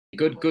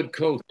Good,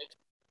 cool.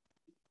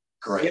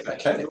 Great.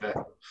 Okay.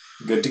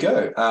 Good to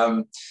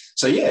go.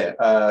 So yeah,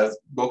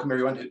 welcome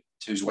everyone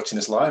who's watching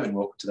this live, and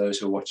welcome to those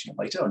who are watching it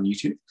later on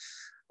YouTube.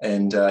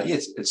 And yeah,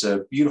 it's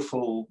a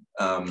beautiful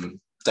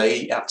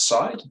day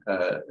outside.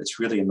 It's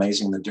really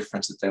amazing the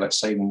difference that daylight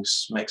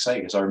savings makes.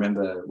 Because I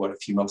remember a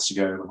few months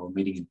ago when we were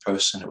meeting in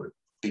person, it would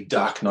be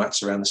dark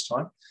nights around this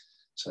time.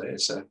 So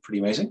it's pretty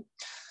amazing.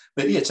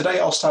 But yeah,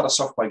 today I'll start us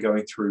off by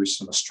going through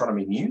some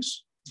astronomy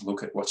news,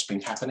 look at what's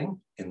been happening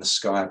in the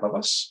sky above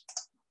us.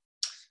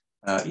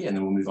 Yeah, and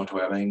then we'll move on to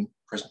our main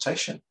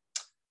presentation.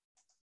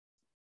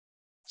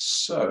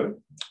 So,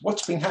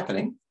 what's been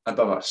happening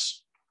above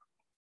us?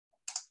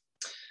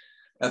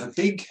 Now, the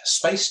big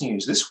space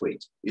news this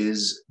week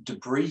is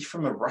debris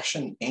from a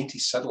Russian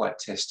anti-satellite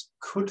test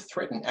could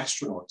threaten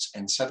astronauts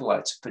and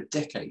satellites for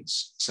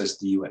decades, says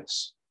the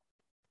US.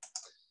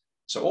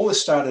 So all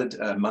this started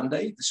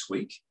Monday this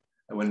week,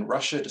 when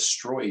Russia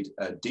destroyed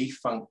a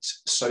defunct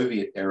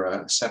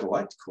Soviet-era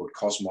satellite called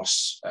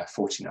Cosmos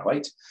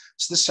 1408.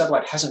 So this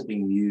satellite hasn't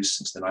been used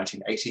since the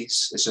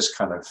 1980s. It's just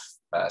kind of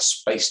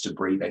space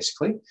debris,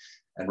 basically.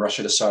 And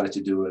Russia decided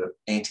to do an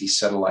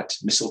anti-satellite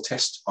missile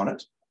test on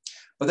it.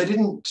 But they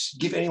didn't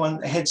give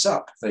anyone a heads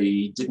up.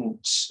 They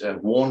didn't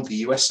warn the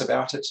US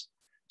about it.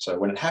 So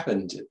when it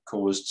happened, it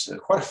caused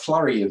quite a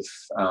flurry of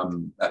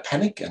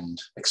panic and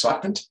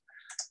excitement.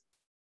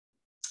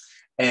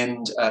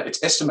 And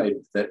it's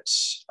estimated that,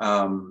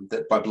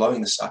 that by blowing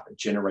this up, it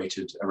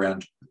generated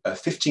around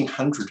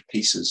 1,500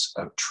 pieces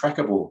of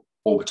trackable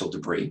orbital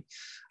debris,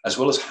 as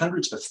well as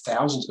hundreds of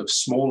thousands of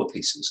smaller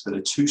pieces that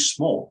are too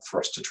small for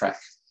us to track.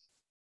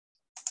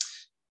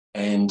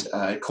 And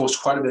it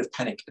caused quite a bit of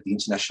panic at the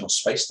International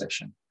Space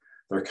Station.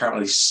 There are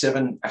currently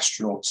 7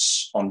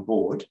 astronauts on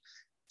board,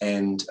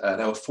 and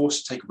they were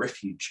forced to take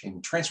refuge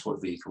in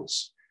transport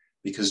vehicles,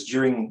 because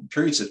during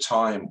periods of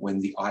time when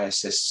the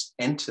ISS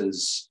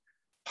enters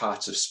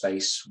parts of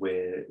space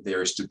where there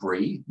is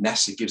debris,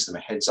 NASA gives them a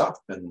heads up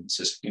and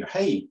says,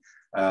 hey,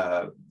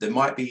 there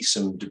might be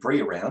some debris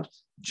around.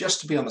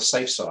 Just to be on the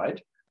safe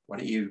side, why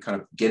don't you kind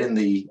of get in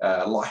the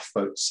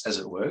lifeboats, as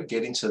it were,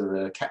 get into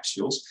the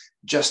capsules,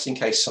 just in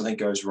case something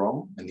goes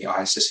wrong in the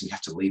ISS and you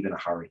have to leave in a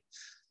hurry.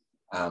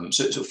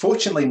 So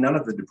fortunately, none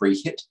of the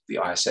debris hit the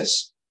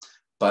ISS,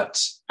 but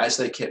as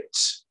they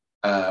kept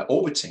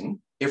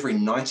orbiting, every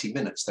 90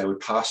 minutes, they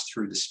would pass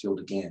through this field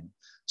again.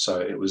 So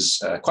it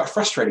was quite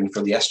frustrating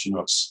for the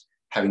astronauts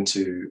having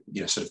to,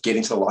 sort of get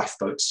into the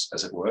lifeboats,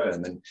 as it were,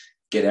 and then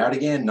get out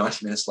again,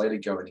 90 minutes later,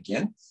 go in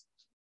again.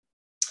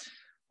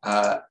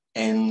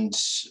 And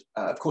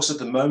of course, at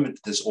the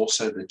moment, there's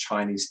also the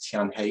Chinese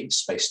Tianhe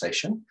space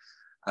station.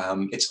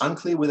 It's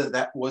unclear whether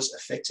that was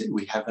affected.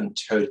 We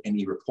haven't heard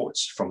any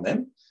reports from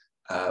them.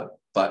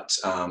 But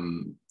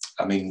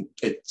I mean,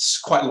 it's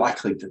quite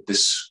likely that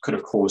this could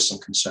have caused some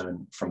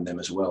concern from them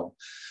as well.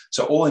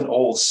 So all in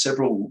all,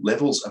 several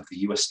levels of the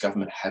US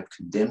government have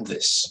condemned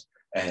this.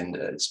 And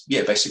it's,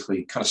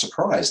 basically kind of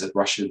surprised that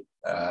Russia,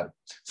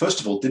 first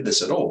of all, did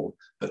this at all,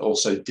 but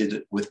also did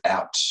it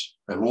without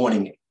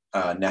warning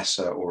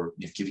NASA or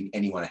giving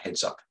anyone a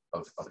heads up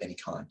of any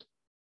kind.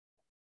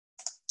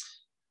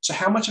 So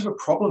how much of a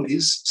problem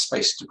is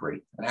space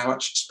debris, and how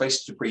much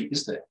space debris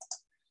is there?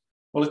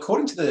 Well,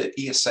 according to the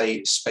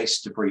ESA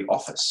Space Debris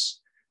Office,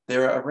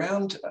 there are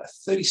around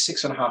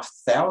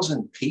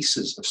 36,500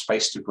 pieces of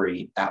space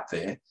debris out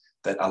there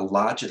that are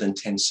larger than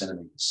 10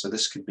 centimeters. So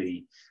this could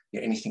be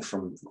anything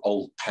from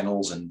old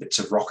panels and bits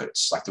of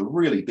rockets, like the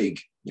really big,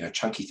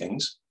 chunky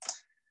things.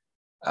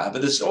 But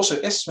there's also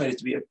estimated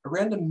to be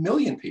around 1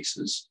 million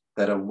pieces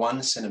that are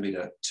 1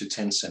 centimeter to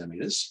 10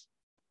 centimeters.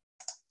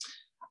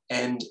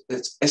 And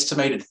it's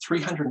estimated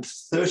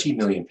 330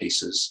 million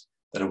pieces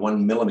that are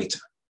 1 millimeter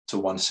to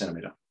 1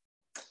 centimeter.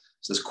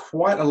 So there's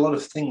quite a lot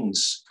of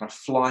things kind of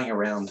flying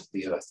around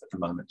the Earth at the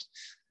moment.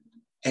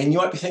 And you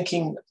might be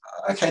thinking,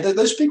 okay,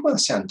 those big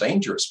ones sound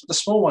dangerous, but the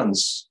small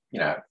ones,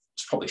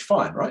 it's probably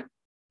fine, right?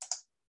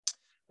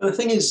 But the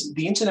thing is,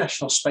 the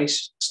International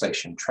Space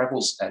Station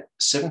travels at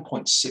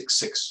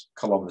 7.66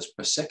 kilometers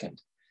per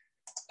second.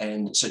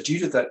 And so due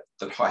to that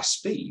high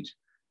speed,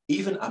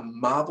 even a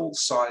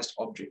marble-sized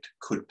object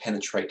could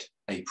penetrate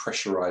a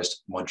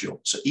pressurized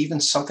module. So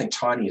even something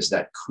tiny as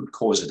that could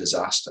cause a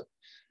disaster.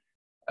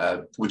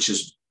 Which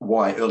is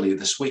why earlier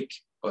this week,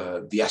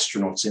 the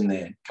astronauts in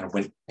there kind of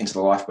went into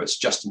the lifeboats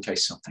just in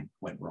case something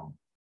went wrong.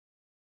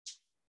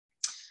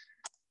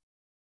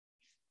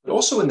 But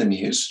also in the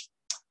news,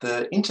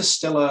 the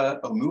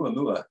interstellar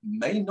Oumuamua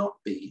may not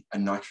be a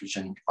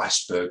nitrogen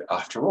iceberg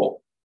after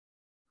all.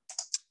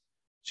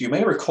 So you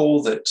may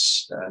recall that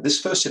this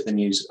first hit the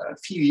news a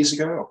few years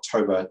ago,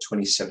 October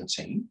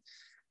 2017,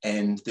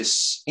 and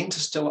this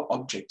interstellar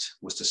object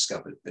was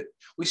discovered, but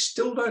we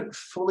still don't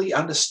fully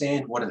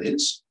understand what it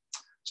is.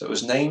 So it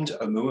was named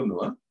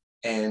Oumuamua,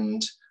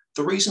 and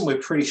the reason we're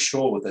pretty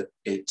sure that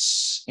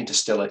it's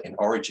interstellar in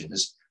origin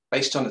is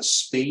based on its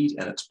speed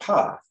and its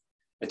path.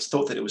 It's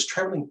thought that it was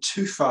traveling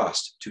too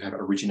fast to have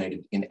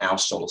originated in our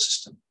solar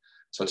system.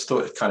 So it's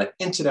thought it kind of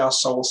entered our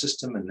solar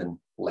system and then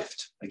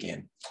left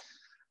again.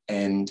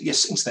 And yes,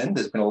 since then,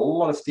 there's been a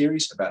lot of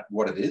theories about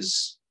what it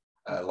is.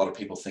 A lot of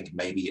people think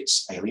maybe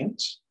it's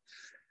aliens.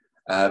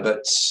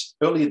 But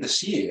earlier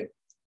this year,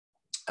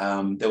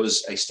 there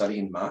was a study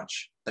in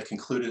March that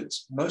concluded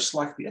it's most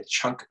likely a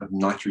chunk of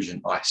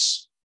nitrogen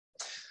ice.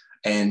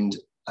 And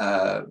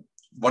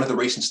one of the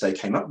reasons they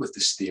came up with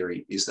this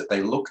theory is that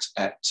they looked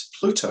at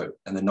Pluto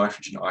and the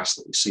nitrogen ice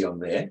that we see on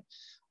there.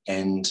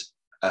 And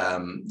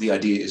the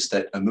idea is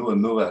that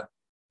Oumuamua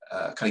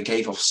kind of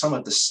gave off some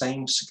of the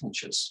same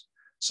signatures.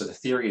 So the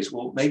theory is,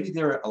 well, maybe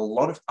there are a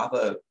lot of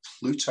other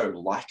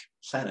Pluto-like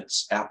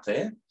planets out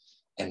there,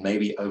 and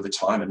maybe over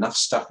time enough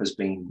stuff has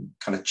been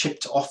kind of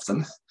chipped off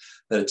them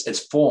that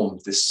it's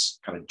formed this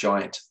kind of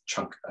giant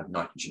chunk of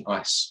nitrogen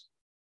ice.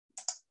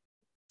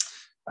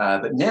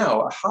 But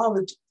now a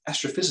Harvard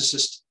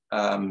astrophysicist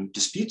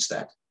disputes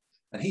that,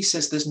 and he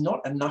says there's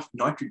not enough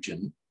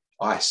nitrogen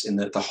ice in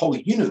the whole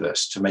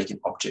universe to make an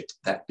object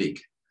that big.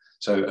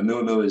 So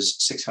Oumuamua is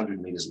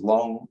 600 meters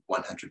long,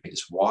 100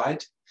 meters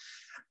wide.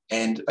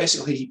 And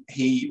basically,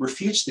 he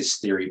refutes this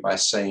theory by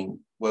saying,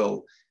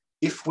 well,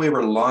 if we're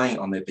relying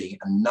on there being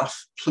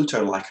enough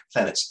Pluto-like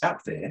planets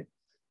out there,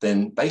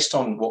 then based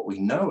on what we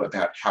know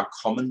about how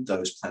common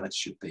those planets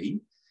should be,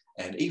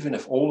 and even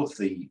if all of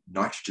the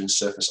nitrogen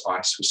surface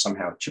ice was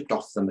somehow chipped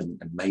off them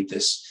and made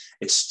this,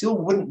 it still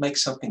wouldn't make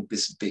something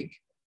this big.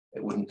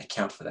 It wouldn't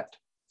account for that.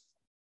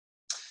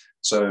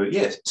 So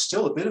yeah,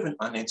 still a bit of an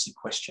unanswered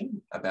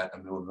question about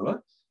Oumuamua.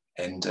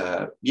 And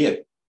yeah,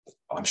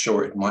 I'm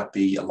sure it might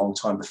be a long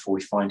time before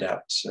we find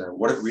out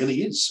what it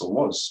really is or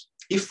was,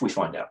 if we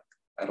find out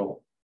at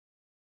all.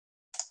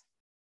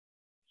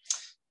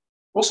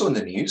 Also in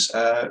the news,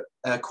 a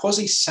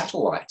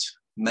quasi-satellite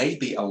may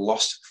be a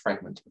lost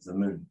fragment of the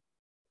moon.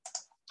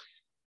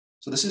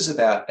 So this is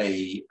about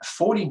a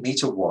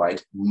 40-meter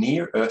wide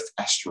near-Earth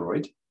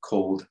asteroid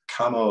called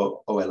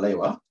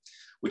Kamo'olawa,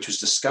 which was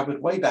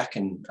discovered way back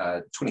in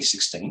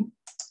 2016.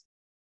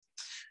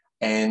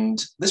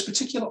 And this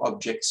particular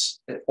object,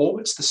 it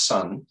orbits the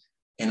sun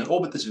in an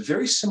orbit that's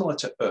very similar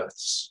to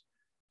Earth's,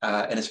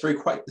 and it's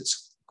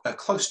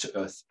close to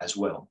Earth as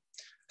well.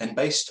 And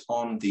based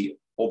on the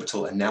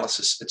orbital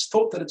analysis, it's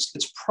thought that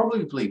it's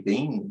probably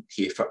been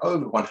here for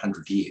over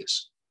 100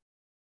 years.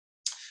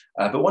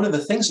 But one of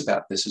the things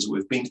about this is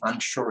we've been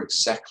unsure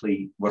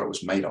exactly what it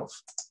was made of.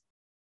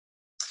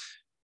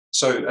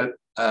 So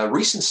a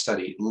recent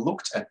study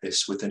looked at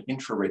this with an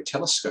infrared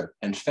telescope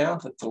and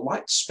found that the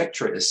light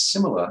spectra is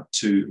similar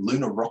to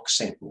lunar rock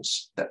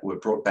samples that were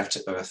brought back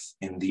to Earth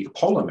in the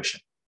Apollo mission.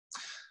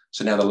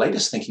 So now the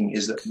latest thinking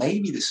is that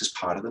maybe this is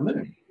part of the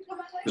moon,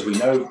 because we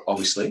know,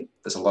 obviously,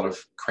 there's a lot of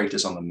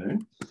craters on the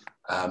moon.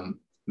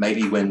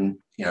 Maybe when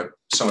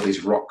some of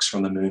these rocks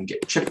from the moon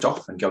get chipped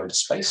off and go into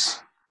space,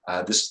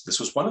 this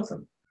was one of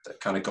them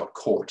that kind of got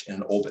caught in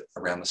an orbit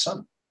around the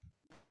sun.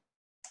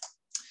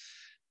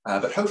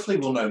 But hopefully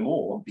we'll know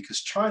more, because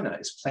China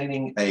is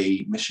planning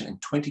a mission in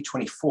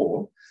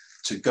 2024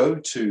 to go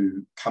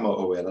to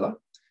Kamo'olawa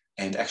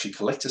and actually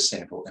collect a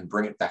sample and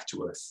bring it back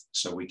to Earth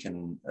so we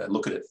can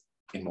look at it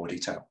in more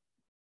detail.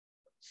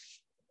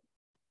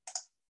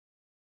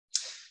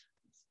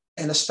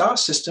 And a star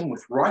system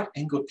with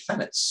right-angled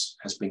planets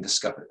has been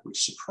discovered,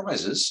 which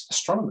surprises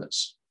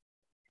astronomers.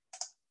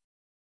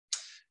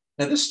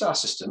 Now, this star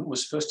system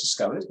was first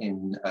discovered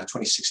in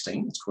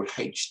 2016. It's called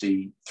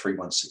HD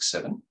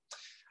 3167.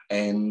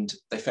 And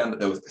they found that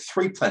there were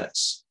 3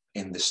 planets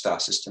in this star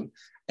system.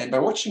 And by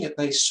watching it,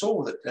 they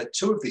saw that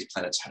 2 of these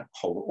planets had a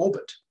polar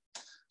orbit.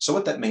 So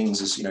what that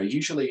means is,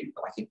 usually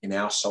like in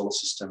our solar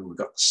system, we've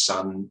got the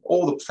sun,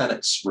 all the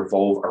planets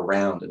revolve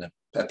around in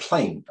a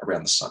plane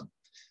around the sun.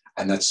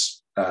 And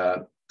that's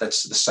the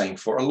same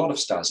for a lot of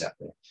stars out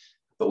there.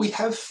 But we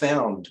have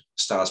found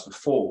stars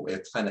before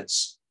where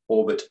planets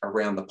orbit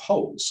around the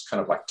poles,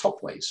 kind of like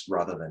topways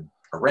rather than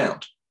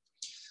around.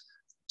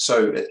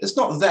 So it's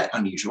not that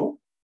unusual.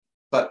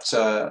 But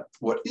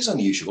what is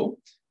unusual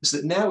is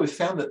that now we've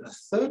found that the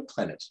 3rd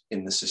planet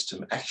in the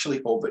system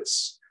actually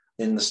orbits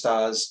in the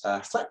star's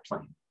flat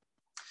plane.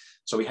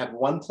 So we have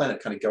 1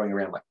 planet kind of going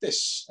around like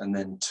this, and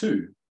then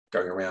 2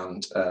 going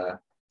around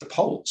the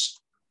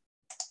poles.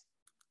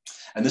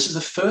 And this is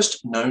the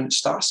first known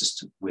star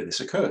system where this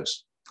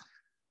occurs.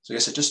 So I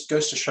guess it just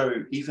goes to show,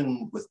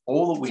 even with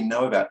all that we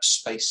know about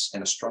space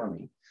and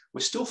astronomy,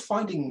 we're still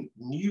finding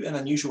new and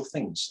unusual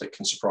things that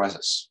can surprise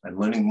us and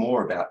learning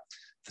more about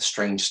the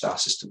strange star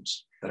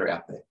systems that are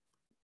out there.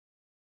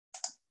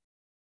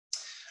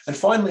 And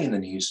finally in the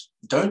news,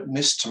 don't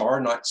miss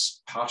tomorrow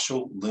night's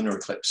partial lunar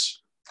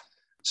eclipse.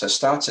 So it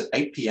starts at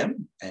 8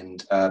 p.m.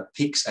 and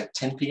peaks at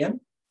 10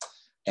 p.m.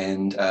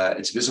 And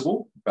it's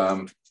visible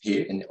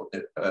here in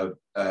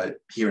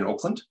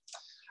Auckland.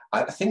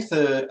 I think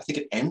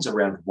it ends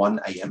around 1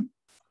 a.m.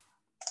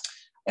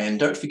 And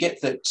don't forget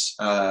that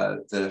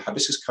the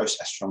Hibiscus Coast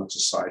Astronomical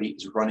Society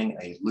is running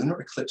a lunar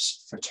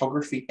eclipse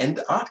photography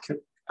and art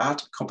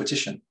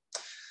competition.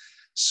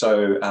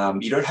 So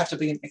you don't have to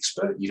be an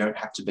expert. You don't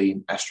have to be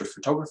in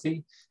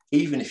astrophotography.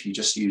 Even if you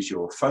just use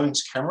your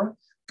phone's camera,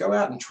 go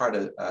out and try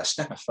to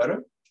snap a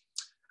photo.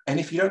 And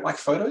if you don't like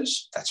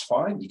photos, that's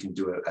fine. You can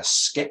do a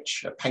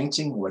sketch, a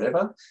painting,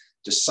 whatever,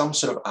 just some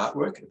sort of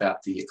artwork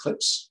about the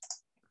eclipse.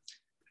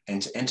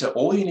 And to enter,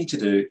 all you need to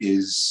do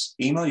is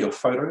email your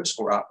photos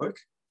or artwork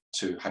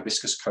to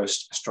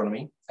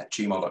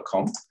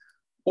hibiscuscoastastronomy@gmail.com,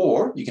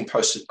 or you can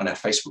post it on our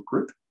Facebook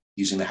group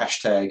using the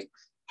hashtag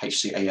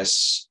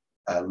HCAS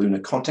Lunar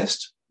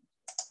Contest.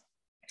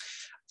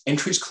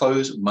 Entries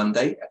close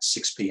Monday at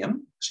 6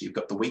 p.m. So you've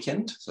got the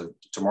weekend, so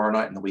tomorrow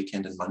night and the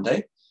weekend and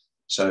Monday.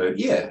 So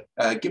yeah,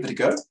 give it a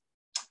go.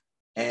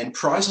 And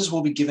prizes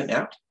will be given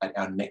out at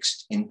our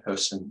next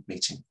in-person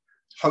meeting.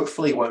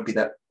 Hopefully it won't be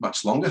that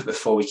much longer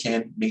before we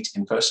can meet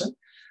in person.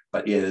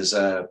 But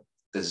yeah,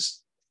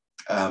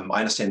 I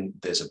understand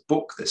there's a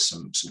book, there's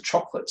some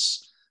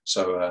chocolates.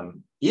 So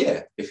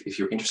yeah, if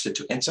you're interested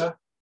to enter,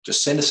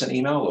 just send us an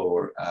email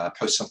or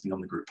post something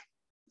on the group.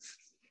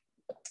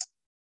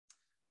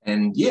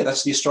 And yeah,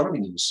 that's the astronomy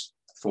news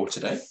for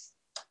today.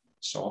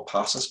 So I'll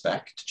pass us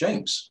back to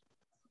James.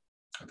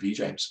 Over to you,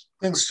 James.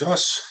 Thanks,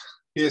 Josh.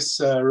 Yes,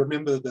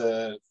 remember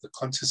the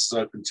contest is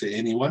open to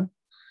anyone.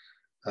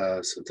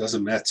 So it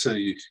doesn't matter.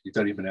 You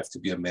don't even have to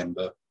be a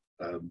member.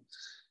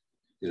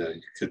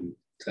 You can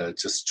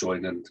just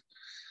join, and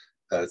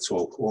it's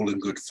all in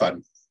good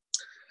fun.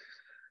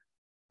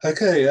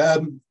 Okay,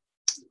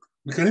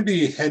 we're going to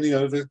be handing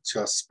over to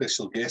our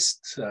special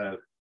guest for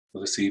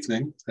this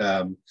evening.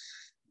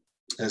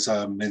 As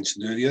I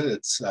mentioned earlier,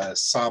 it's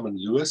Simon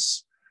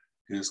Lewis,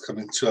 who's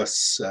coming to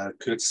us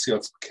courtesy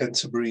of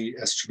Canterbury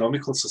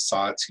Astronomical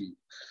Society.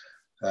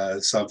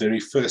 It's our very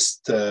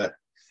first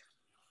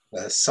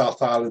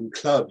South Island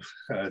club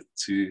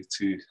to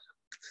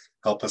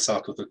help us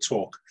out with the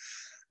talk.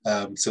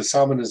 So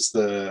Simon is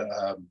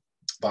the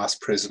Vice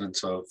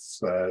President of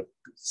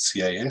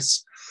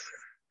CAS,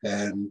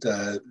 and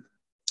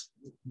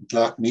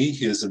like me,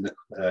 he is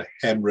a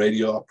ham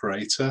radio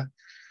operator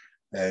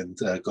and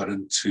got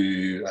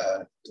into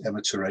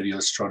amateur radio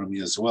astronomy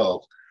as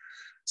well.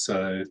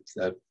 So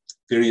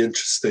very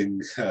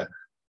interesting that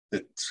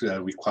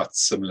we're quite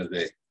similar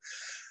there.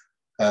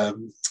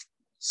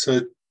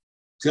 So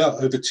yeah,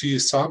 over to you,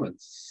 Simon.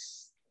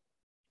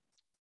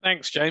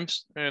 Thanks,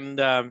 James. And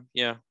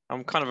yeah,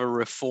 I'm kind of a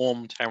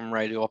reformed ham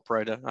radio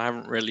operator. I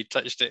haven't really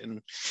touched it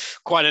in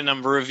quite a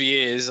number of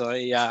years.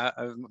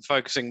 I'm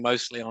focusing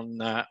mostly on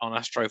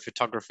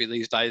astrophotography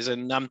these days.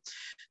 And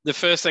the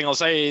first thing I'll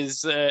say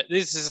is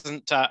this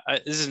isn't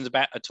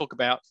about a talk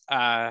about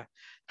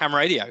ham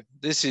radio.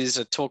 This is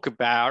a talk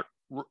about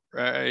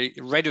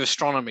radio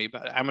astronomy,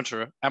 but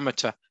amateur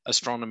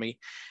astronomy.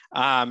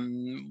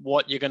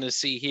 What you're going to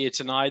see here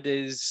tonight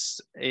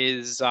is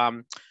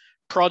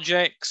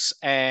projects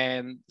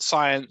and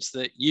science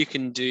that you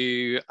can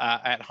do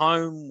at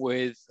home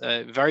with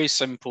very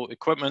simple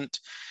equipment,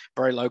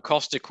 very low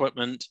cost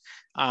equipment.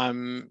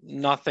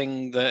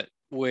 Nothing that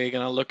we're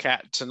going to look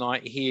at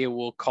tonight here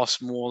will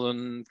cost more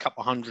than a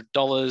couple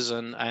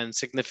 $100 and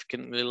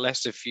significantly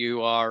less if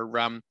you are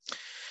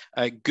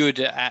good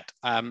at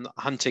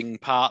hunting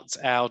parts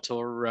out,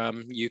 or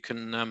you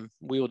can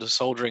wield a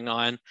soldering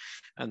iron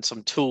and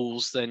some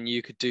tools, then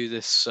you could do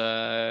this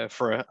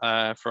for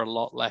a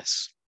lot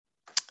less.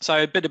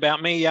 So a bit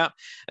about me.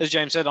 As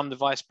James said, I'm the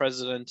Vice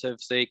President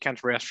of the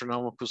Canterbury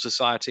Astronomical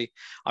Society.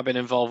 I've been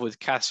involved with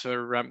CAS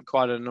for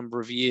quite a number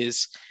of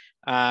years.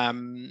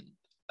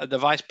 The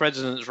Vice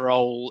President's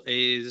role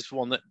is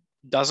one that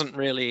doesn't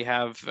really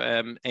have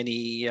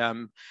any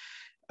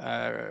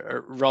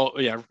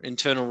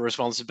internal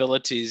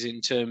responsibilities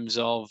in terms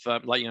of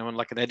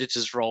like an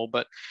editor's role.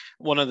 But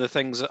one of the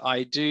things that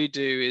I do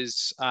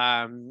is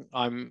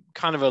I'm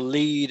kind of a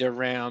lead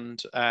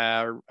around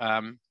our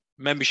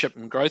membership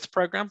and growth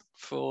program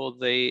for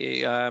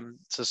the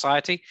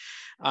society.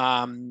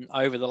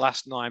 Over the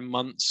last 9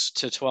 months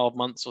to 12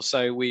 months or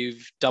so,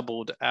 we've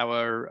doubled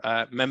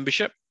our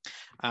membership.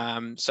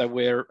 So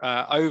we're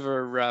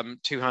over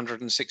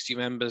 260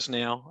 members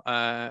now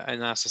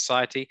in our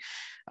society.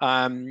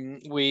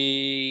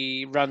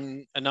 We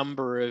run a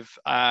number of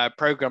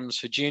programs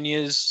for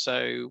juniors.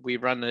 So we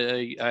run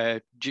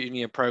a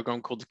junior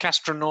program called the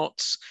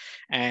Castronauts,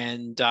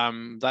 and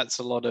that's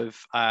a lot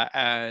of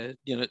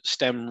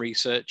STEM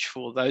research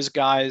for those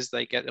guys.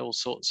 They get all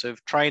sorts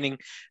of training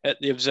at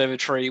the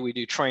observatory. We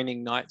do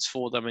training nights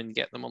for them and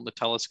get them on the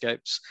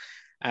telescopes.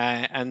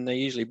 And they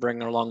usually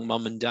bring along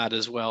mum and dad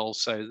as well,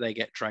 so they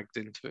get dragged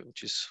into it,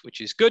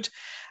 which is good.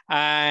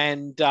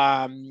 And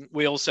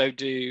we also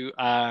do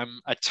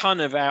a ton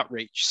of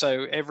outreach.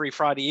 So every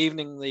Friday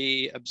evening,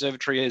 the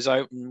observatory is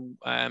open,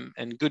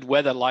 and good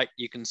weather, like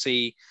you can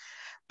see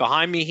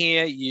behind me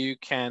here. You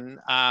can,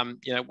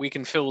 we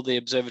can fill the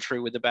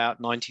observatory with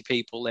about 90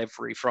 people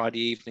every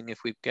Friday evening if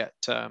we get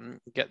the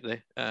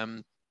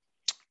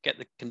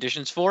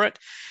conditions for it.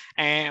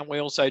 And we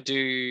also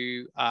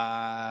do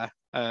a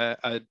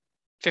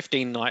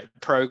 15-night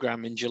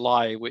program in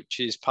July, which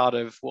is part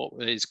of what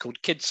is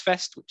called Kids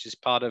Fest, which is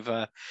part of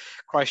a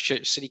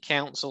Christchurch City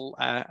Council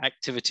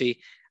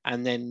activity.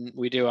 And then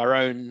we do our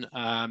own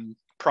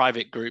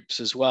private groups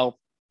as well.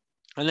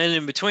 And then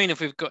in between, if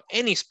we've got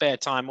any spare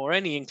time or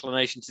any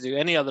inclination to do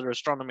any other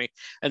astronomy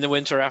in the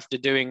winter after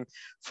doing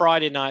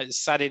Friday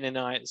nights, Saturday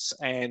nights,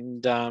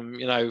 and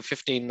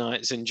 15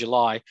 nights in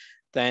July,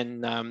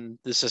 then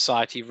the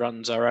Society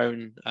runs our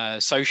own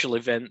social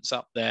events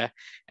up there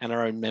and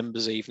our own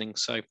members'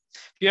 evenings. So if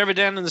you're ever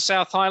down in the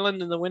South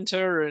Island in the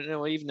winter,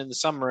 or even in the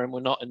summer, and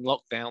we're not in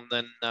lockdown,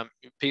 then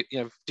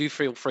do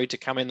feel free to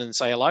come in and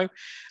say hello.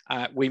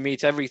 We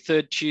meet every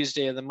third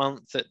Tuesday of the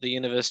month at the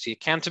University of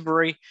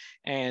Canterbury,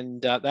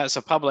 and that's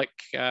a public.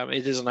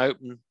 It is an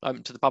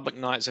open to the public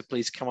night, so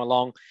please come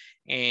along.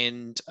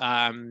 And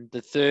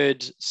the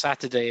third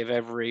Saturday of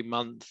every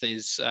month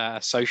is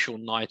social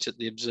night at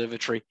the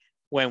observatory,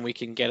 when we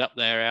can get up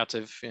there out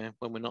of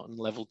when we're not in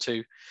level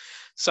 2.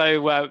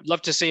 So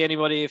love to see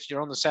anybody if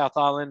you're on the South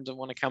Island and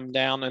want to come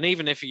down. And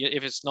even if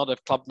it's not a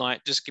club night,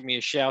 just give me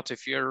a shout.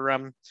 If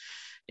you're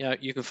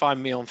you can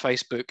find me on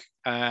Facebook.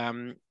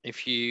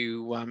 If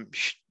you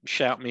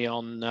shout me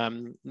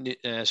on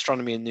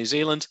Astronomy in New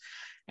Zealand,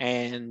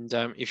 and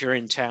if you're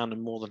in town,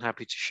 I'm more than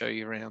happy to show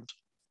you around.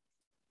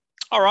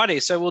 Alrighty,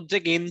 so we'll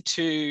dig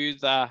into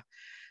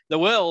the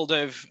world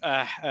of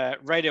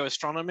radio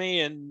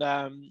astronomy, and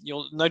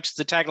you'll notice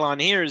the tagline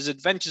here is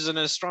Adventures in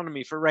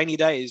Astronomy for Rainy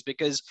Days,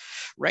 because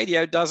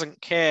radio doesn't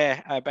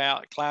care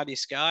about cloudy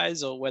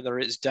skies or whether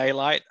it's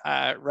daylight.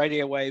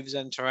 Radio waves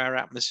enter our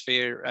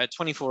atmosphere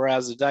 24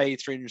 hours a day,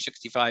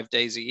 365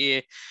 days a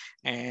year,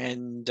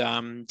 and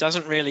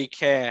doesn't really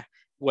care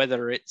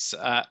whether it's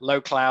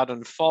low cloud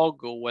and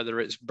fog or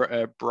whether it's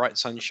bright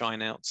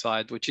sunshine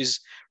outside, which is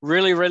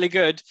really, really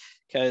good.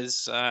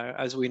 Because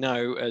as we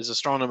know, as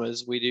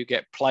astronomers, we do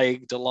get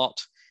plagued a lot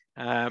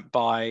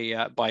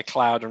by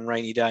cloud and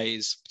rainy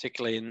days,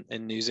 particularly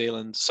in New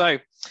Zealand. So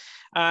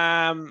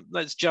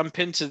let's jump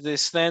into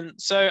this then.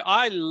 So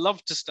I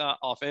love to start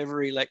off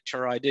every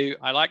lecture I do.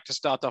 I like to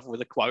start off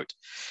with a quote.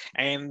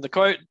 And the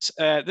quote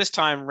this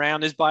time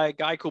round is by a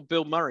guy called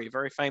Bill Murray, a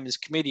very famous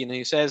comedian,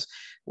 who says,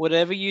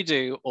 "Whatever you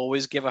do,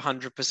 always give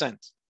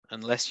 100%,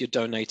 unless you're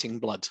donating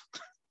blood."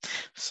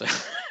 So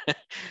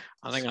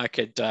I think I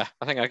could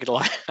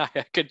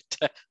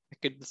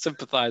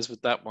sympathize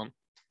with that one.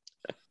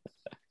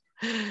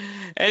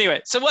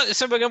 Anyway, so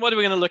what are we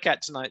going to look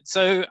at tonight?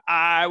 So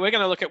we're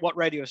going to look at what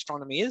radio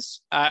astronomy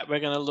is. We're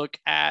going to look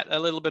at a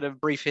little bit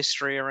of brief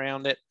history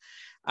around it.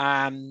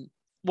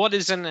 What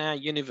is in our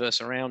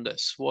universe around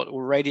us? What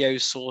radio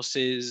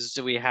sources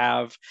do we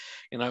have?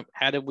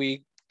 How did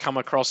we come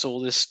across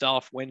all this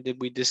stuff? When did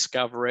we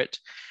discover it?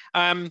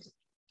 Our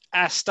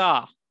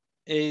star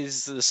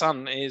is the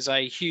sun is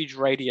a huge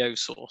radio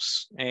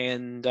source,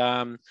 and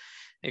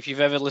if you've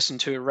ever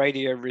listened to a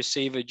radio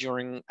receiver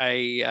during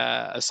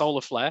a solar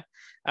flare,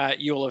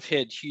 you'll have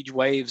heard huge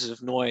waves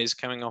of noise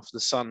coming off the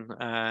sun,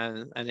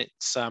 and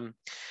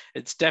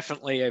it's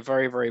definitely a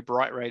very, very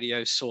bright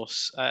radio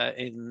source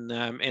in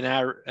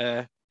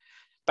our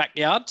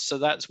backyard. So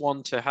that's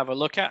one to have a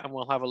look at, and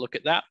we'll have a look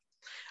at that.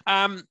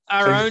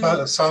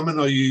 Simon,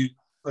 are you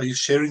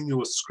sharing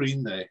your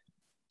screen there?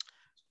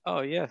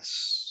 Oh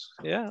yes.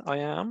 Yeah, I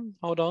am.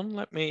 Hold on.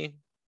 Let me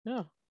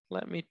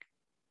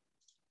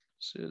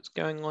see what's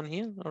going on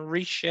here. I'll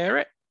reshare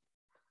it.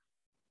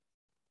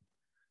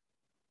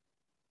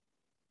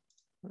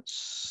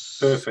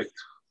 Perfect.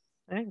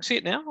 I can see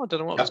it now. I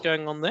don't know what was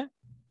going on there.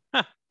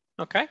 Huh.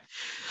 Okay.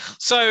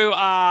 So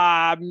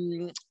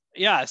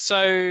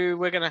so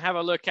we're going to have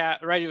a look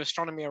at radio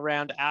astronomy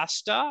around our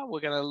star. We're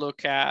going to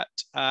look at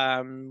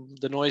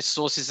the noise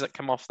sources that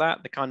come off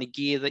that, the kind of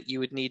gear that you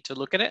would need to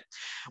look at it.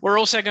 We're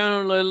also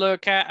going to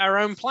look at our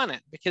own planet,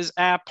 because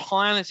our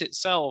planet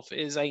itself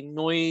is a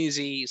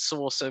noisy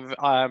source of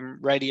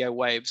radio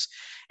waves.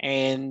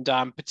 And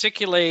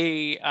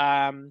particularly,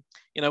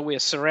 we're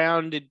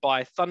surrounded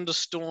by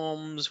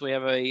thunderstorms. We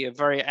have a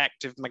very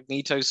active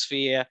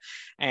magnetosphere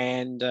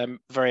and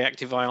very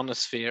active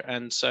ionosphere.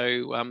 And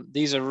so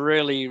these are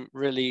really,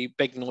 really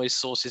big noise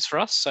sources for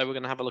us. So we're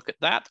going to have a look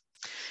at that.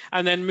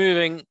 And then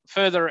moving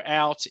further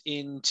out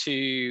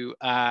into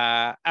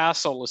our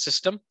solar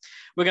system,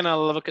 we're going to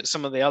look at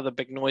some of the other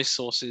big noise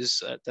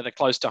sources that are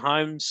close to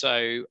home.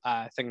 So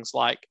things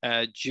like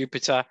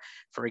Jupiter,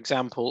 for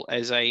example,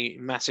 as a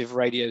massive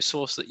radio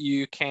source that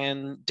you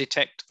can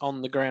detect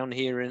on the ground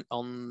here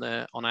on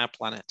our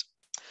planet.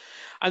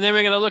 And then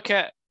we're going to look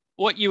at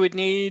what you would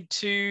need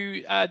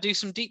to do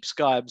some deep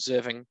sky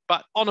observing,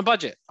 but on a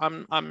budget.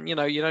 You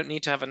don't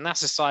need to have a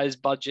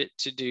NASA-sized budget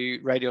to do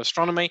radio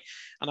astronomy,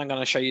 and I'm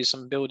going to show you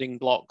some building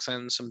blocks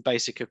and some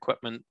basic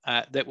equipment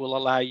that will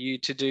allow you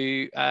to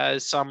do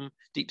some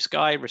deep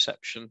sky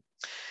reception.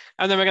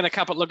 And then we're going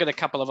to look at a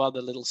couple of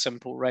other little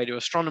simple radio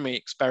astronomy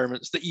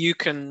experiments that you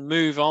can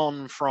move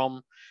on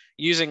from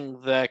using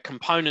the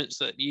components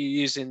that you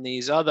use in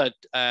these other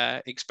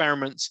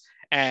experiments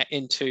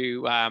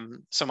into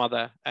some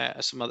other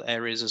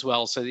areas as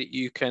well, so that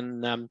you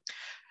can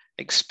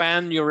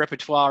expand your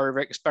repertoire of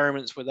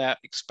experiments without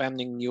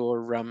expanding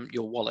your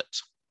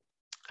wallet.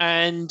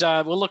 And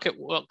we'll look at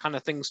what kind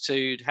of things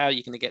how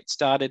you're going to get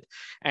started.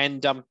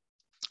 And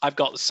I've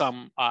got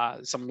some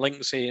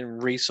links here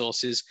and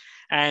resources,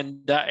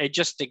 and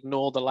just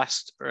ignore the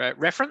last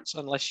reference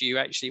unless you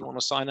actually want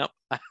to sign up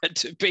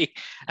to be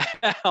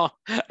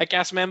a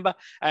cast member.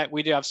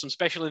 We do have some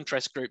special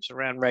interest groups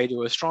around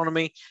radio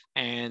astronomy,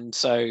 and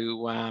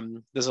so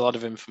there's a lot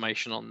of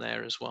information on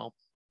there as well.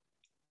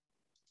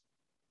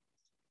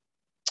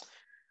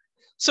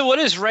 So what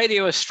is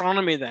radio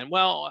astronomy then?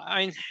 Well,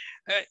 I mean,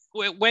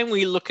 when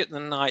we look at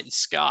the night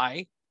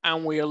sky,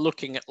 and we are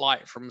looking at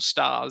light from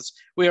stars,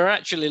 we are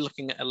actually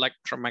looking at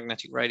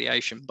electromagnetic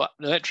radiation, but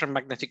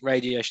electromagnetic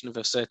radiation of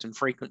a certain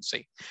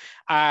frequency.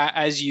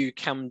 As you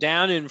come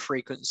down in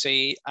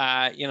frequency,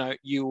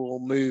 you will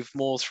move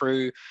more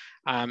through,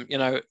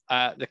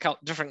 the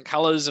different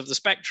colors of the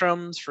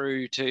spectrum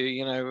through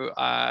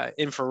to,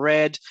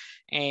 infrared,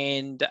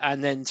 and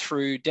then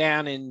through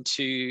down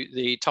into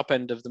the top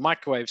end of the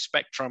microwave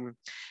spectrum,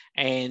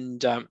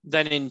 and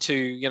then into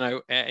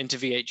into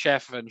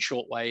VHF and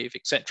shortwave,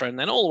 etc., and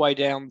then all the way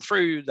down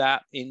through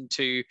that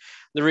into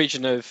the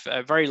region of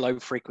very low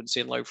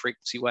frequency and low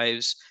frequency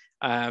waves,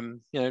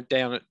 down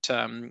at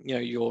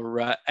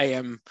your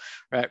AM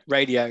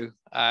radio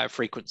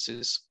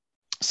frequencies.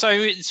 So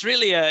it's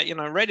really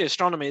radio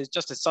astronomy is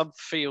just a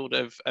subfield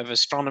of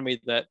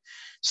astronomy that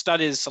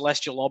studies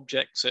celestial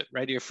objects at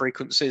radio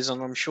frequencies,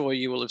 and I'm sure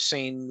you will have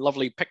seen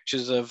lovely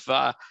pictures of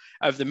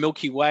the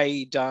Milky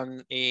Way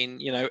done in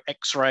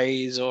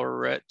X-rays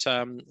or at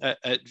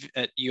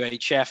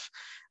UHF,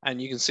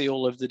 and you can see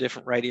all of the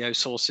different radio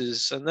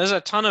sources. And there's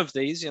a ton of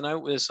these.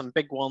 There's some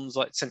big ones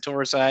like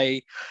Centaurus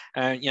A,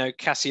 and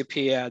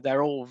Cassiopeia.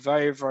 They're all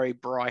very, very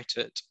bright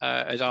at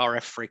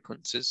RF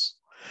frequencies.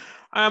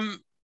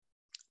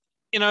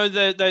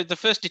 The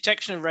first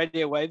detection of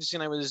radio waves,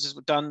 was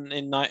done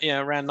in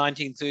around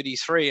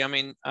 1933. I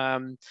mean,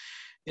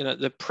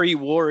 the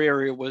pre-war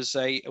era was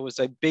a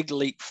big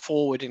leap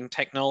forward in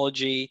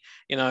technology.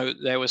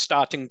 They were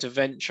starting to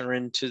venture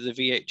into the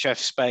VHF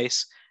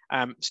space,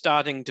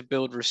 starting to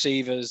build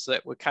receivers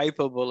that were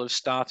capable of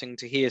starting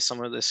to hear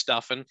some of this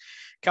stuff. And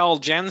Karl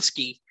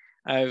Jansky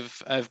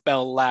of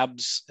Bell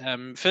Labs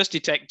first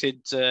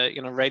detected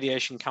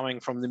radiation coming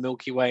from the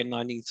Milky Way in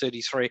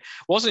 1933.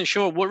 Wasn't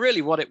sure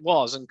what it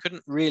was and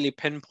couldn't really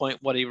pinpoint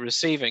what he was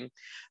receiving,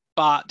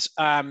 but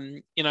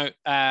the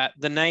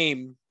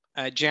name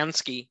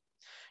Jansky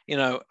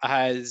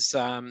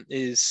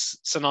is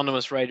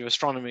synonymous with radio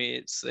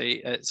astronomy.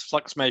 It's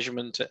flux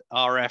measurement at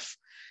RF,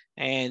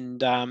 and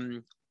that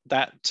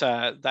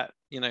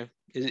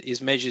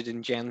is measured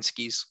in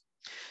Janskys.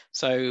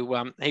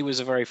 So he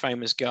was a very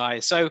famous guy.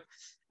 So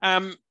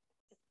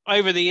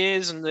over the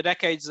years and the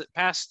decades that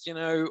passed,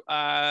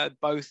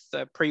 both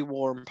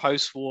pre-war and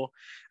post-war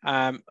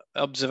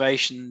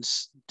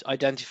observations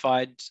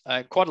identified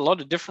quite a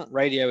lot of different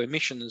radio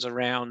emissions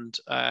around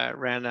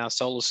our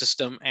solar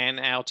system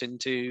and out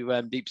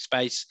into deep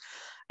space.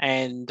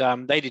 And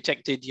they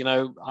detected,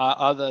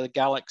 other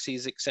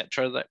galaxies,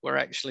 etc., that were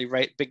actually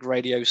big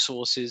radio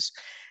sources.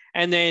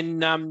 And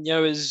then,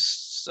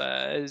 as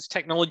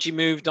technology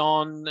moved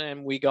on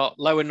and we got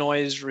lower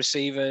noise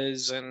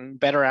receivers and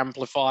better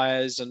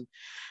amplifiers, and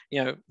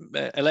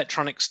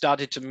electronics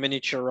started to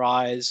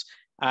miniaturize,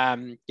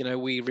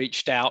 we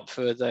reached out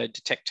for the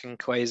detecting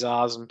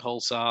quasars and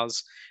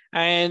pulsars,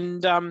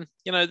 and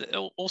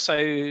also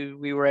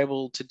we were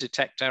able to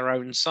detect our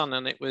own sun.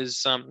 And it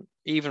was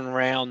even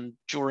around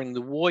during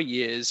the war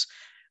years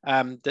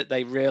that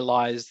they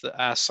realized that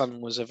our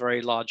sun was a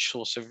very large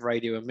source of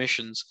radio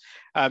emissions.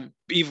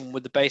 Even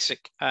with the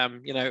basic,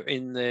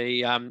 in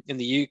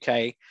the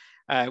UK,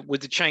 with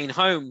the chain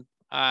home,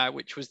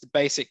 which was the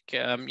basic,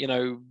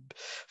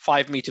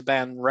 5-meter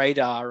band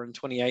radar and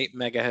 28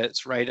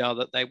 megahertz radar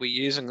that they were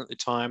using at the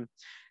time,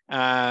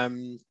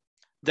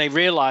 they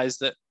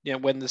realized that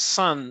when the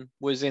sun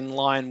was in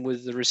line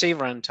with the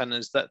receiver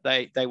antennas, that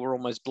they were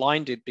almost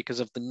blinded because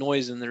of the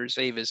noise in the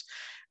receivers.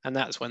 And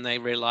that's when they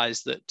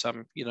realized that,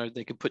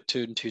 they could put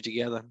 2 and 2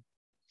 together.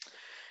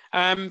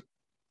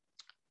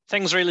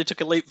 Things really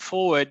took a leap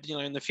forward.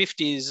 In the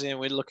 50s,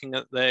 we're looking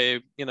at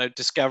the,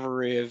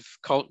 discovery of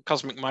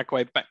cosmic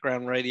microwave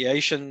background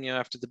radiation,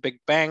 after the Big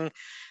Bang.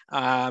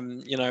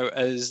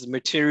 As the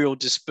material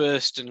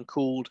dispersed and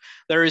cooled,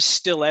 there is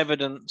still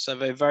evidence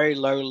of a very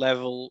low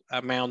level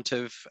amount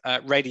of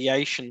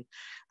radiation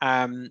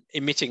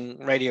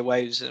emitting radio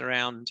waves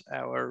around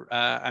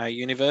our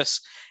universe.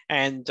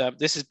 And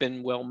this has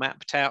been well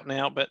mapped out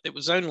now, but it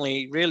was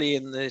only really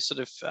in the sort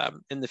of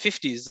in the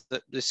 50s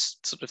that this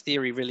sort of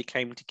theory really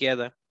came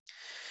together.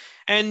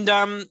 And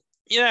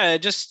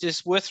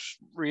just worth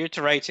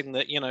reiterating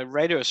that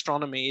radio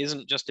astronomy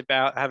isn't just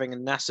about having a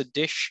NASA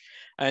dish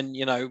and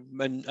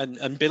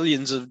and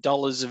billions of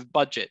dollars of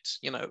budget.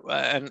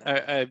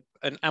 An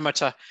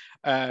amateur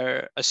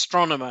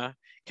astronomer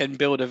can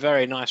build a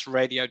very nice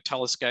radio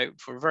telescope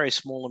for a very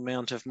small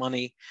amount of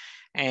money,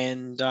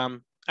 and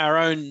our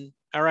own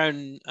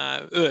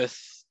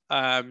Earth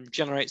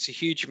generates a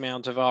huge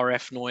amount of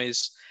RF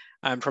noise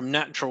from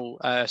natural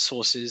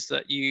sources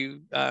that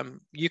you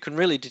can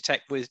really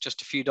detect with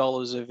just a few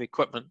dollars of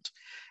equipment.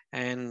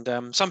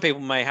 And some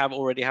people may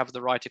already have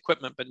the right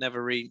equipment, but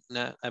never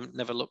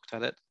looked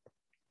at it.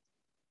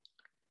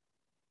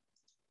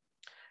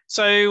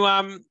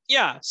 So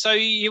yeah, so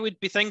you would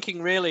be thinking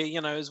really,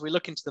 you know, as we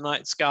look into the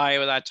night sky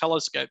with our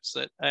telescopes,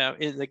 that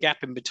the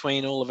gap in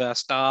between all of our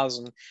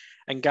stars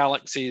and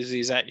galaxies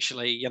is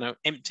actually, you know,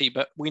 empty.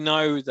 But we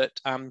know that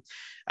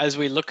as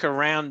we look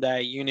around our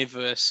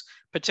universe,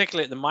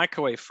 particularly at the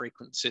microwave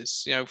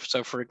frequencies, you know,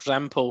 so for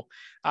example,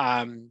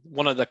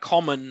 one of the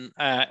common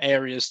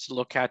areas to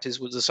look at is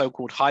with the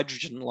so-called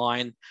hydrogen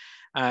line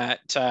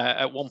at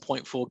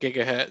 1.4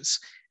 gigahertz.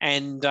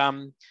 And,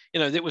 you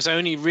know, it was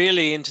only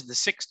really into the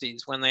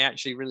 60s when they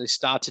actually really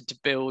started to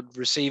build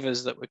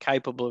receivers that were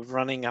capable of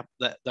running up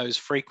those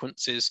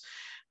frequencies.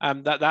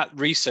 That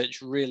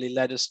research really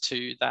led us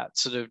to that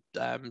sort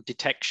of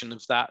detection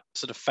of that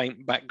sort of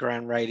faint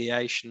background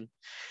radiation.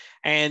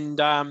 And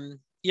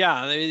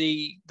yeah,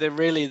 you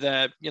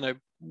know,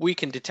 we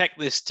can detect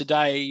this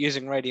today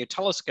using radio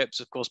telescopes,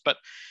 of course, but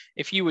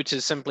if you were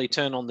to simply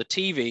turn on the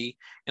TV,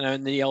 you know,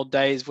 in the old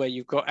days where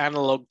you've got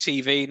analog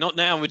TV, not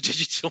now with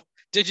digital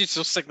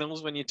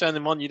signals, when you turn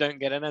them on, you don't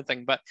get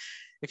anything. But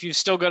if you've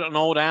still got an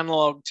old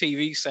analog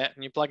TV set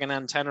and you plug an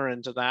antenna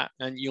into that,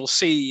 and you'll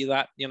see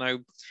that, you know,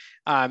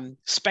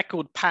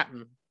 speckled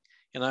pattern,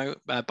 you know,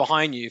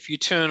 behind you. If you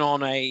turn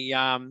on a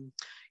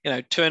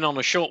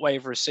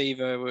shortwave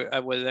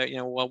receiver with a, you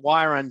know, a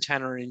wire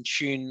antenna and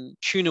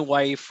tune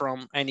away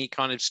from any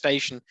kind of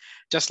station,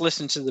 just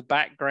listen to the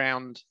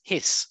background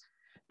hiss.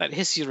 That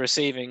hiss you're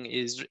receiving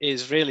is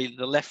really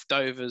the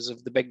leftovers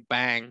of the Big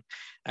Bang.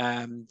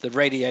 The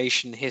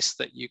radiation hiss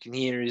that you can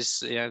hear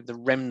is, you know, the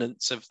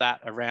remnants of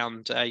that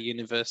around our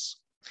universe.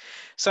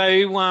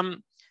 So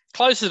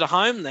closer to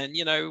home, then,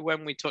 you know,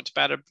 when we talked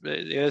about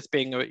the Earth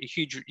being a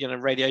huge, you know,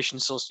 radiation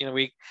source, you know,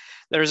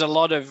 there is a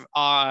lot of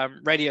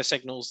radio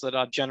signals that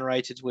are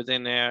generated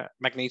within our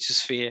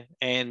magnetosphere,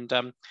 and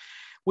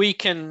we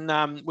can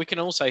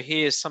also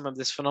hear some of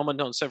this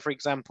phenomenon. So, for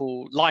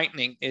example,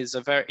 lightning is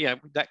a very, you know,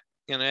 that,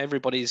 you know,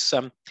 everybody's,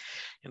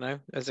 you know,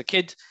 as a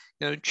kid,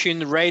 you know, tune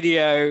the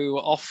radio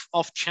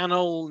off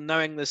channel,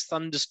 knowing there's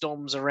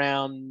thunderstorms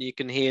around. You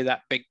can hear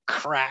that big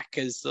crack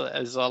as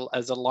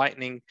a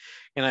lightning,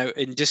 you know,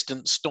 in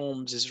distant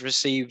storms is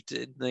received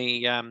in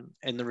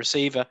the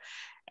receiver,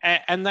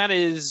 and that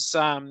is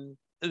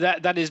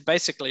that is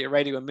basically a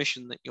radio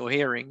emission that you're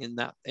hearing in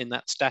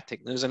that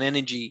static. There's an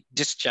energy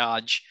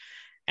discharge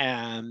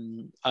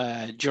during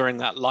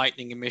that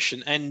lightning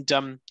emission, and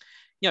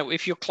you know,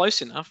 if you're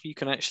close enough, you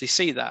can actually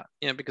see that,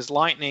 you know, because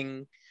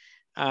lightning,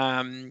 you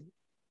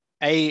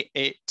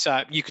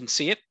can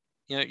see it,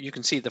 you know, you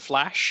can see the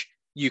flash,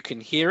 you can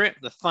hear it.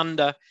 The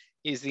thunder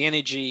is the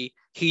energy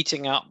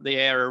heating up the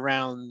air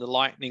around the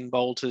lightning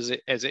bolt as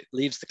it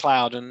leaves the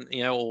cloud, and,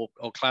 you know,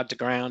 or cloud to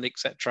ground,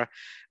 etc.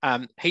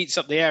 Heats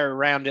up the air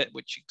around it,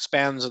 which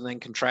expands and then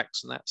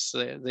contracts, and that's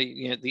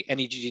you know, the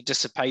energy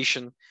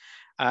dissipation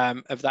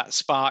of that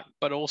spark.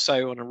 But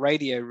also on a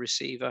radio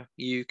receiver,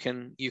 you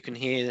can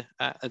hear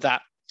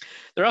that.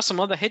 There are some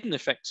other hidden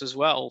effects as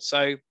well.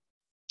 So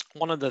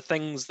one of the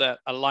things that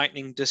a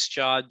lightning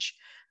discharge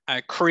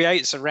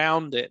creates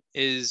around it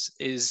is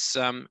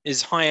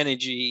high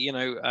energy, you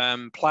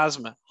know,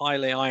 plasma,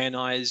 highly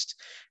ionized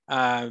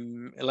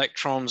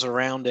electrons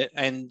around it,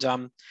 and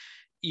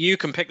you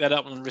can pick that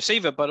up on the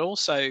receiver, but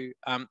also it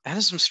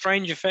has some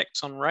strange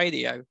effects on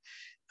radio.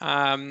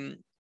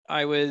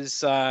 I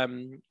was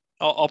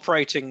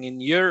operating in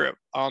Europe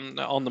on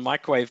the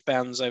microwave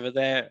bands over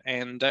there,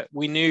 and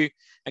we knew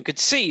and could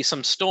see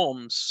some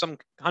storms some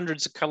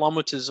hundreds of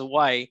kilometers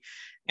away,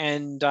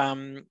 and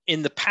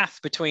in the path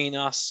between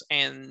us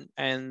and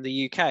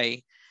the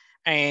UK,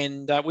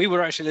 and we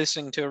were actually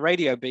listening to a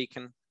radio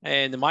beacon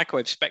in the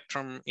microwave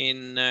spectrum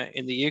in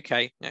the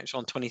UK, actually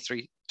on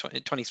 23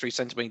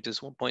 centimeters,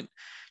 1.2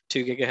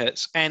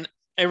 gigahertz, and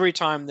every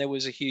time there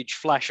was a huge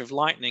flash of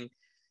lightning,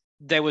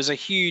 there was a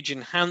huge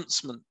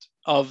enhancement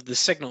of the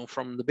signal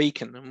from the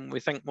beacon. And we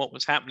think what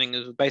was happening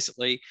is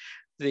basically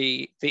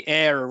the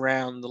air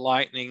around the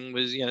lightning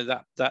was, you know,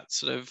 that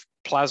sort of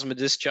plasma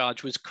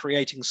discharge was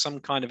creating some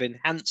kind of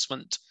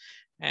enhancement.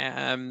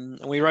 And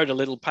we wrote a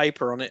little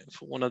paper on it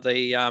for one of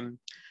the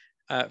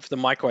for the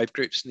microwave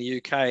groups in the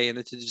UK, and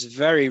it has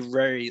very,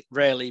 very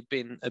rarely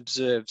been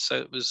observed. So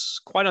it was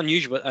quite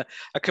unusual,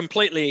 a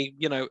completely,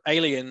 you know,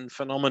 alien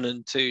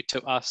phenomenon to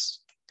us.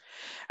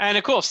 And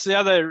of course, the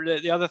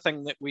other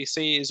thing that we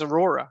see is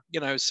aurora.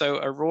 You know, so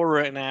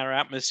aurora in our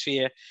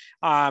atmosphere,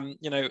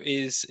 you know,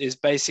 is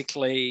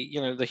basically, you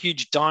know, the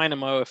huge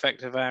dynamo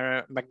effect of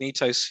our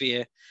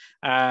magnetosphere.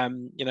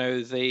 You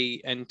know,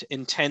 the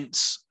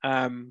intense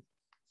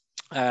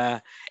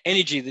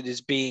energy that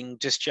is being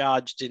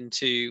discharged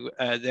into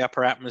the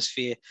upper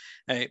atmosphere,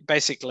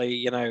 basically,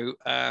 you know,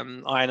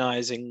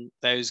 ionizing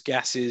those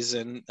gases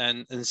and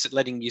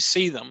letting you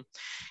see them,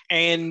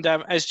 and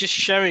as just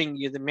showing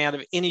you the amount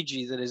of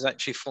energy that is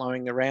actually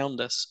flowing around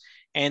us.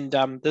 And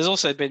there's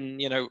also been,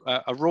 you know,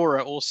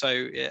 aurora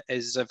also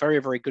is a very,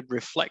 very good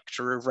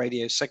reflector of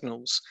radio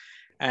signals.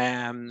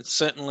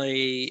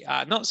 Certainly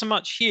not so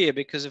much here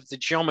because of the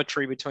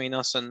geometry between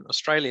us and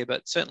Australia,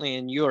 but certainly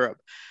in Europe,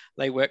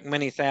 they work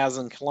many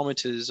thousand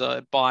kilometers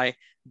by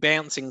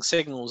bouncing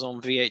signals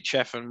on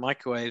VHF and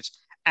microwaves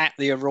at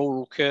the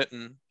auroral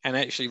curtain and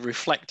actually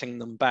reflecting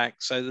them back.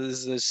 So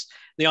there's this,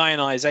 the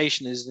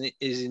ionization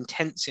is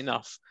intense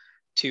enough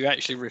to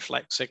actually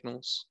reflect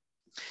signals.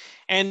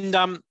 And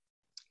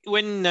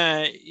when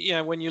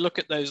when you look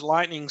at those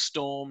lightning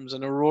storms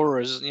and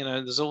auroras,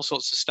 there's all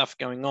sorts of stuff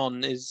going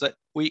on. Is that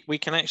we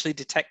can actually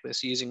detect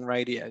this using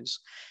radios,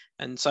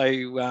 and so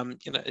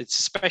it's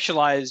a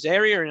specialized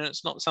area, and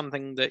it's not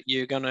something that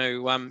you're going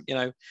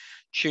to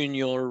tune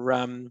your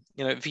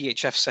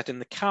VHF set in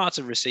the car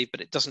to receive,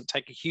 but it doesn't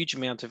take a huge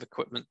amount of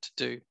equipment to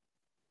do.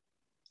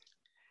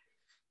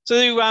 So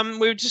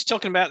we were just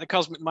talking about the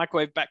cosmic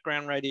microwave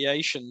background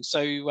radiation.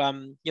 So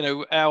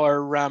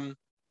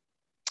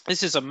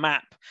this is a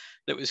map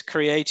that was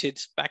created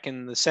back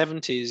in the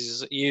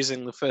 70s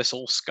using the first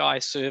all-sky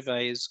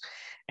surveys,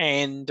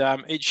 and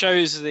it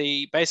shows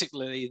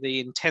basically the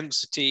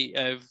intensity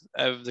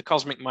of the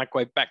cosmic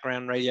microwave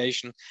background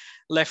radiation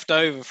left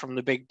over from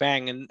the Big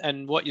Bang,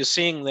 and what you're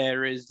seeing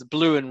there is the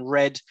blue and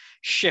red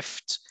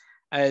shift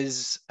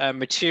as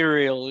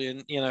material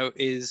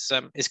is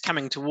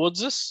coming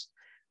towards us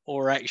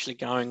or actually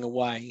going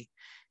away.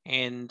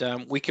 And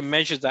we can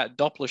measure that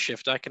Doppler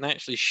shift. I can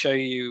actually show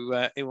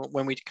you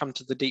when we come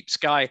to the Deep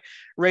Sky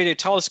radio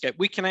telescope,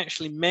 we can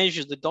actually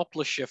measure the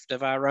Doppler shift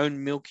of our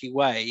own Milky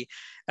Way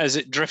as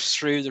it drifts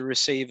through the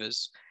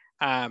receivers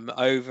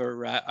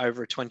over a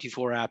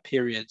 24-hour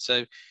period.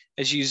 So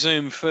as you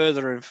zoom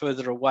further and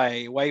further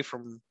away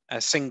from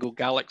a single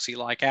galaxy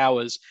like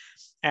ours,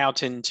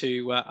 out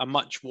into a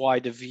much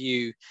wider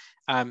view,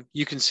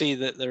 you can see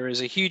that there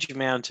is a huge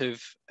amount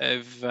of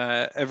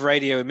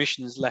radio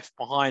emissions left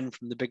behind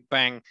from the Big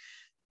Bang,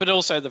 but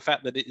also the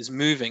fact that it is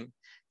moving.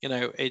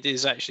 It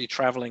is actually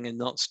traveling and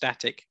not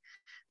static.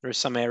 There are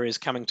some areas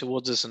coming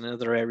towards us and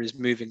other areas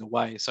moving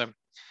away. So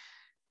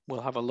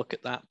we'll have a look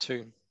at that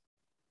too.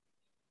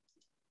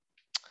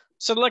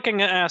 So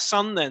looking at our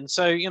sun then,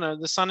 so,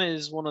 the sun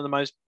is one of the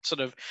most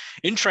sort of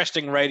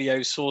interesting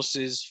radio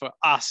sources for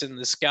us in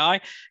the sky.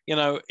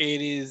 It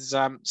is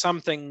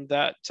something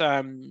that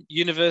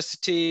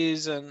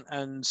universities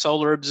and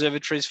solar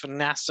observatories for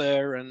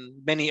NASA and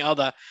many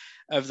other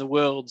of the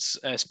world's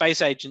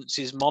space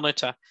agencies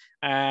monitor.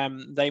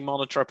 They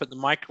monitor up at the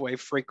microwave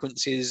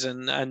frequencies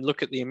and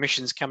look at the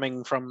emissions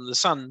coming from the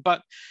sun.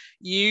 But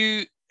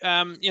you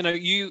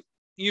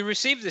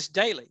receive this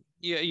daily.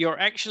 You're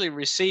actually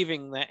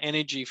receiving that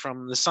energy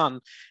from the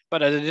sun,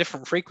 but at a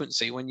different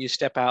frequency when you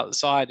step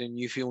outside and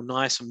you feel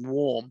nice and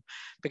warm,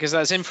 because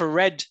that's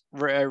infrared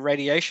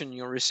radiation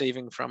you're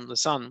receiving from the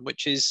sun,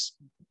 which is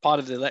part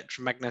of the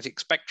electromagnetic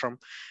spectrum.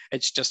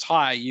 It's just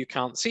higher. You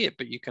can't see it,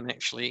 but you can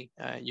actually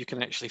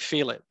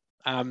feel it.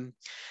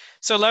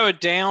 So lower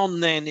down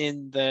then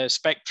in the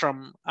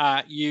spectrum,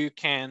 you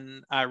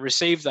can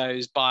receive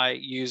those by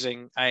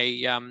using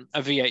a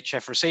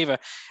VHF receiver.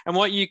 And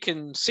what you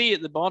can see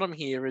at the bottom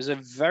here is a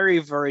very,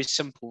 very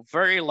simple,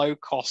 very low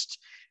cost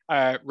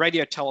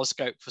radio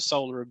telescope for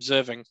solar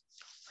observing.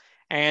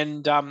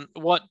 And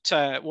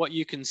what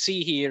you can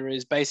see here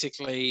is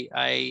basically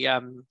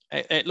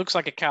it looks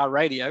like a car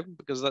radio,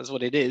 because that's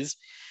what it is.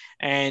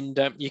 And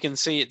you can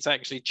see it's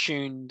actually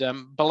tuned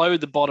below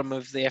the bottom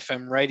of the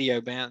FM radio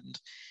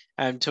band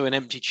to an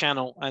empty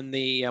channel, and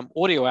the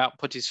audio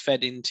output is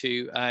fed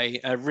into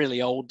a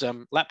really old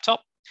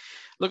laptop.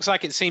 Looks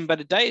like it's seen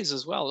better days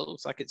as well. It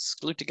looks like it's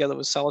glued together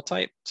with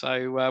sellotape.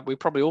 So we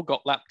probably all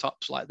got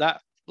laptops like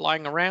that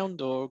lying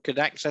around or could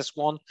access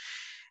one.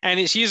 And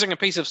it's using a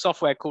piece of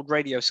software called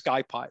Radio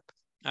SkyPipe,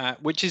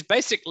 which is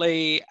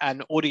basically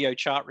an audio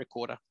chart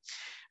recorder.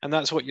 And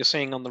that's what you're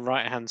seeing on the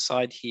right-hand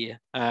side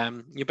here.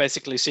 You're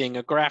basically seeing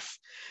a graph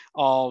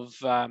of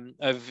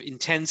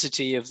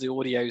intensity of the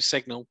audio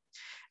signal.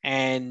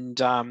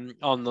 And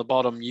on the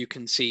bottom, you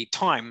can see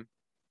time.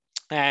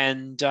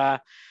 And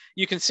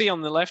you can see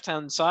on the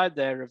left-hand side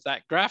there of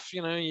that graph,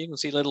 you can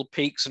see little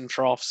peaks and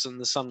troughs, and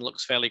the sun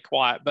looks fairly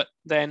quiet. But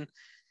then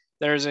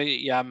there's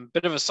a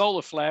bit of a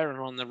solar flare, and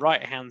on the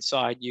right-hand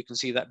side, you can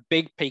see that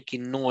big peak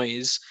in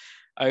noise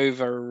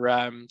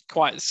over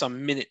quite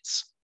some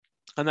minutes.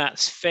 And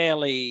that's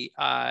fairly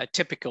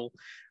typical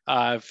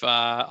of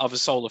a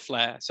solar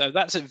flare. So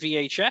that's at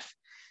VHF.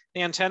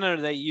 The antenna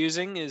they're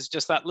using is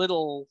just that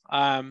little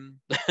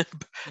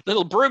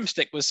little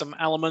broomstick with some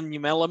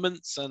aluminium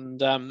elements and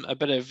a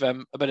bit of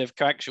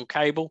coaxial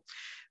cable.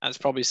 That's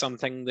probably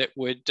something that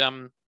would,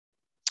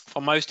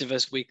 for most of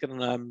us, we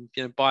can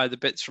buy the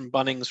bits from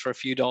Bunnings for a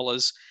few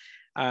dollars.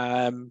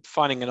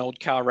 Finding an old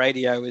car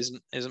radio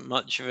isn't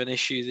much of an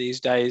issue these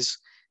days.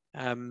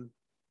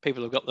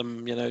 People have got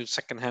them,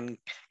 secondhand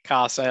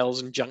car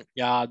sales and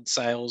junkyard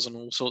sales and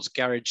all sorts of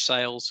garage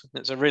sales.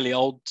 It's a really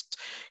old,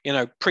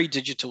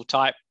 pre-digital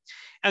type.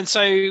 And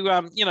so,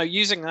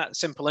 using that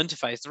simple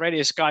interface, the Radio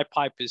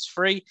SkyPipe is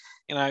free.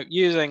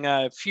 Using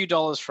a few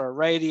dollars for a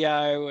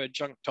radio, a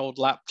junked old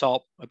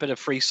laptop, a bit of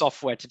free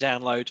software to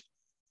download,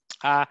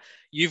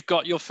 you've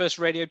got your first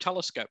radio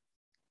telescope.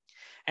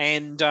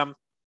 And the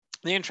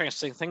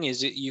interesting thing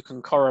is that you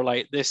can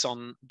correlate this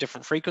on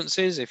different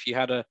frequencies. If you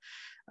had a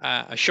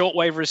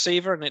shortwave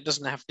receiver, and it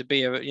doesn't have to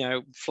be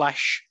a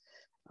flash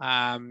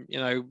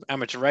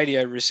amateur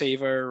radio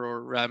receiver,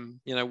 or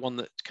one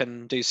that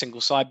can do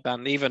single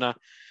sideband, even a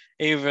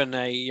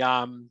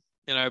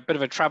bit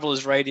of a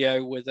traveler's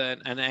radio with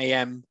an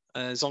AM,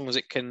 as long as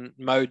it can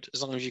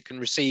as long as you can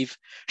receive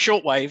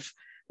shortwave,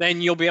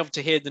 then you'll be able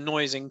to hear the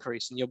noise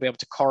increase, and you'll be able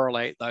to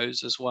correlate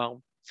those as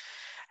well.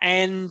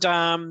 And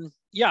sun,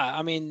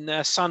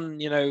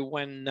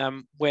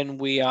 when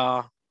we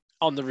are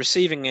on the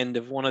receiving end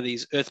of one of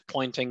these earth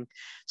pointing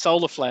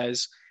solar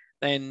flares,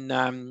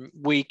 then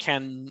we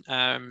can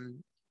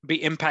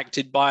be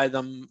impacted by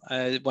them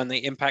when they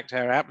impact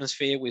our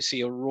atmosphere. We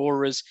see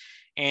auroras.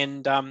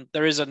 And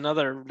there is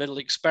another little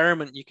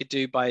experiment you could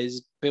do by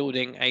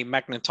building a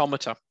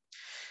magnetometer.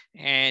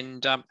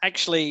 And the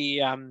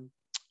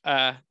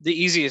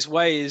easiest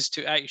way is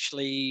to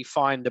actually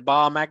find a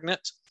bar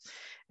magnet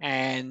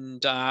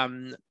and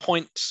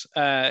drop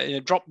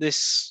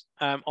this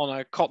on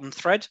a cotton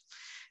thread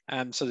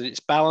so that it's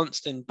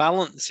balanced, and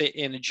balance it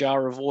in a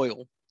jar of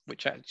oil,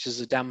 which acts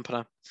as a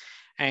dampener.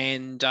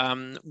 And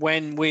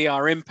when we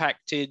are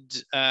impacted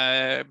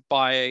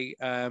by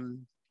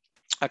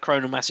a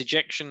coronal mass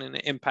ejection, and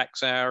it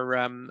impacts our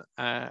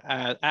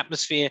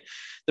atmosphere,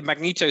 the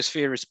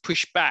magnetosphere is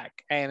pushed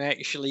back and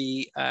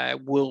actually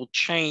will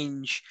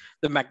change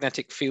the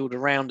magnetic field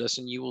around us,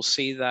 and you will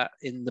see that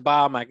in the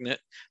bar magnet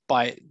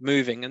by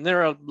moving. And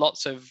there are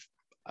lots of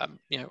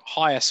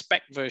higher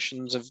spec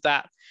versions of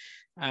that.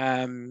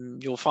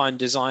 You'll find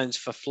designs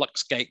for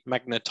flux gate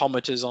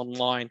magnetometers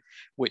online,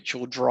 which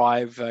will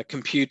drive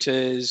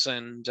computers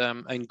and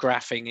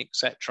graphing,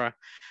 etc.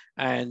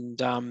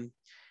 And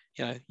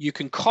you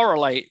can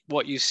correlate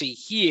what you see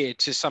here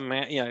to some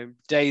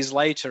days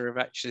later of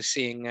actually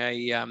seeing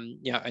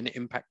an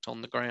impact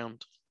on the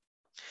ground.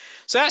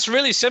 So that's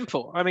really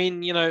simple. I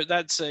mean,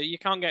 that's you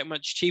can't get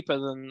much cheaper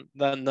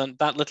than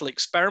that little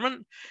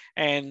experiment,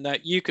 and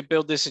you could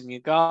build this in your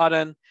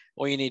garden.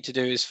 All you need to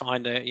do is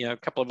find a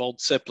couple of old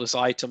surplus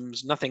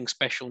items, nothing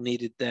special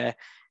needed there,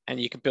 and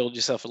you can build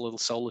yourself a little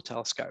solar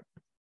telescope.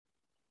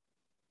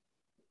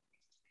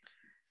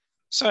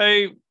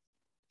 So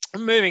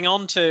moving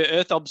on to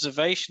Earth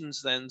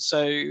observations then.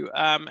 So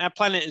our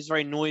planet is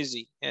very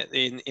noisy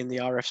in the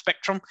RF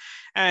spectrum.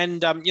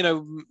 And,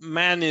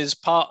 man is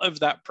part of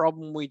that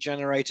problem. We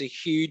generate a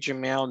huge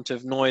amount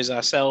of noise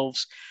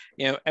ourselves.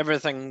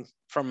 Everything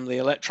from the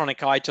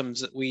electronic items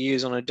that we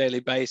use on a daily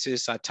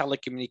basis, our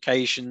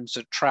telecommunications,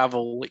 our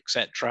travel,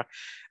 etc.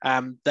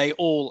 They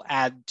all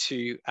add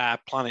to our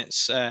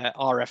planet's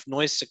RF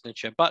noise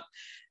signature. But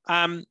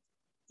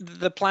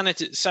the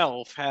planet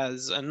itself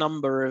has a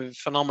number of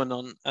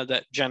phenomenon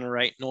that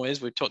generate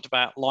noise. We've talked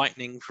about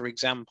lightning, for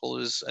example,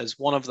 as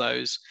one of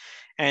those.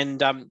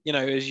 And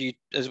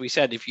as we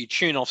said, if you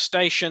tune off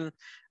station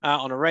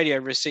on a radio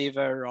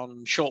receiver,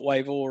 on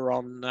shortwave, or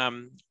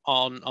on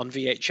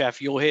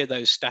VHF, you'll hear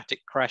those static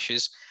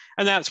crashes.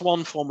 And that's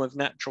one form of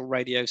natural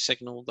radio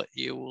signal that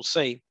you will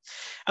see.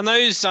 And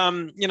those,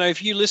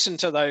 if you listen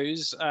to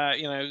those,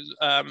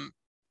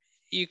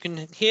 you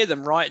can hear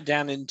them right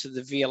down into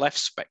the VLF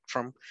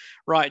spectrum,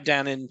 right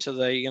down into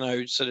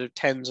the, sort of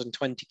 10s and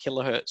 20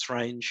 kilohertz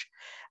range.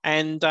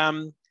 And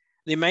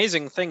the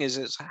amazing thing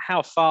is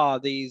how far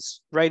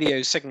these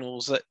radio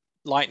signals that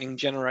lightning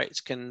generates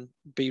can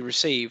be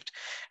received.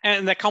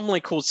 And they're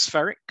commonly called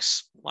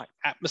spherics, like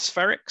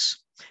atmospherics.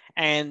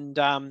 And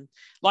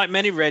like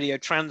many radio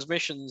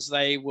transmissions,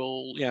 they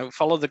will,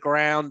 follow the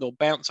ground or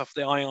bounce off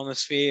the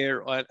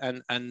ionosphere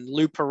and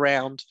loop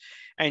around.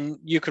 And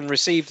you can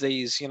receive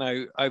these,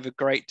 over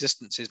great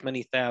distances,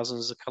 many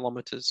thousands of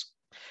kilometers.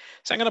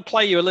 So I'm going to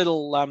play you a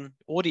little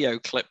audio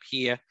clip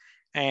here.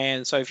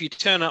 And so if you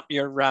turn up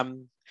your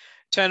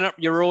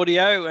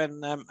audio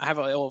and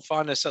or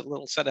find a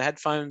little set of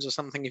headphones or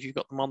something, if you've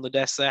got them on the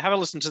desk there, have a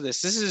listen to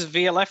this. This is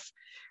VLF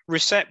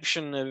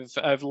reception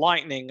of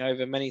lightning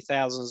over many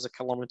thousands of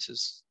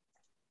kilometers.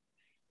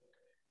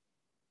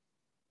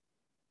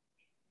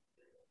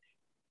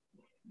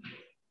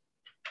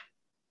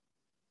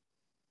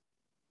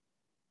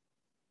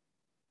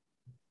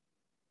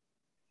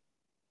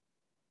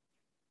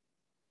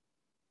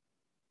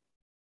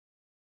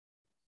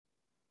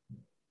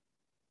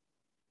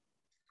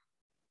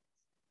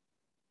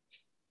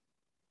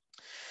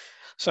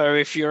 So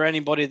if you're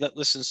anybody that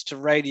listens to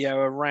radio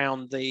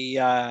around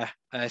the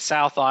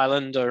South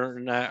Island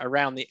or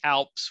around the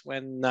Alps,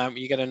 when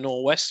you get a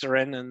nor'wester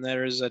in and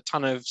there is a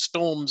ton of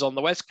storms on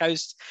the West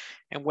Coast,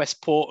 and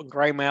Westport and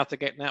Greymouth are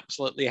getting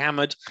absolutely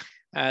hammered,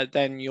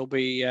 then you'll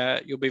be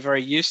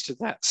very used to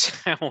that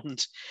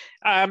sound.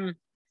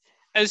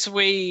 As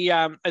we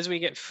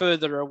get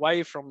further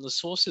away from the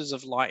sources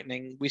of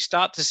lightning, we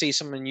start to see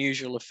some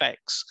unusual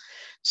effects.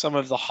 Some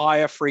of the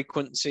higher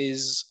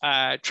frequencies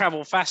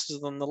travel faster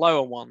than the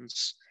lower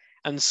ones.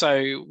 And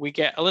so we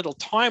get a little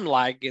time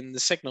lag in the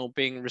signal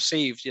being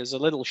received. There's a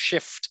little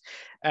shift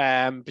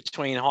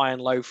between high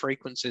and low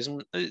frequencies.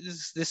 And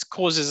this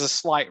causes a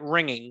slight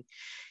ringing.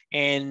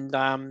 And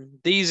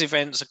these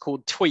events are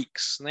called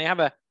tweaks. And they have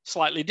a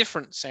slightly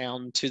different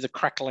sound to the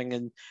crackling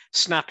and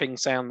snapping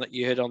sound that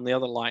you heard on the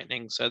other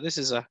lightning. So this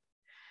is a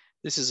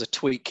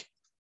tweak.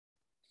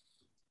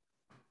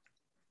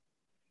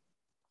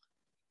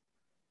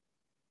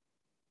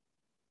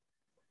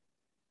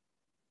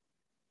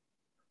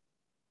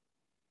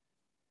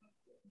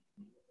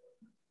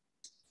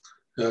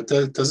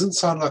 It doesn't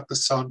sound like the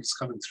sound is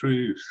coming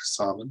through,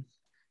 Simon.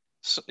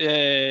 So,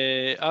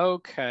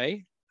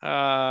 okay.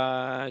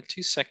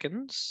 2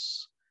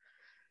 seconds.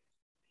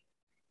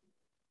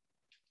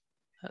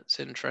 That's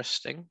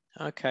interesting.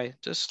 Okay,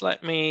 just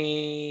let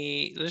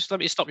me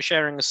stop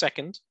sharing a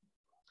second,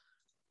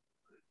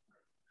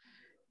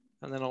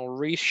 and then I'll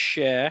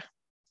reshare.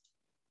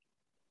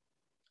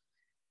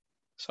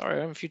 Sorry,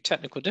 I have a few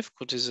technical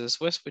difficulties as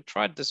well. We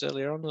tried this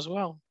earlier on as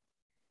well.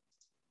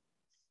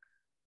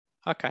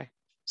 Okay,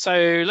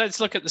 so let's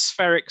look at the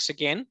spherics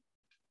again.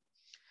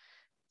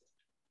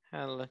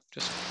 I'll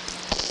just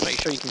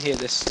make sure you can hear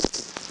this.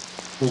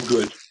 All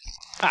good.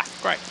 Ah,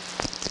 great.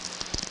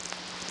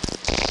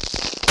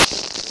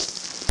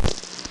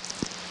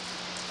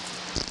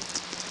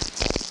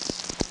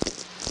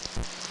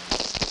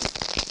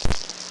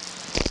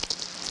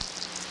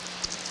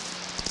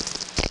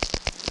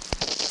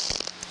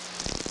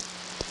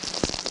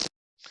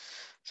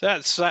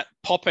 So that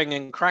popping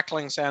and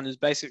crackling sound is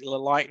basically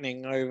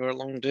lightning over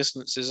long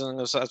distances. And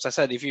as I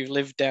said, if you've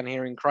lived down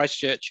here in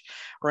Christchurch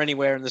or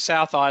anywhere in the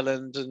South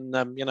Island,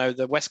 and you know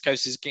the West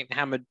Coast is getting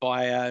hammered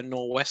by a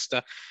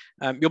nor'wester,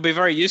 you'll be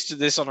very used to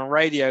this on a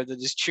radio that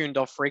is tuned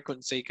off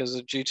frequency because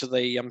due to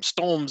the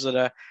storms that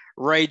are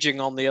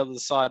raging on the other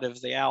side of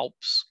the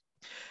Alps.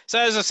 So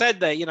as I said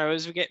there, you know,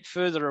 as we get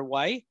further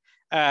away,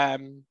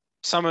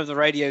 some of the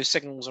radio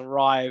signals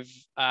arrive,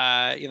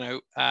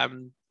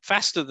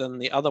 faster than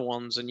the other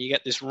ones, and you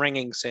get this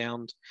ringing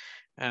sound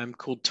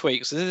called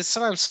tweaks. So this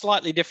sounds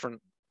slightly different.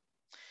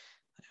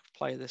 I'll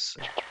play this.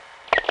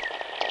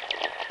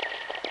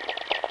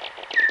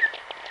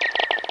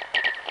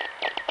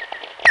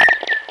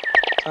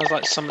 Sounds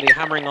like somebody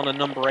hammering on a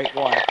number 8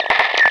 wire.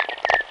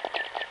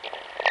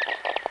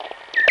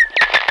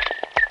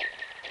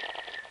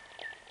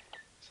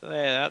 So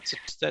there,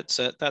 that's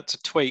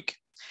a tweak.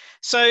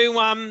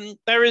 So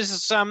there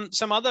is some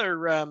other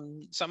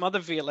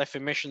VLF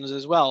emissions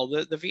as well.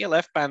 The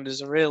VLF band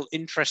is a real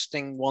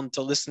interesting one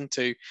to listen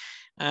to.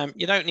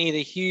 You don't need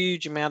a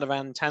huge amount of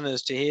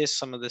antennas to hear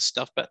some of this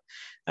stuff, but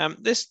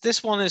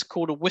this one is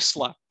called a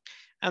whistler,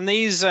 and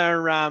these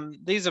are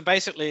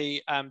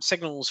basically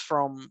signals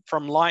from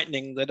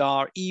lightning that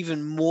are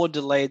even more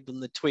delayed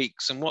than the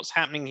tweaks. And what's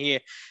happening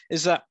here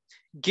is that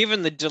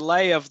given the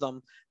delay of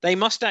them, they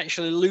must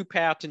actually loop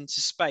out into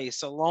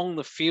space along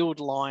the field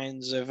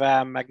lines of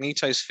our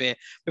magnetosphere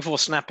before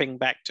snapping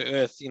back to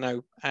Earth, you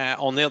know,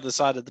 on the other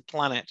side of the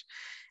planet.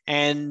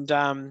 And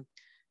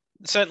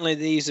certainly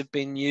these have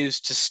been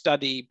used to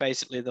study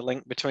basically the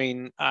link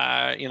between,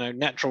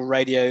 natural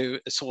radio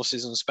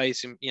sources and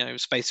space,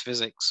 space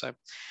physics. So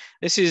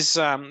this is,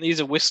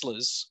 these are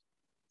whistlers.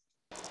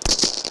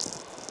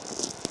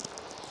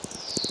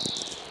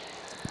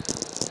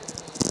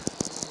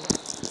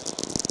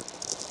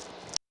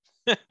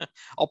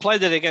 I'll play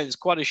that again. It's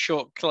quite a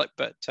short clip,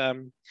 but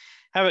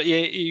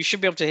you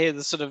should be able to hear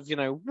the sort of,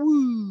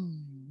 woo.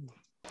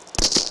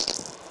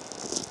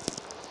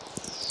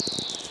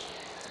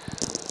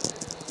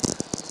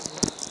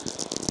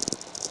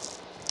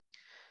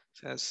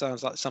 So it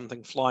sounds like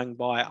something flying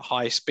by at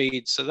high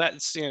speed. So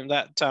that's,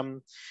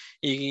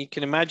 you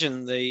can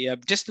imagine the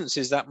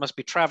distances that must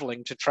be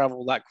traveling to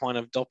travel that kind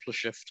of Doppler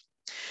shift.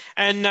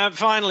 And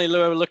finally,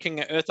 we're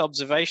looking at Earth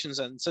observations.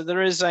 And so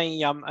there is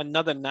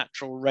another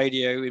natural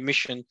radio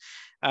emission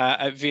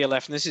at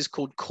VLF, and this is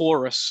called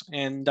chorus.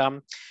 And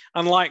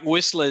unlike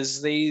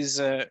whistlers, these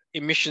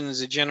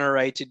emissions are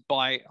generated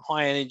by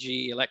high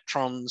energy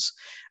electrons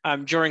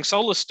during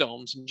solar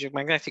storms and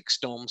geomagnetic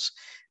storms.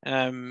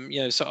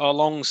 So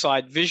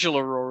alongside visual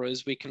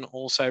auroras, we can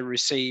also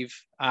receive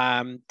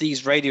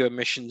these radio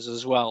emissions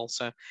as well.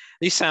 So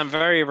these sound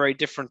very, very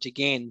different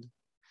again.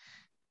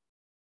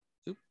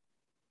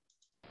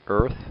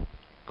 Earth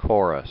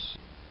chorus.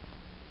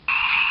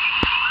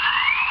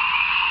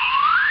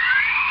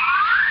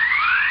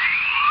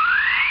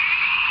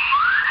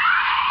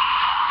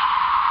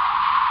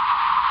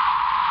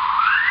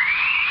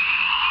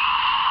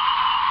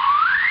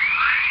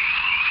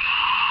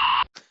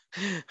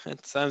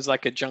 It sounds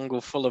like a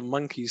jungle full of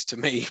monkeys to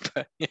me,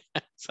 but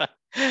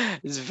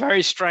it's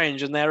very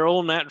strange, and they're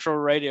all natural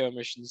radio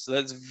emissions. So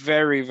that's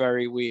very,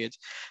 very weird.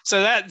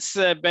 So that's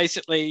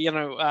basically,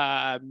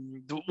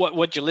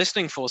 what you're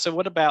listening for. So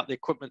what about the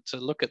equipment to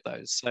look at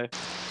those? So,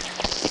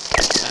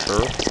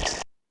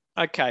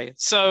 okay,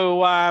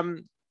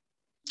 so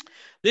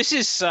this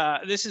is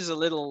a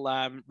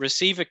little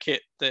receiver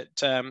kit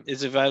that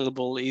is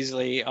available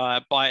easily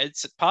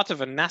it's part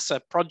of a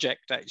NASA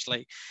project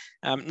actually.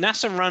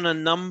 NASA run a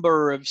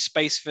number of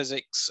space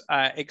physics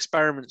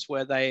experiments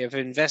where they have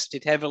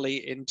invested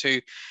heavily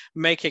into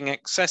making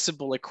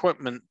accessible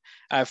equipment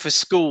for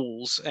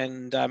schools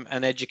and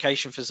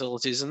education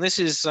facilities. And this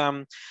is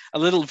a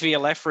little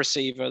VLF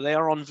receiver. They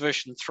are on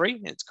version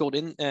 3. It's called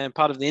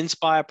part of the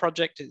Inspire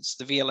project. It's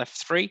the VLF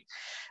 3.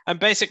 And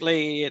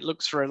basically, it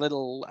looks for a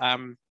little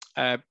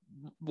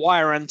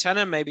wire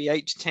antenna, maybe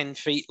 8 to 10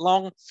 feet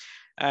long.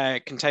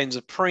 It contains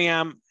a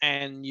preamp,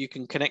 and you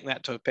can connect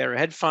that to a pair of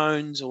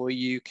headphones, or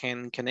you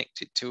can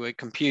connect it to a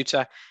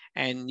computer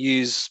and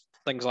use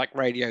things like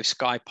radio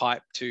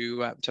SkyPipe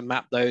to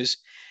map those.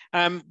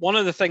 One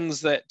of the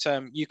things that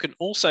you can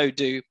also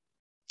do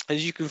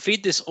is you can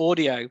feed this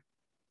audio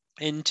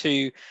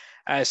into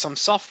some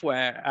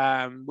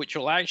software, which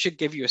will actually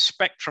give you a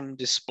spectrum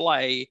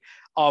display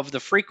of the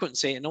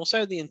frequency and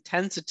also the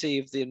intensity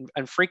of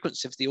and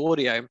frequency of the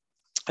audio.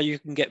 You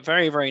can get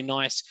very, very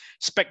nice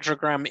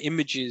spectrogram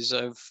images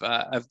of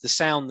the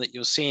sound that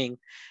you're seeing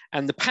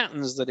and the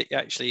patterns that it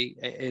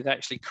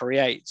actually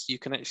creates. You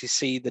can actually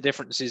see the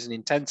differences in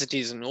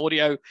intensities in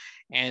audio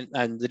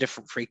and the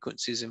different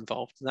frequencies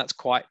involved. And that's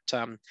quite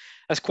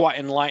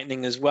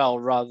enlightening as well,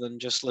 rather than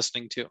just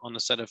listening to it on a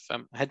set of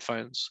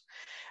headphones.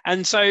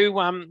 And so,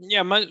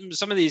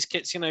 some of these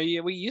kits,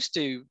 we used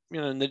to,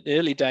 in the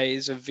early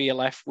days of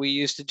VLF, we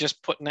used to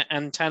just put an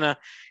antenna,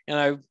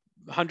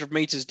 100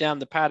 meters down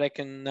the paddock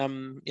and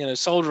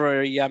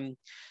solder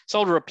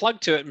a plug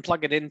to it and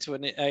plug it into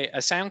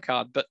a sound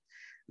card. But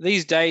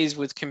these days,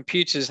 with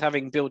computers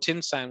having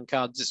built-in sound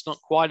cards, it's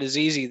not quite as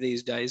easy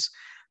these days.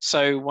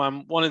 So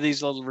one of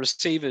these little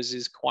receivers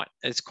is quite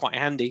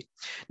handy.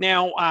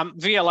 Now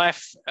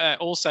VLF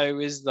also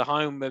is the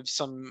home of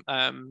some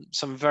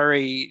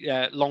very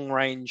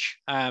long-range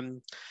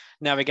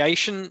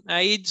navigation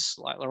aids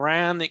like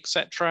Loran,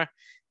 etc.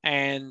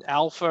 and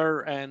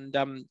Alpha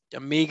and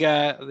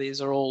Omega.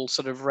 These are all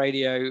sort of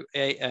radio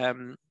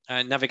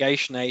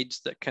navigation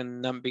aids that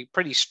can be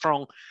pretty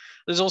strong.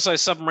 There's also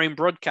submarine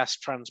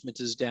broadcast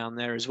transmitters down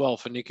there as well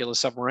for nuclear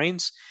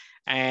submarines.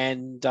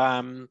 And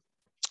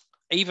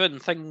even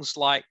things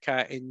like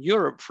in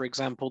Europe, for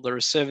example, there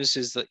are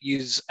services that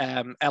use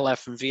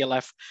LF and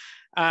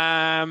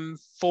VLF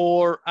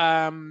for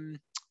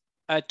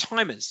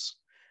timers.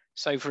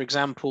 So, for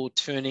example,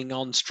 turning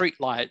on street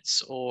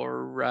lights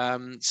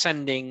or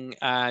sending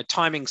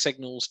timing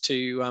signals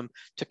to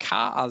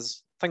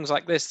cars, things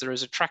like this. There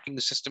is a tracking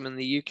system in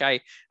the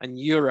UK and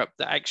Europe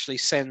that actually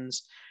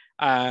sends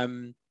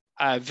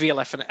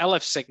VLF and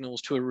LF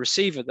signals to a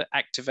receiver that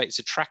activates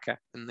a tracker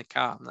in the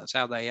car. And that's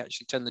how they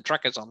actually turn the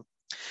trackers on.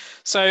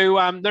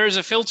 So there is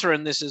a filter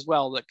in this as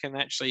well that can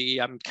actually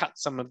cut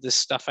some of this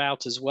stuff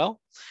out as well.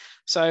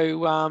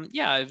 So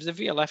yeah, the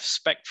VLF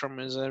spectrum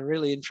is a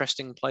really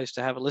interesting place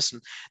to have a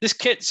listen. This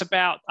kit's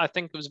I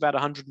think it was about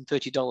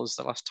 $130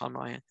 the last time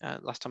I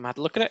had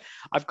a look at it.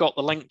 I've got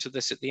the link to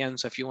this at the end,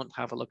 so if you want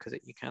to have a look at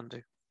it, you can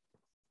do.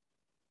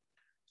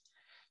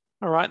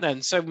 All right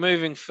then, so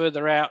moving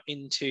further out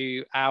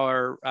into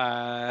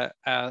our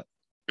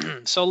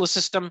solar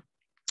system.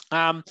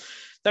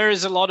 There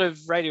is a lot of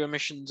radio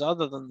emissions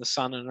other than the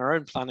sun and our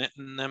own planet,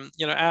 and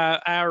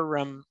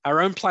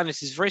our own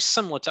planet is very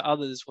similar to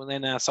others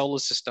within our solar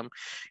system.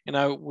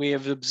 We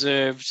have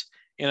observed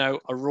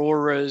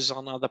auroras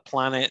on other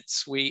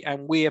planets. We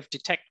have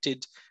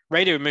detected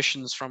radio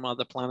emissions from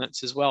other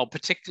planets as well,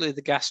 particularly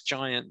the gas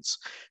giants.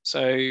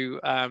 So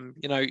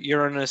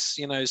Uranus,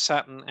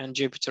 Saturn, and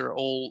Jupiter are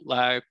all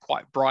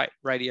quite bright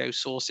radio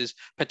sources,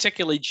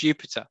 particularly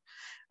Jupiter.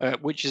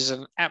 Which is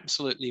an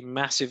absolutely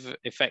massive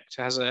effect,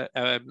 has a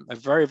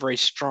very, very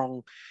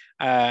strong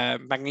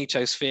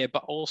magnetosphere,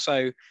 but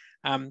also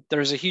there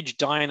is a huge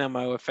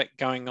dynamo effect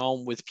going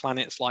on with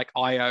planets like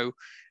Io,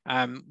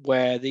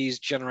 where these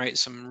generate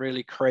some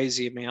really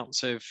crazy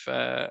amounts of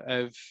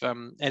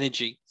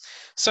energy.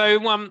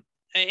 So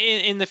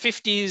in the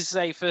 50s,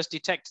 they first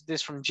detected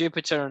this from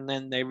Jupiter, and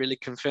then they really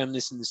confirmed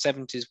this in the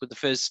 70s with the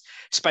first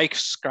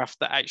spacecraft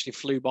that actually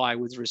flew by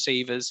with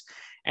receivers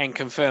and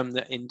confirmed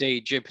that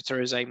indeed Jupiter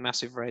is a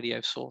massive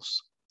radio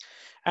source.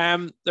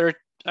 There are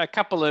a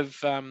couple of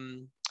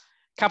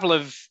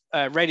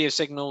radio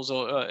signals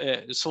or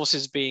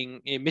sources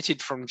being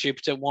emitted from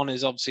Jupiter. One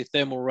is obviously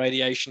thermal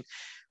radiation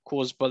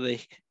caused by the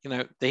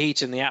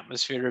heat in the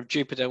atmosphere of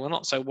Jupiter. We're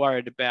not so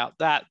worried about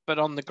that, but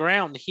on the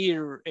ground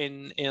here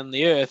in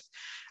the Earth,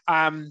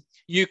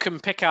 you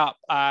can pick up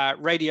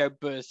radio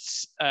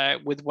bursts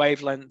with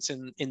wavelengths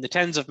in the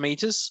tens of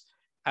meters.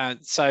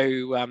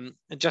 So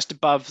just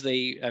above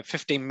the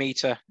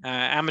 15-meter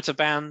amateur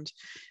band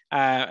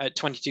at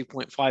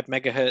 22.5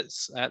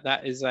 megahertz,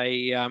 that is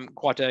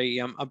quite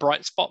a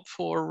bright spot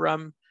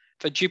for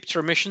Jupiter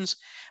emissions.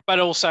 But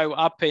also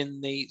up in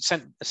the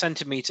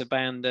centimeter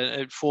band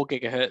at 4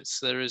 gigahertz,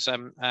 there is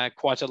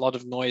quite a lot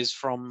of noise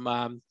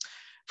from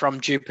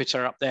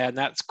Jupiter up there, and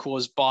that's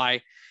caused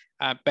by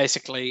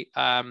basically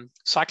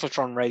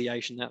cyclotron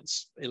radiation.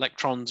 That's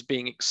electrons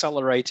being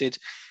accelerated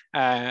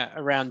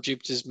around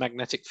Jupiter's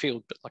magnetic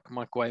field, but like a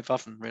microwave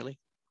oven, really.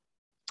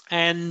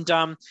 And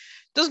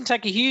doesn't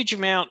take a huge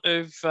amount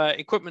of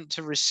equipment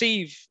to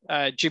receive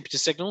Jupiter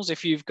signals.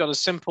 If you've got a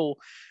simple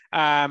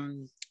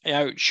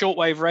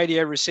shortwave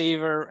radio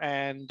receiver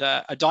and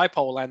a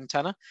dipole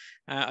antenna.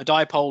 A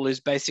dipole is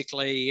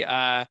basically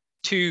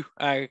two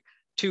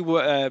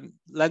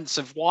lengths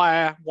of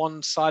wire.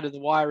 One side of the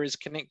wire is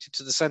connected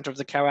to the center of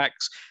the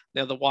coax.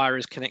 The other wire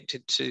is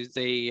connected to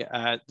the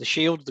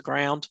shield, the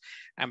ground.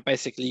 And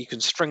basically you can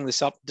string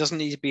this up. It doesn't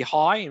need to be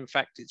high. In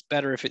fact, it's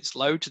better if it's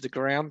low to the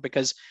ground,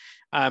 because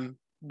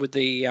with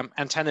the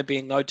antenna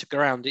being low to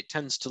ground, it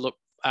tends to look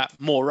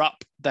more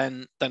up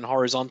than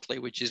horizontally,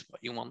 which is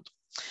what you want.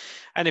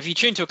 And if you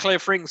tune to a clear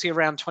frequency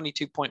around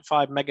 22.5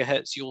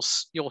 megahertz,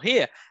 you'll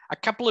hear a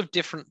couple of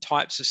different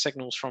types of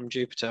signals from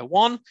Jupiter.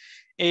 One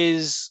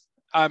is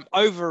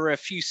over a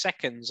few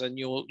seconds, and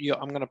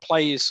I'm going to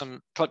play you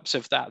some clips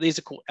of that. These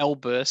are called L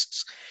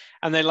bursts,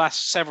 and they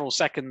last several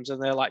seconds,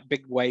 and they're like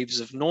big waves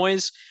of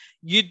noise.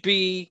 You'd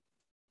be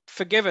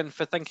forgiven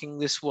for thinking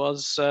this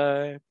was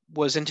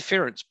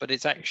interference, but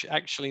it's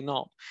actually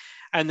not.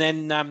 And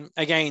then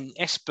again,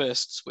 S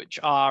bursts, which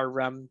are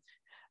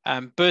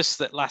bursts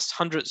that last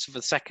hundredths of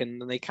a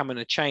second, and they come in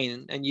a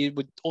chain, and you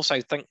would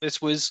also think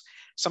this was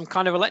some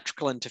kind of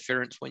electrical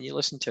interference when you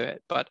listen to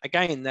it. But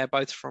again, they're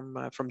both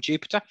from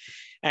Jupiter,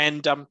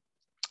 and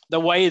the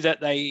way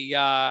that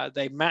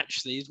they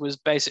match these was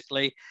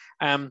basically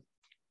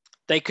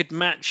they could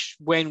match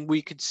when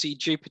we could see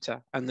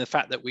Jupiter and the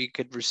fact that we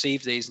could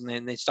receive these, and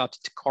then they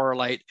started to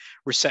correlate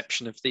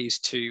reception of these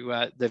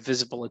to the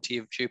visibility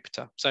of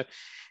Jupiter. So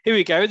here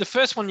we go. The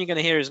first one you're going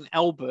to hear is an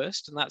L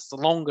burst, and that's the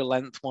longer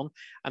length one.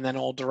 And then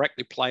I'll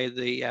directly play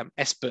the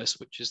S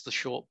burst, which is the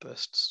short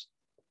bursts.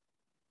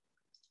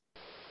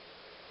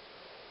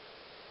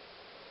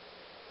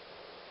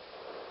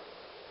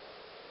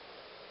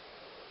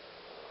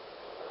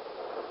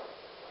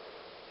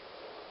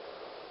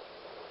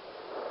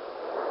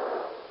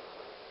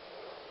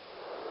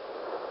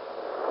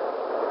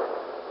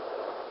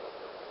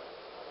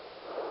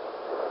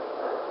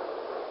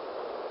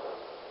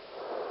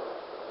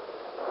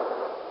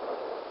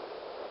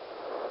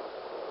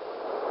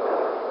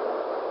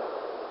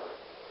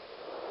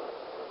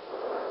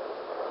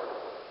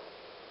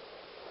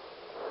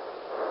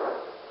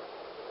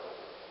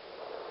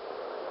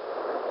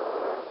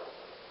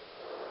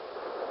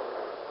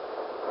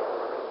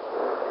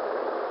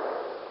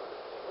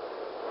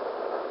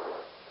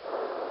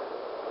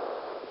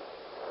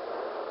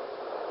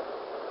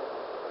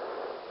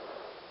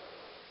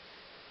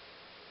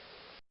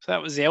 So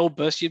that was the L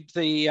burst. You'd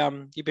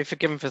be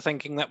forgiven for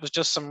thinking that was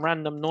just some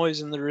random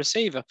noise in the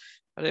receiver,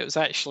 but it was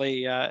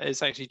actually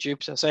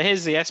Jupiter. So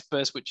here's the S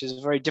burst, which is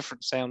a very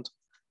different sound.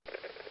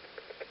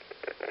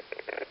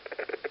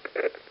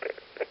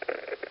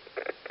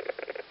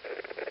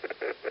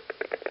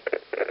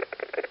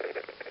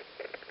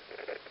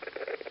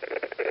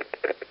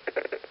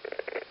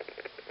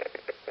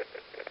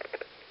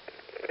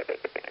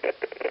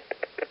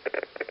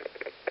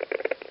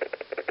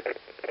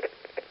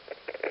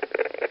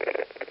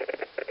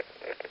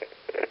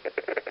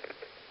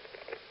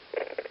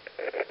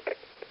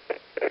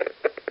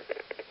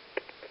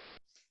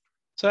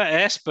 So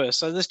S burst,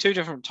 so there's two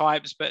different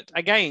types, but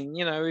again,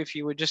 if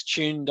you were just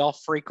tuned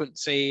off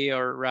frequency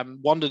or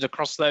wandered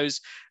across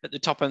those at the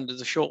top end of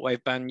the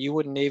shortwave band, you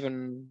wouldn't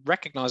even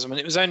recognize them.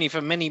 And it was only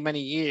for many, many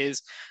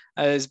years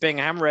as being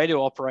a ham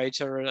radio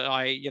operator,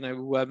 I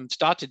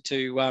started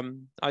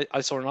to,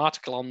 I saw an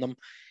article on them,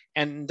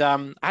 and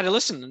I had to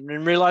listen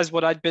and realize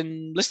what I'd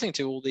been listening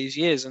to all these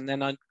years, and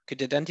then I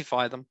could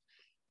identify them.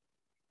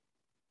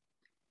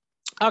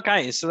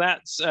 Okay, so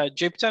that's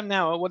Jupiter.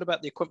 Now, what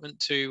about the equipment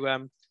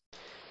to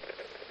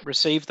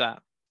receive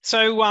that?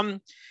 So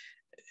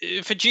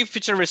for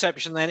Jupiter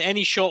reception, then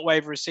any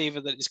shortwave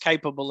receiver that is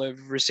capable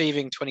of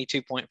receiving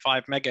 22.5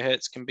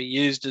 megahertz can be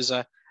used as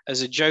a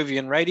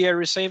Jovian radio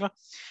receiver.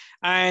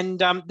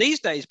 And these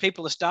days,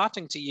 people are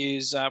starting to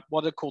use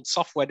what are called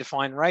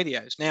software-defined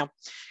radios. Now,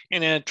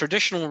 in a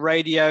traditional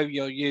radio,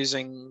 you're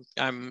using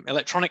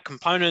electronic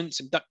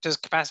components, inductors,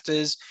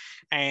 capacitors,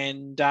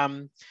 and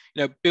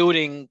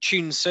building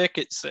tuned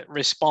circuits that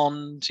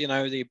respond.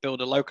 They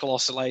build a local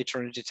oscillator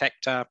and a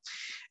detector.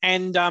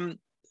 And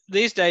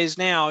these days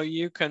now,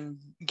 you can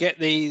get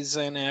these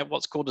in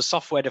what's called a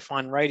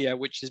software-defined radio,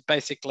 which is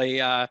basically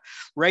a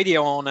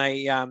radio on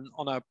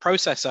a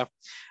processor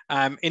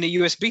in a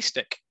USB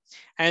stick.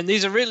 And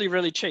these are really,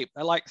 really cheap.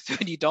 They're like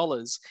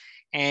 $30,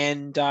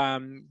 and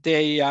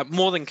they're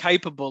more than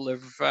capable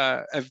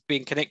of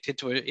being connected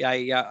to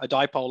a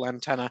dipole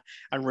antenna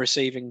and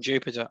receiving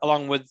Jupiter,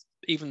 along with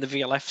even the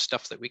VLF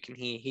stuff that we can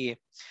hear here.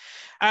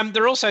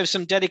 There are also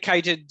some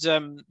dedicated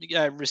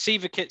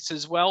receiver kits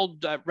as well.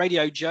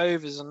 Radio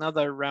Jove is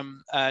another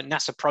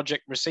NASA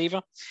project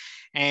receiver.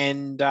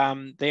 And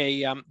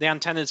the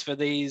antennas for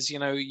these,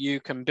 you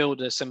can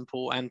build a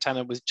simple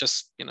antenna with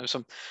just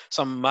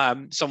some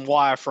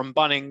wire from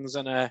Bunnings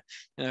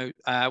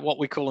and what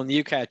we call in the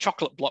UK a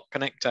chocolate block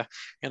connector,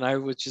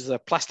 which is a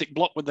plastic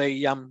block with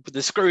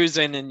the screws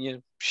in, and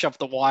you shove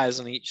the wires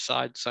on each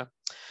side. So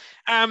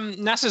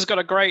NASA's got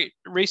a great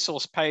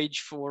resource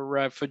page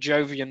for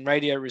Jovian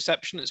radio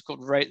reception. It's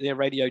called the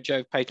Radio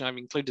Jove page, and I've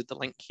included the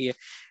link here.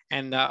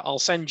 And I'll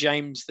send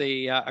James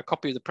a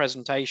copy of the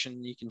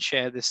presentation. You can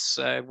share this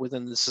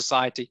within the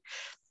society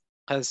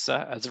as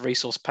a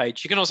resource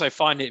page. You can also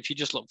find it if you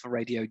just look for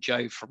Radio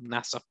Jove from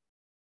NASA.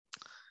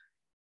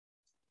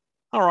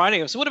 All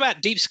righty. So what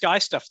about deep sky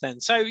stuff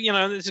then? So,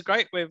 this is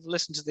great. We've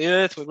listened to the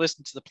Earth. We've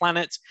listened to the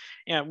planets.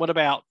 What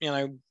about,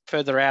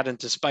 further out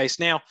into space?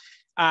 Now,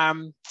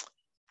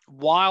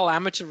 while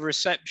amateur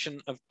reception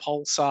of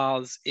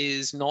pulsars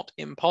is not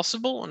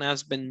impossible and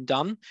has been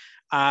done,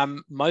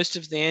 most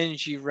of the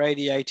energy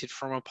radiated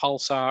from a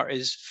pulsar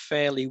is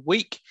fairly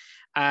weak.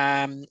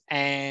 Also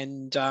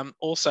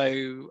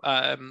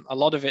a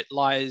lot of it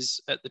lies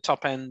at the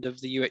top end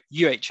of the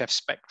UHF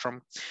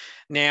spectrum.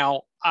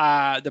 Now,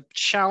 the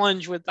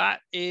challenge with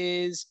that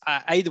is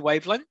the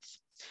wavelength.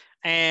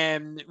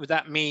 And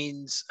that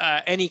means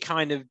any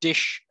kind of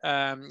dish,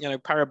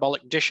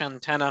 parabolic dish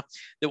antenna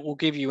that will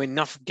give you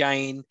enough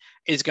gain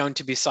is going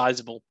to be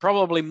sizable,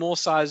 probably more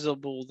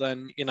sizable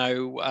than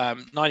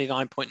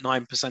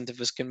 99.9% of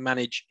us can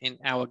manage in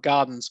our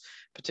gardens,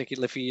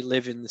 particularly if you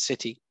live in the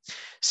city.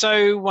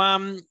 So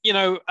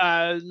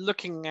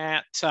looking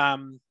at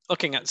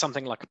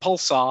something like a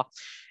pulsar.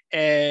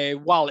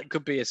 While it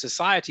could be a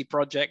society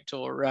project,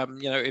 or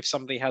if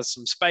somebody has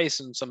some space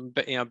and some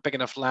big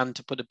enough land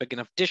to put a big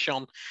enough dish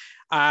on,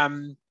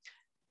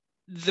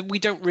 we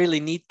don't really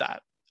need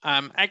that.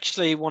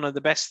 Actually, one of the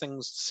best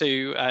things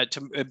to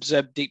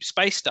observe deep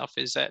space stuff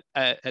is at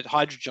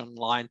hydrogen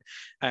line,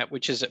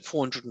 which is at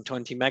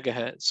 420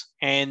 megahertz.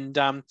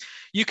 And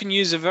you can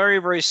use a very,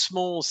 very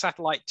small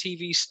satellite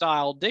TV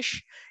style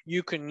dish.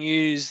 You can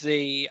use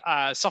the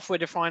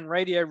software-defined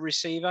radio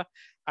receiver,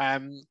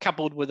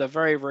 coupled with a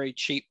very, very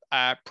cheap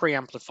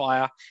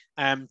preamplifier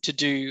to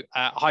do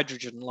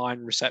hydrogen line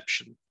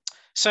reception.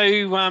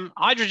 So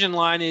hydrogen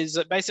line is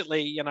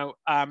basically,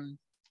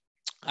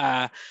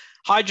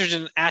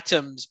 hydrogen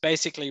atoms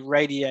basically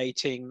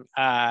radiating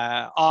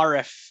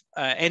RF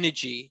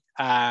energy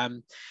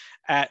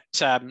at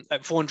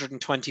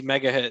 420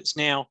 megahertz.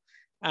 Now,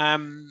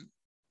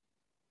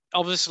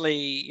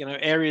 obviously,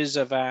 areas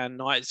of our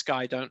night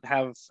sky don't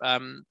have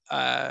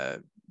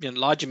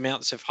large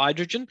amounts of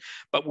hydrogen,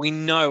 but we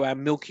know our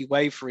Milky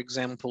Way, for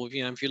example,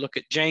 if you look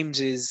at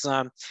James's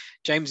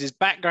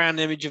background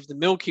image of the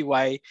Milky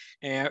Way,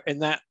 in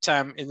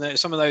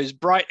some of those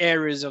bright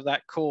areas of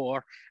that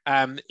core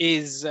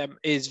is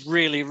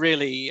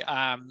really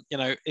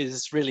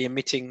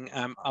emitting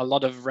a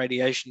lot of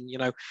radiation.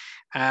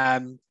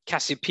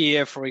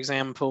 Cassiopeia, for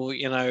example,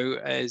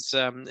 is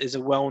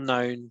a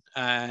well-known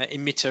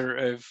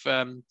emitter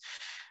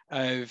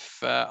of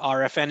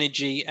RF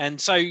energy, and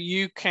so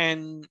you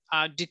can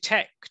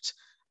detect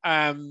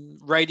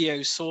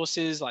radio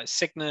sources like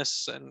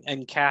Cygnus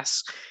and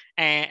HCAS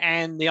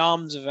and the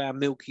arms of our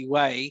Milky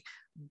Way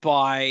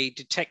by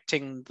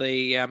detecting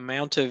the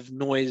amount of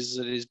noise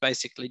that is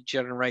basically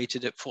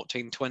generated at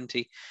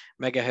 1420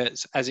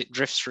 megahertz as it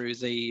drifts through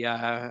the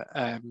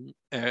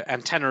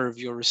antenna of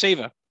your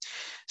receiver.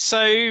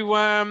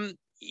 So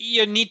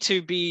you need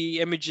to be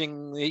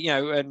imaging,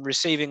 and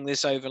receiving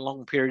this over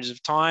long periods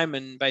of time,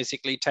 and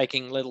basically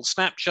taking little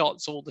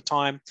snapshots all the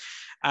time.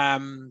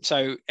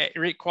 So it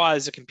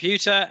requires a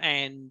computer,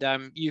 and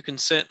you can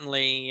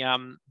certainly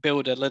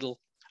build a little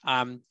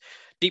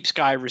deep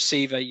sky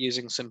receiver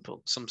using some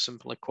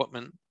simple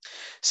equipment.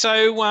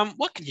 So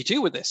what can you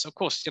do with this? Of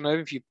course,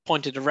 if you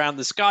point it around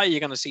the sky,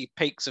 you're going to see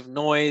peaks of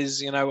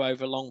noise,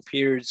 over long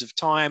periods of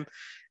time.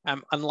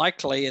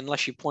 Unlikely,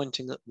 unless you're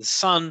pointing at the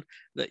sun,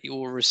 that you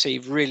will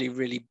receive really,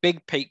 really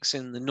big peaks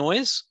in the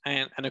noise.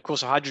 And of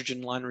course, a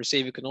hydrogen line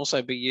receiver can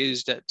also be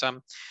used at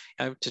to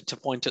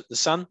point at the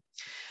sun.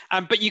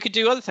 But you could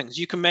do other things.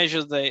 You can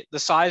measure the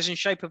size and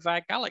shape of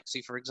our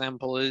galaxy, for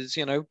example.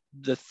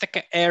 The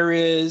thicker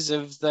areas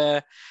of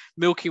the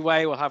Milky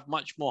Way will have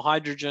much more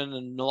hydrogen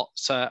and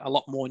a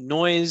lot more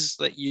noise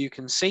that you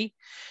can see.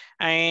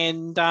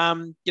 And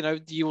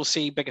you will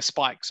see bigger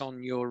spikes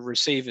on your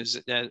receivers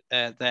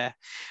there.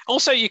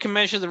 Also, you can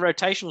measure the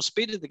rotational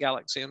speed of the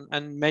galaxy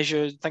and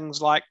measure things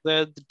like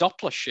the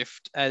Doppler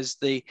shift as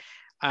the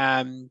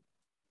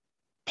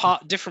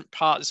different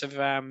parts of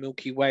our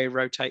Milky Way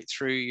rotate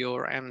through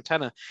your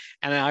antenna.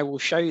 And I will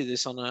show you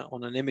this on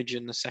an image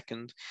in a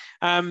second.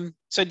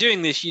 So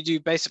doing this, you do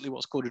basically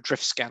what's called a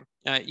drift scan.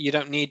 You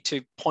don't need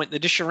to point the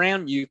dish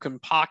around. You can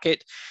park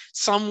it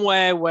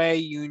somewhere where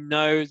you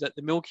know that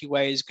the Milky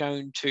Way is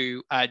going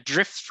to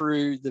drift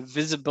through the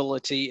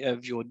visibility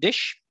of your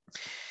dish,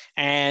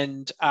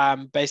 and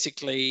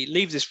basically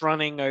leave this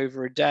running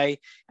over a day.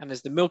 And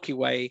as the Milky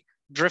Way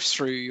drifts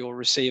through your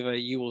receiver,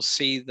 you will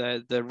see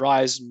the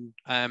rise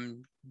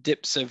and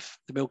dips of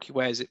the Milky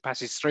Way as it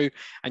passes through,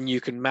 and you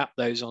can map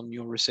those on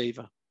your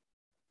receiver.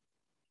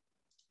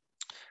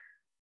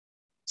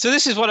 So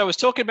this is what I was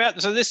talking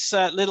about. So this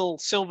little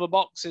silver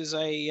box is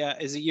a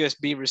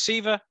USB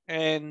receiver,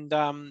 and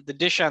the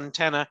dish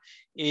antenna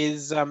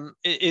is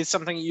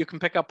something you can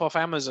pick up off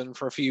Amazon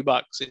for a few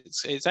bucks.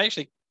 It's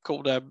actually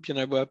called a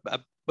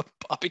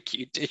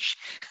barbecue dish.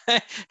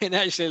 It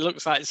actually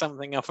looks like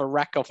something off a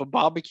rack off a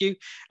barbecue,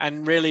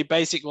 and really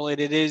basic what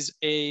it is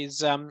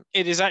it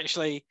is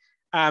actually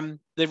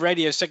the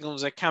radio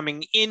signals are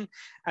coming in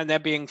and they're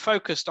being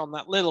focused on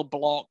that little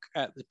block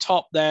at the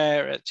top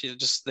there. It's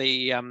just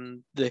the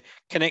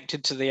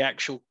connected to the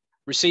actual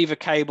receiver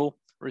cable.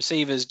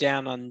 Receiver's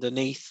down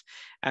underneath,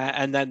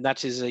 and then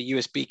that is a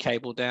USB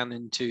cable down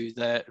into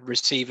the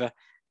receiver,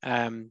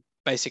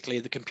 basically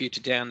the computer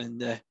down in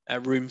the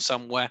room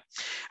somewhere.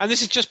 And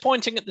this is just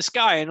pointing at the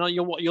sky, and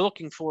what you're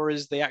looking for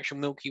is the actual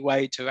Milky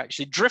Way to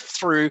actually drift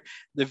through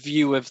the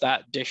view of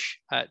that dish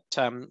at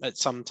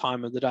some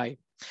time of the day.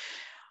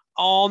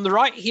 On the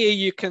right here,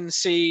 you can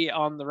see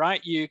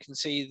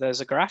there's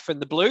a graph in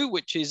the blue,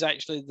 which is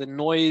actually the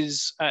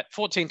noise at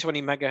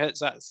 1420 megahertz.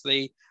 That's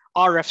the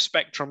RF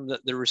spectrum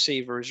that the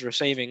receiver is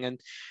receiving. And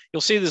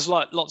you'll see there's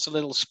lots of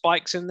little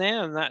spikes in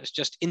there, and that's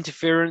just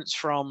interference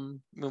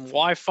from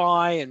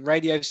Wi-Fi and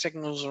radio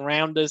signals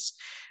around us.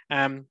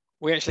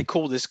 We actually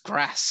call this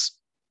grass.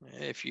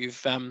 If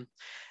you've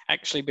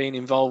actually been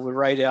involved with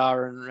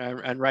radar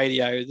and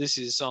radio, this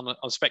is on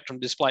a spectrum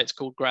display. It's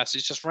called grass.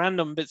 It's just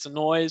random bits of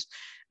noise,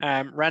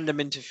 random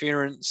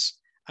interference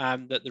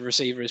that the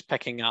receiver is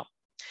picking up.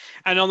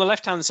 And on the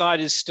left-hand side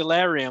is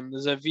stellarium.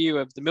 There's a view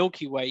of the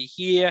Milky Way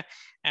here,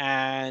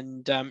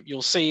 and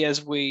you'll see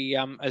as we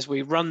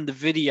run the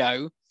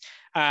video,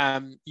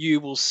 you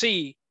will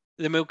see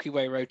the Milky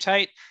Way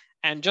rotate.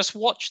 And just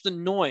watch the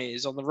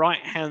noise on the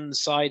right-hand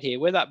side here,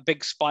 where that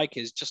big spike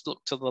is. Just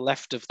look to the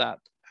left of that,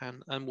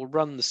 and we'll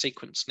run the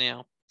sequence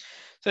now.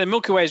 So the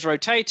Milky Way is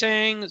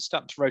rotating. It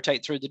starts to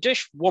rotate through the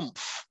dish.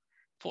 Whoomph,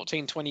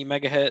 1420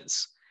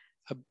 megahertz,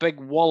 a big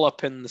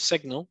wallop in the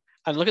signal.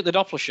 And look at the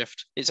Doppler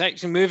shift. It's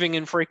actually moving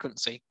in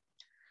frequency.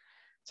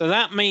 So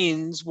that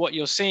means what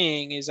you're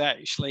seeing is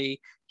actually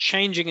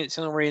changing its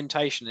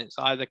orientation. It's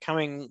either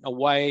coming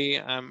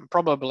away,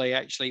 probably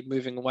actually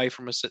moving away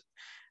from us.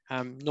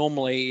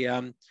 Normally,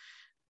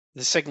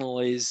 the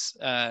signal is,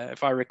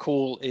 if I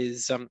recall,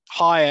 is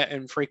higher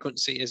in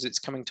frequency as it's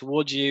coming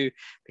towards you,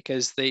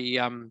 because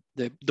the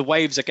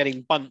waves are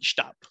getting bunched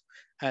up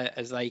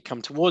as they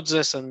come towards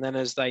us, and then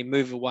as they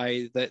move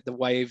away, the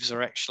waves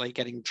are actually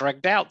getting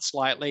dragged out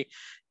slightly,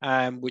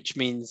 which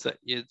means that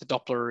the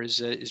Doppler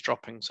is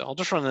dropping. So I'll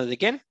just run it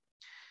again.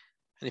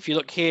 And if you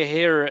look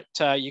here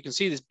at, you can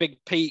see this big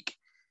peak,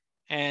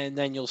 and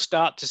then you'll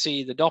start to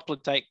see the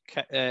Doppler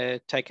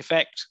take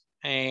effect,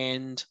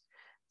 and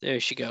there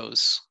she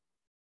goes.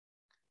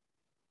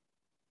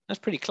 That's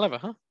pretty clever,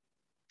 huh?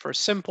 For a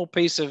simple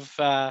piece of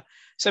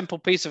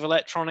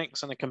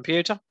electronics and a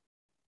computer.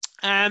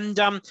 And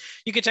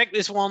you could take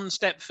this one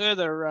step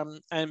further,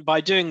 and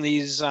by doing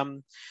these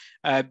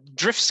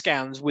drift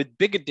scans with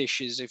bigger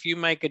dishes. If you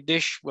make a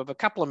dish with a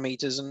couple of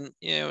meters, and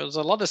there's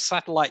a lot of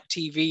satellite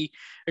TV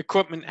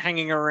equipment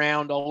hanging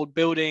around, old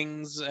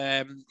buildings,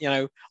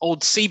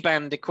 old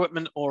C-band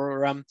equipment,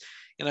 or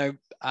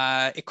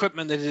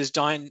equipment that is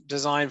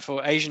designed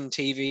for Asian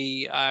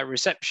TV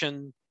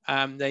reception.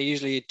 They're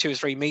usually 2 or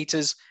 3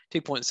 meters,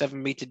 2.7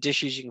 meter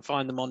dishes. You can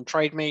find them on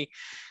TradeMe.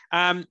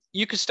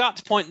 You could start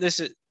to point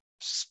this at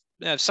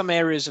some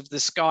areas of the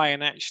sky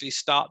and actually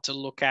start to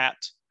look at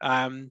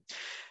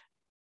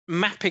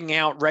mapping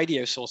out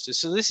radio sources.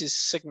 So this is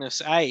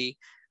Cygnus A,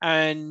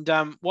 and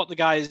what the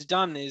guy has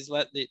done is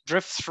let it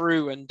drift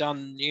through and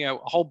done a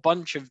whole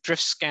bunch of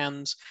drift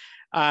scans,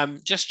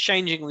 just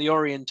changing the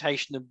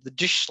orientation of the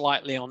dish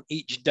slightly on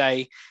each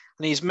day.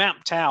 And he's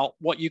mapped out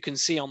what you can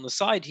see on the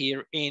side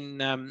here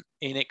in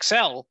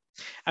Excel,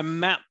 and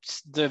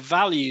mapped the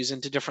values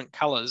into different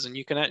colors. And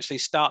you can actually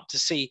start to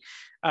see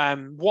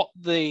what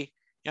the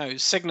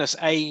Cygnus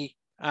A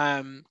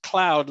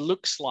cloud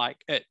looks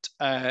like at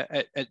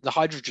the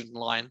hydrogen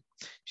line.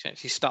 You can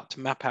actually start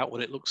to map out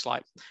what it looks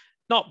like.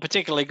 Not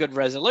particularly good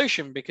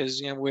resolution, because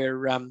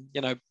we're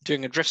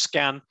doing a drift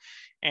scan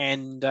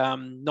and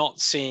not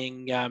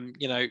seeing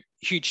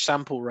huge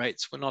sample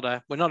rates. We're not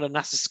a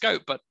NASA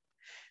scope, but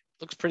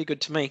looks pretty good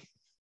to me.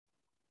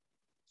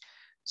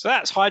 So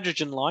that's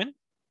hydrogen line.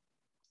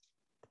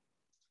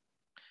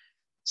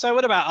 So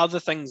what about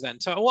other things then?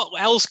 So what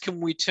else can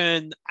we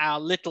turn our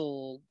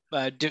little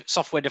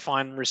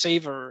software-defined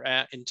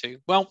receiver into?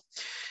 Well,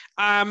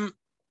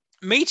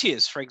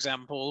 meteors, for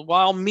example.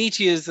 While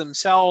meteors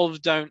themselves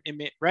don't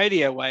emit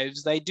radio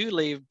waves, they do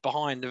leave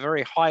behind a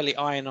very highly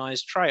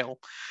ionized trail,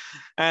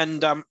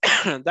 and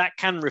that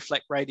can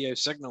reflect radio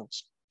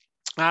signals.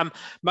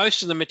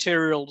 Most of the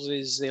materials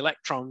is the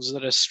electrons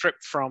that are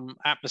stripped from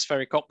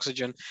atmospheric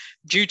oxygen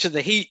due to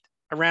the heat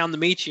around the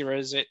meteor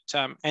as it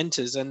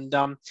enters. And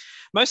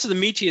most of the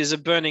meteors are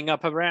burning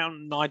up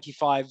around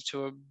 95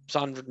 to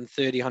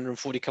 130,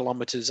 140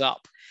 kilometers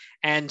up.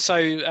 And so,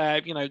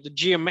 the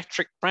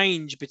geometric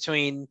range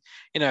between,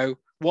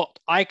 what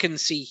I can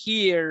see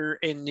here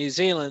in New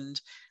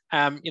Zealand,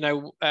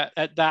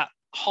 at that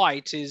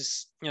height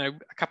is, a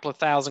couple of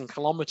thousand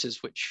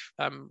kilometers, which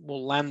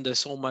will land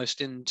us almost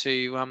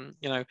into,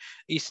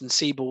 eastern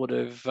seaboard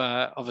of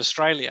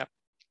Australia.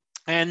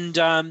 And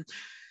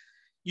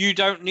you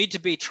don't need to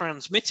be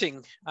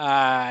transmitting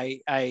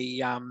a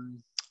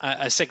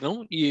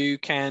signal. You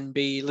can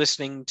be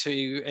listening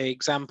to,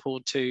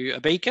 example, to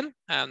a beacon,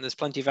 and there's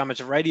plenty of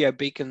amateur radio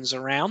beacons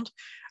around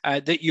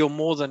that you're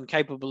more than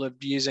capable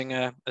of using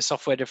a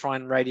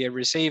software-defined radio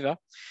receiver.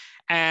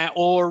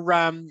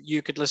 Or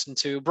you could listen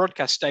to a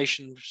broadcast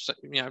station,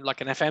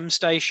 like an FM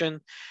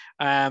station.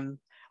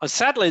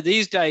 Sadly,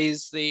 these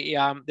days, the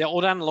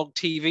old analog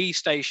TV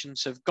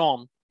stations have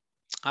gone,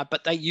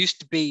 but they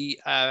used to be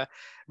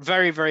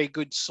very, very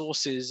good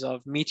sources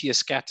of meteor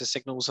scatter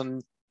signals.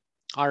 And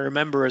I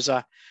remember as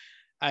a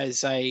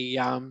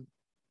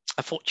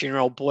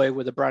 14-year-old boy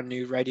with a brand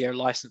new radio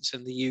license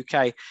in the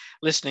UK,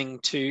 listening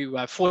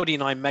to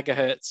 49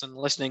 megahertz and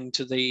listening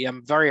to the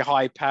very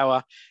high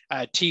power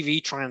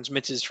TV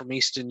transmitters from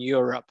Eastern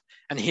Europe,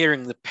 and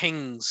hearing the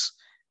pings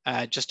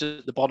just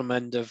at the bottom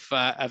end of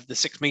the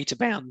 6 meter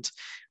band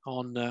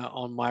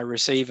on my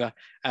receiver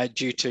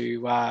due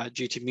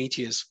to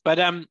meteors. But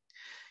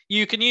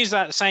you can use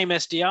that same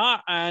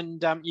SDR,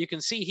 and you can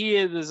see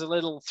here there's a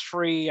little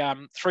three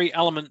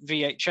element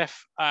VHF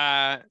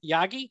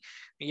Yagi.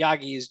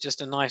 Yagi is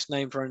just a nice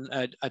name for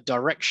a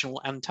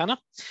directional antenna,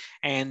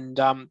 and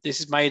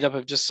this is made up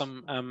of just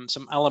some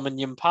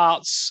aluminium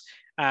parts,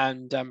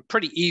 and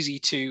pretty easy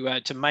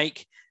to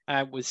make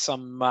with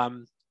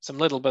some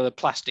little bit of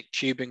plastic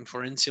tubing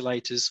for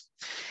insulators.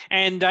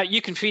 And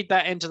you can feed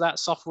that into that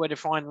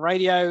software-defined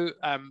radio,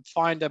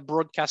 find a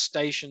broadcast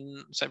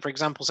station, so for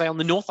example, say on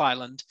the North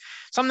Island,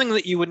 something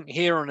that you wouldn't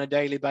hear on a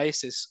daily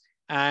basis.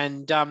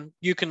 And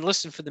you can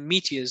listen for the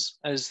meteors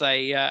as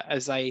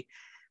they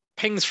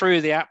ping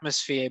through the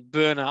atmosphere,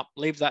 burn up,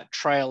 leave that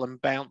trail,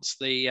 and bounce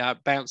the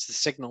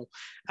signal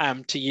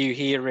to you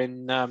here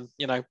in,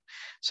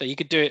 so you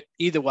could do it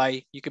either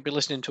way. You could be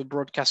listening to a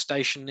broadcast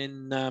station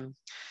in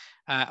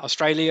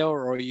Australia,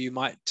 or you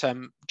might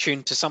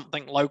tune to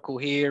something local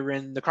here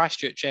in the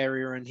Christchurch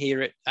area and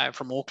hear it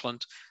from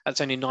Auckland.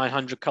 That's only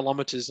 900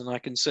 kilometers, and I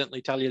can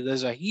certainly tell you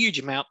there's a huge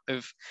amount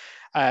of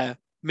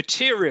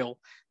material,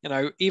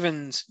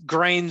 even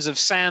grains of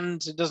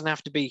sand. It doesn't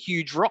have to be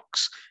huge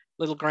rocks,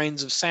 little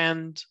grains of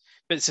sand,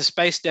 bits of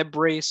space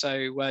debris.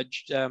 So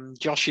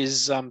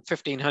Josh's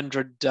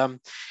 1500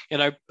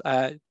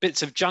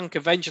 bits of junk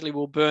eventually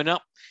will burn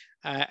up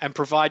and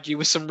provide you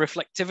with some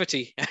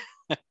reflectivity.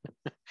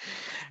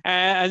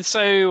 And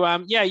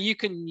so, you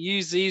can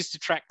use these to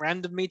track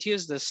random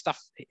meteors. There's stuff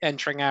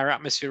entering our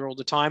atmosphere all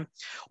the time.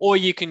 Or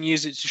you can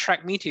use it to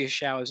track meteor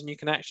showers, and you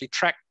can actually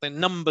track the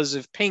numbers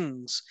of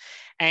pings.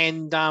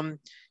 And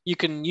you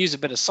can use a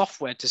bit of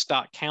software to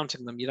start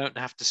counting them. You don't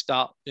have to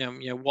start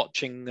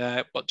watching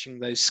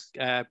those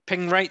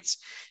ping rates.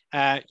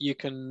 You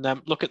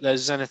can look at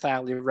those zenith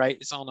hourly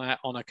rates on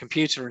a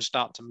computer and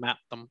start to map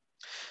them.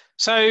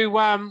 So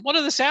what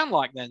do they sound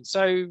like then?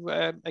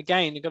 So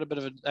again, you've got a bit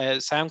of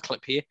a sound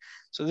clip here.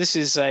 So this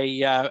is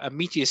a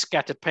meteor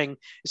scatter ping.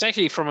 It's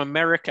actually from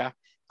America,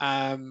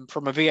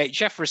 from a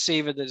VHF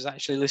receiver that is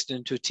actually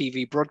listening to a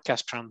TV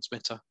broadcast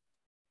transmitter.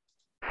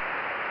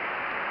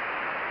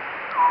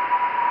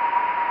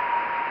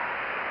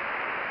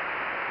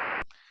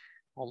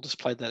 I'll just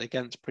play that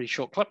again. It's a pretty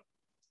short clip.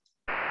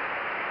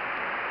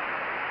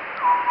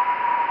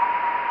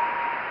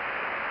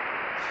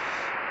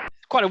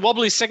 Quite a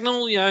wobbly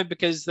signal,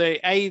 because the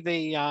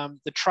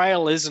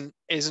trail isn't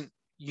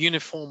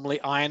uniformly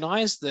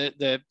ionized.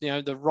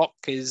 The rock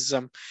is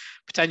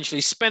potentially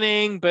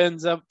spinning,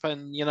 burns up,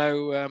 and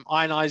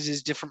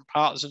ionizes different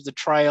parts of the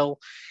trail.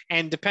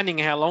 And depending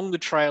how long the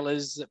trail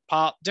is,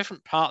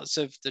 different parts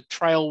of the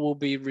trail will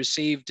be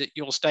received at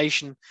your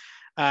station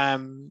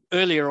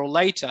earlier or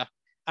later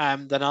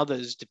than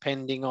others,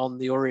 depending on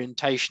the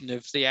orientation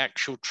of the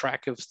actual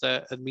track of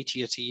the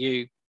meteor to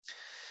you.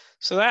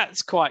 So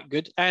that's quite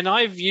good. And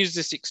I've used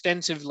this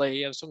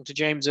extensively. I was talking to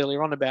James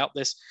earlier on about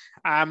this.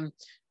 I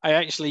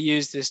actually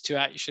used this to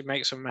actually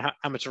make some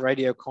amateur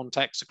radio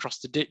contacts across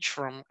the ditch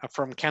from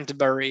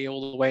Canterbury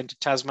all the way into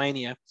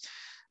Tasmania.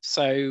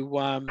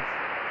 So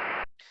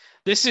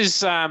this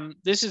is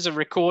a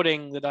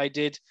recording that I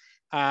did.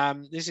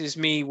 This is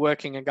me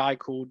working a guy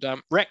called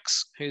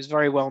Rex, who's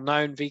very well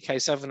known,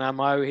 VK7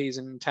 amaeur. He's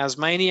in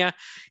Tasmania,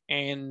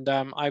 and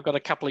I've got a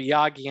couple of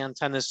Yagi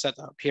antennas set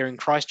up here in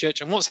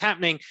Christchurch. And what's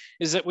happening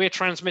is that we're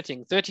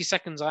transmitting 30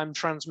 seconds. I'm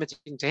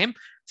transmitting to him,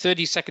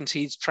 30 seconds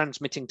he's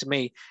transmitting to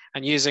me,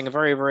 and using a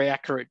very, very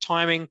accurate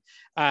timing.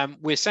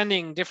 We're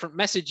sending different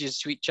messages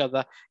to each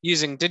other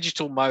using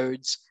digital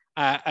modes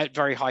at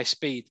very high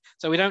speed.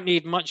 So we don't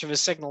need much of a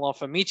signal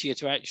off a meteor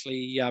to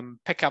actually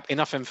pick up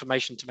enough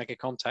information to make a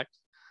contact.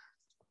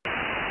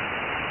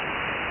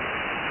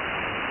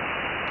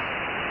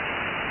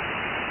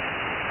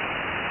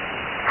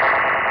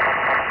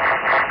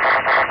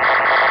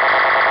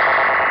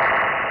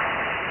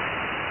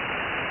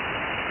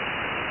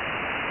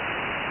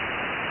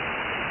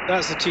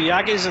 That's the two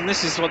Yagis, and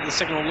this is what the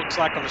signal looks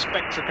like on a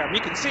spectrogram.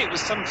 You can see it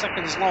was some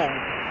seconds long.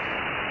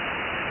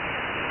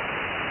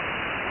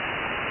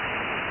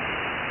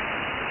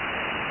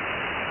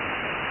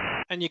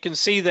 And you can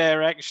see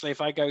there, actually,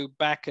 if I go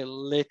back a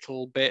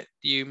little bit,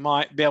 you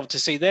might be able to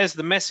see there's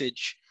the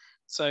message.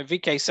 So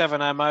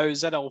VK7MO,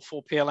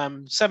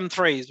 ZL4PLM,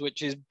 73s,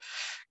 which is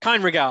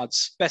kind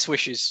regards, best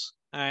wishes.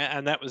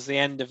 And that was the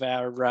end of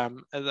our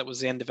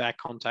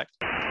contact.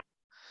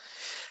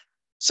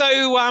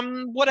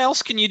 So what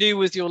else can you do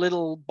with your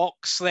little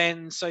box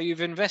then? So you've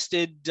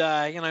invested,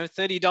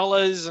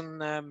 $30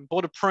 and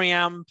bought a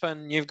preamp,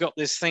 and you've got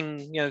this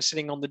thing,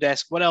 sitting on the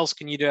desk. What else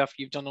can you do after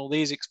you've done all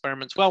these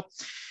experiments? Well,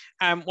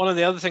 one of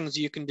the other things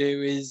you can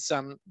do is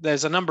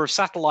there's a number of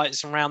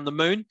satellites around the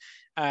moon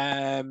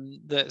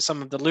that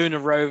some of the lunar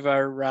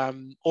rover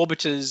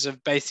orbiters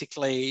have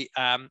basically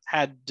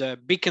had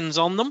beacons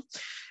on them,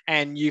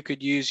 and you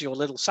could use your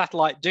little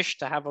satellite dish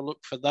to have a look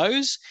for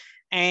those.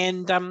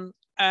 And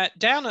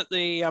down at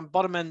the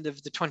bottom end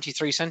of the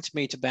 23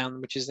 centimeter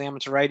band, which is the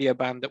amateur radio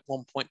band at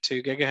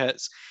 1.2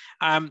 gigahertz,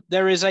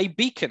 there is a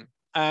beacon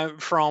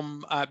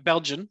from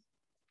Belgium,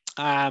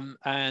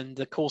 and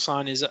the call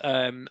sign is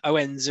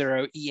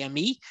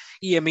ON0EME.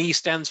 EME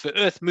stands for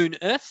Earth, Moon,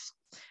 Earth,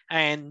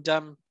 and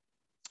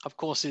of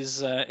course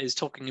is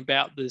talking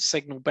about the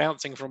signal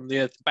bouncing from the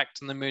Earth back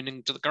to the moon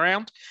and to the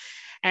ground.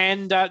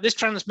 And this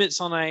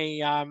transmits on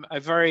a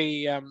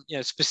very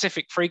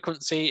specific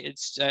frequency.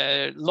 It's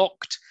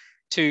locked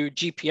to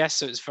GPS,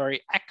 so it's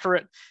very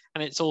accurate,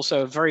 and it's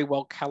also a very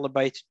well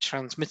calibrated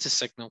transmitter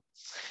signal.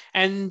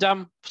 And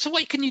so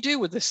what can you do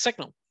with this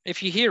signal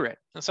if you hear it?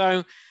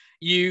 So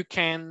you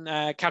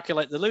can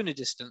calculate the lunar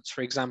distance,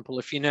 for example.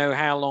 If you know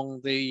how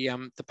long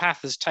the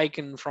path has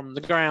taken from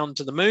the ground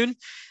to the moon,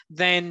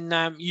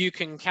 then you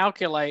can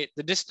calculate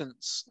the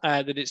distance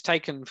that it's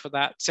taken for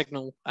that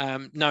signal,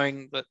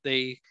 knowing that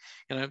the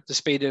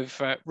speed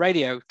of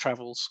radio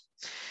travels.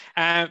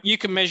 You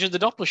can measure the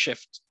Doppler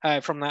shift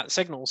from that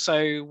signal.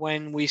 So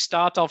when we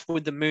start off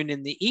with the moon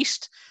in the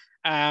east,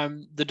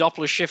 the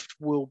Doppler shift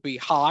will be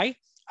high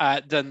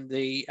than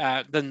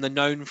the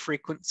known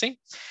frequency.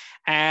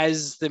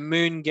 As the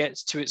moon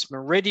gets to its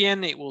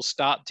meridian, it will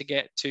start to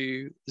get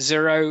to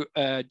zero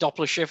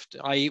Doppler shift,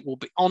 i.e. it will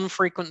be on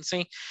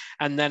frequency.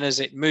 And then as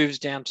it moves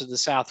down to the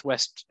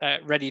southwest,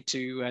 ready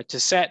to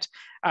set,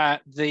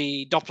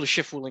 the Doppler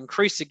shift will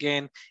increase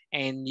again,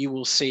 and you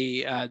will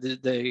see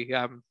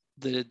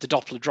the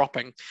Doppler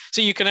dropping.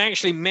 So you can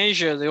actually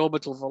measure the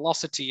orbital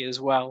velocity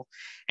as well.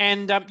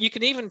 And you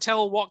can even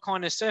tell what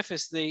kind of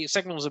surface the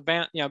signals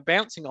are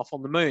bouncing off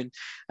on the moon.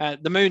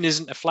 The moon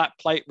isn't a flat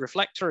plate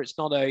reflector. It's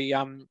not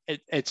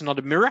it's not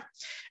a mirror.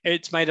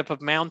 It's made up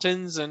of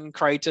mountains and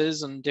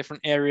craters and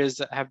different areas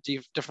that have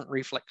different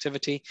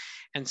reflectivity.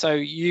 And so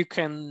you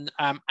can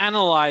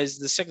analyze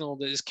the signal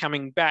that is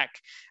coming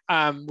back.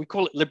 We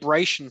call it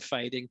liberation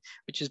fading,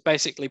 which is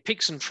basically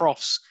peaks and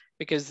troughs,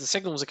 because the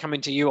signals are coming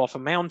to you off a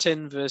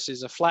mountain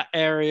versus a flat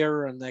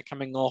area, and they're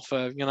coming off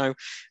a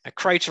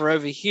crater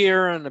over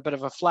here and a bit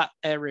of a flat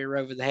area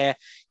over there.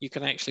 You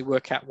can actually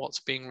work out what's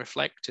being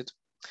reflected.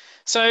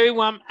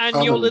 So,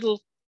 and your little,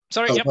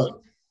 sorry, yep.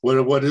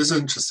 What is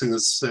interesting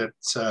is that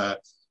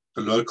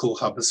the local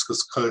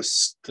Hibiscus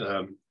Coast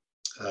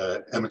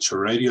Amateur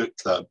Radio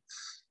Club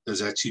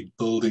is actually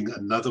building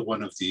another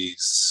one of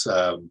these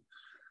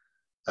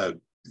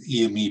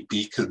EME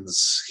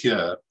beacons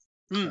here.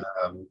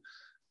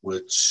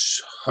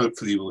 Which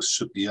hopefully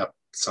should be up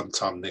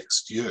sometime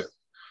next year.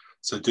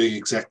 So doing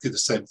exactly the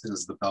same thing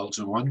as the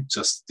Belgian one,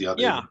 just the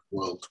other end of the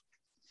world.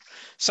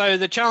 So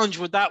the challenge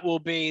with that will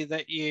be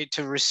that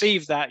to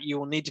receive that, you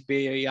will need to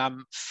be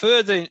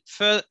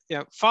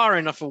far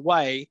enough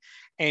away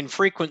in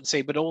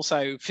frequency, but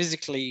also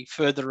physically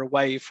further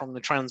away from the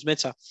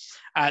transmitter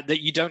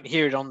that you don't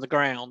hear it on the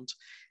ground.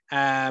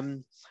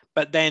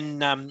 But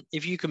then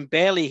if you can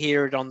barely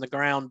hear it on the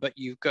ground, but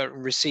you've got to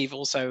receive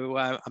also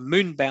a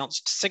moon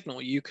bounced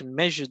signal, you can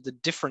measure the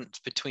difference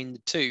between the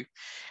two.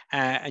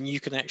 And you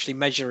can actually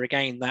measure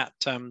again that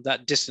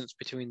distance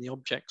between the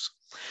objects.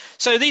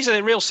 So these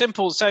are real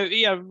simple. So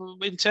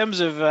in terms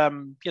of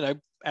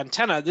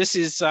antenna, this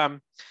is a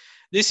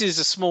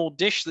small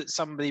dish that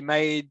somebody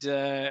made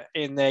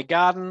in their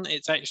garden.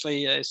 It's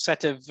actually a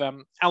set of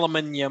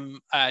aluminium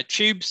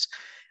tubes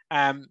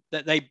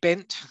that they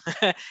bent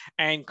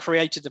and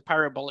created a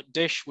parabolic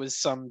dish with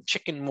some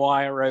chicken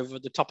wire over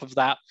the top of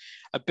that,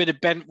 a bit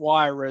of bent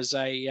wire as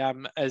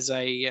an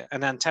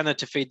antenna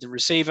to feed the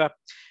receiver,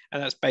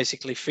 and that's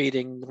basically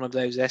feeding one of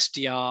those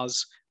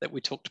SDRs that we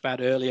talked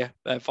about earlier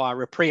via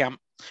a preamp.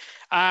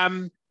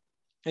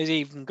 It's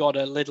even got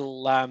a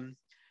little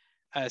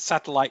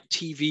satellite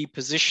TV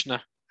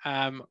positioner.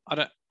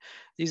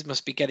 These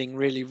must be getting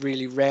really,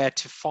 really rare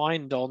to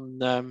find on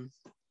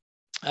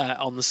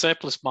the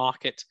surplus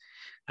market.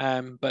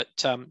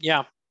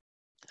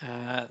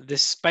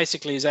 This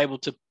basically is able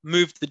to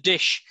move the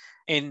dish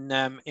in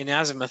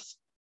azimuth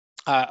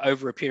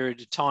over a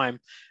period of time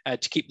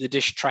to keep the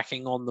dish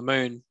tracking on the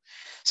moon.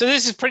 So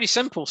this is pretty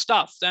simple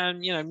stuff.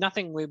 And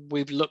nothing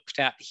we've looked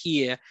at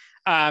here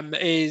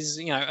is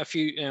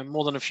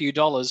more than a few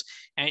dollars.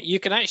 And you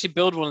can actually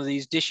build one of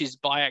these dishes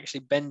by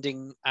actually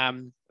bending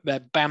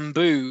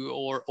bamboo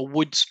or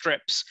wood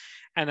strips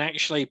and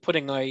actually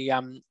putting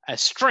a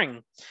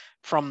string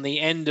from the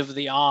end of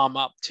the arm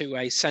up to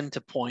a center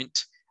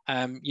point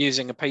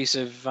using a piece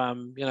of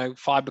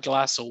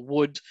fiberglass or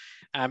wood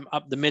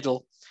up the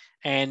middle.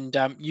 And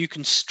you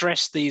can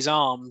stress these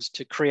arms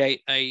to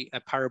create a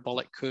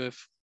parabolic curve.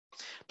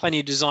 Plenty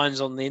of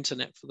designs on the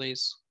internet for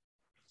these.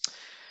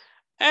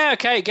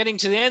 Okay, getting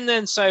to the end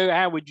then. So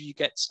how would you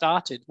get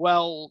started?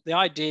 Well, the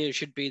idea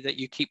should be that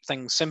you keep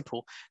things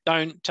simple.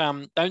 Don't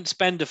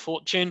spend a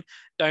fortune.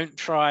 Don't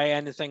try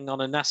anything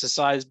on a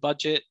NASA-sized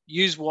budget.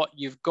 Use what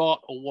you've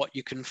got or what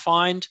you can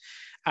find.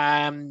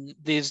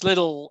 There's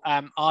little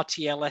RTL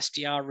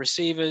SDR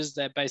receivers.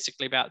 They're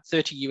basically about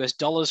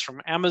 $30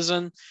 from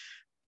Amazon.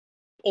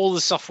 All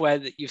the software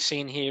that you've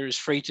seen here is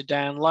free to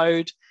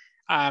download.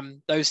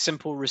 Those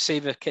simple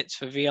receiver kits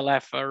for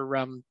VLF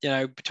are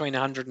between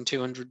 $100 and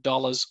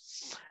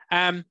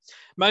 $200.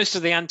 Most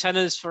of the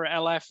antennas for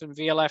LF and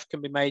VLF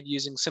can be made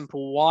using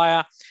simple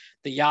wire.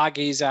 The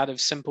Yagis out of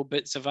simple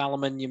bits of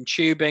aluminium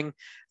tubing.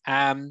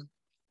 I'm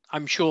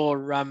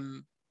sure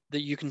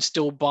that you can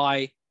still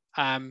buy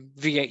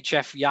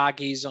VHF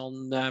Yagis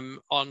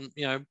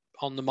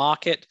on the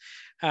market,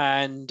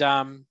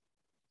 and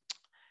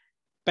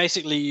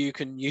basically you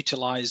can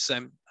utilize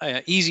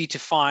easy to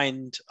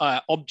find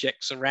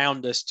objects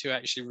around us to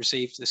actually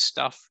receive this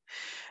stuff.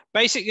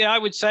 Basically, I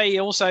would say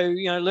also,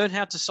 learn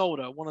how to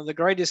solder. One of the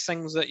greatest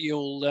things that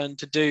you'll learn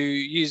to do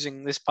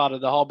using this part of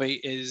the hobby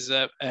is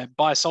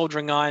buy a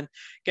soldering iron,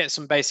 get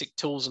some basic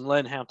tools and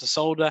learn how to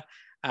solder.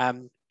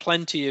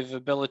 Plenty of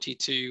ability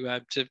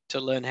to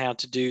learn how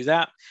to do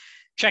that.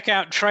 Check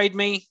out Trade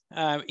Me,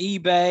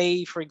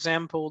 eBay, for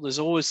example. There's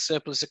always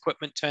surplus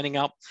equipment turning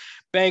up.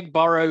 Beg,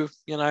 borrow,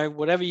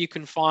 whatever you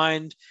can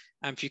find.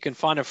 If you can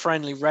find a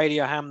friendly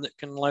radio ham that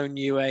can loan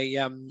you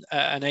an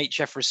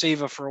HF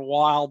receiver for a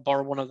while,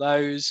 borrow one of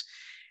those.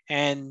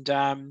 And,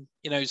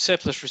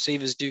 surplus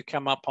receivers do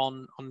come up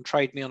on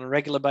Trade Me on a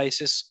regular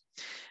basis.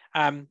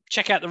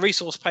 Check out the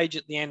resource page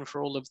at the end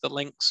for all of the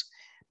links.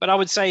 But I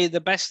would say the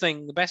best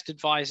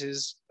advice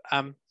is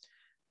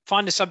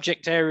find a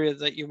subject area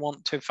that you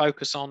want to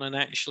focus on and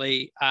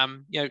actually,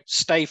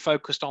 stay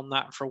focused on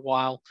that for a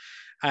while.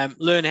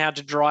 Learn how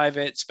to drive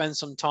it, spend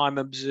some time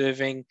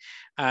observing,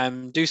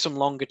 do some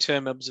longer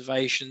term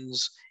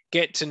observations,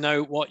 get to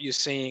know what you're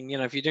seeing.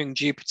 If you're doing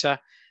Jupiter,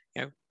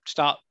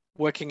 start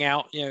working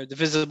out, the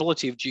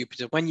visibility of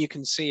Jupiter, when you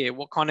can see it,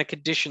 what kind of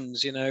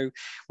conditions,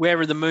 where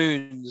are the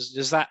moons?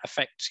 Does that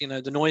affect,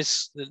 the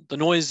noise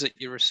that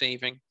you're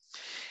receiving?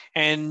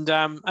 And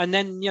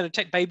then,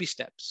 take baby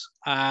steps.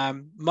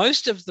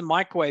 Most of the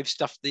microwave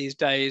stuff these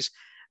days,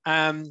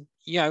 the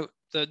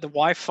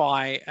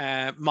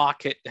Wi-Fi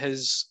market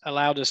has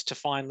allowed us to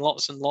find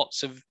lots and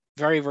lots of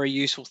very, very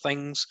useful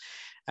things.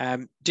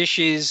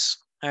 Dishes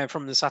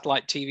from the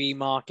satellite TV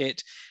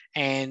market,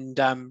 and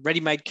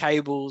ready-made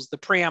cables. The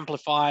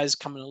preamplifiers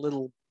come in a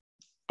little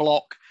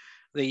block.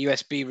 The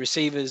USB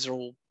receivers are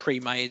all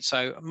pre-made.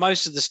 So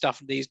most of the stuff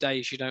these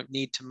days you don't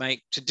need to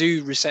make to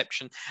do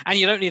reception, and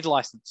you don't need a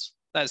license.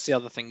 That's the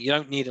other thing. You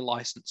don't need a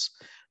license.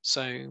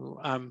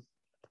 So,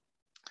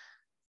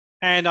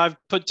 and I've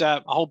put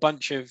a whole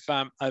bunch of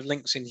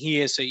links in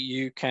here so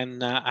you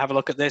can have a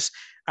look at this.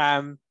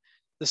 The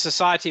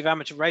Society of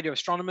Amateur Radio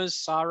Astronomers,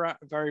 SARA,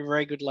 a very,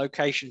 very good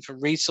location for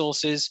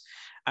resources.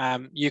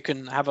 You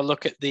can have a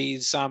look at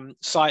these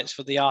sites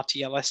for the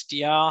RTL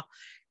SDR.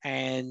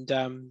 And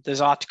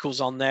there's articles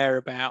on there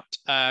about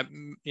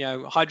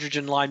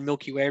hydrogen line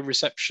Milky Way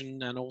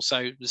reception, and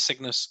also the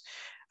Cygnus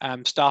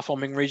star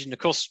forming region. Of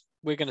course,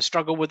 we're going to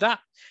struggle with that,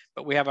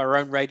 but we have our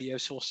own radio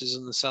sources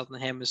in the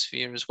Southern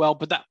Hemisphere as well.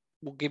 But that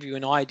will give you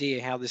an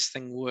idea how this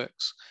thing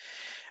works.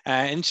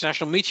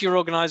 International Meteor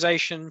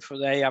Organization,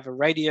 they have a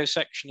radio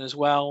section as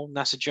well.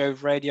 NASA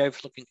Jove Radio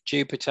for looking at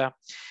Jupiter,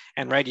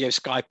 and Radio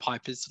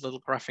SkyPipe is the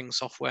little graphing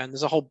software. And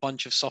there's a whole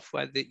bunch of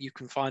software that you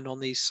can find on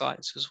these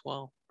sites as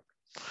well.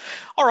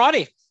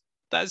 Alrighty,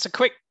 that's a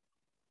quick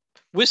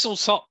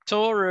whistle-stop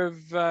tour of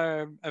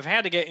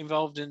how to get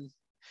involved in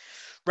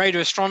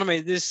radio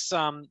astronomy. This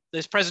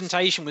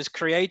presentation was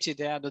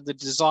created out of the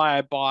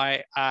desire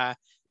by the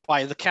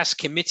HCAS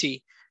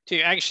committee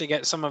to actually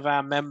get some of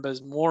our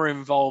members more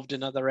involved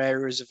in other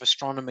areas of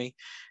astronomy,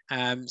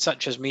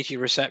 such as meteor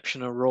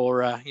reception,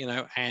 aurora,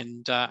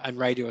 and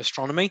radio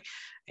astronomy.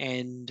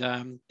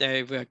 And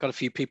they've got a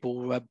few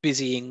people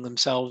busying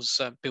themselves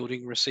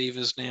building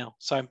receivers now.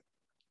 So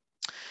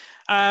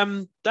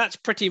that's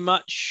pretty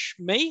much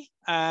me.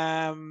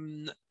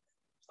 I'd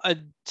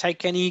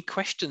take any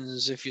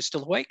questions if you're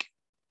still awake.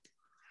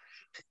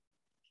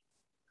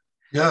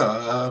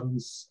 Yeah,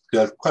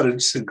 quite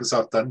interesting, because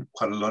I've done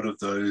quite a lot of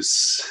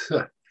those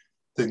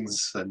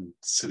things, and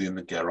sitting in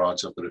the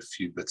garage, I've got a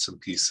few bits and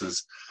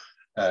pieces.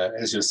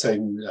 As you're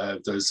saying,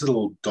 those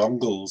little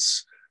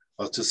dongles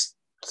are just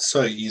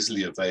so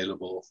easily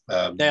available.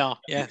 They are,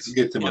 yes. You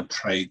can get them on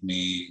Trade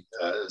Me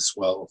as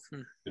well,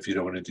 if you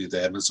don't want to do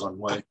the Amazon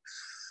way.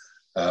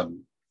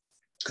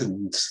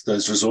 And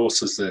those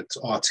resources at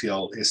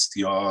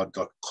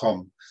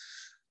rtlsdr.com,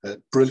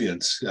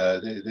 brilliant.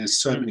 There's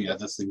so many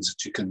other things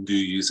that you can do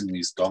using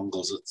these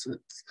dongles.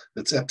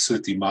 It's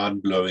absolutely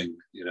mind-blowing.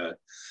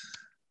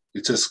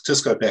 You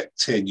just go back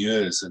 10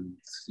 years and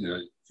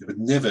you would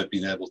never have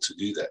been able to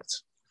do that.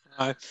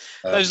 No.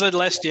 Those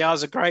little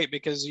SDRs are great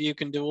because you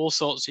can do all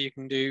sorts. You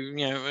can do,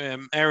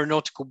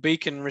 aeronautical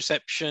beacon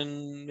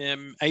reception,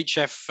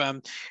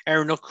 HF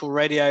aeronautical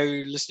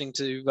radio, listening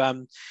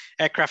to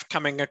aircraft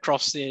coming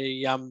across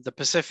the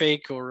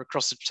Pacific or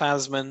across the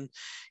Tasman.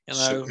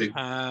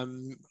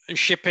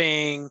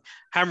 Shipping,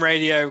 ham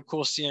radio. Of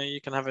course,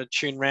 you can have a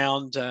tune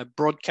round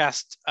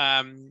broadcast.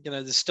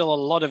 There's still a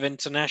lot of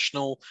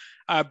international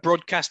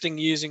broadcasting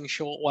using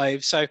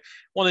shortwave. So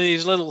one of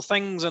these little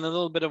things and a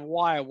little bit of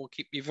wire will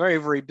keep you very,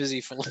 very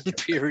busy for long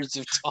periods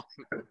of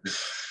time.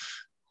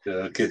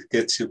 Yeah,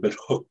 gets you a bit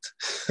hooked.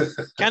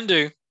 Can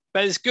do,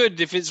 but it's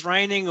good if it's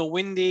raining or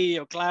windy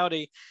or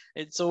cloudy.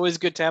 It's always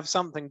good to have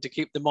something to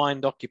keep the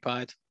mind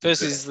occupied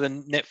versus the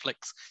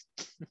Netflix.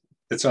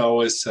 It's I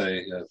always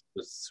say,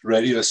 with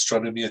radio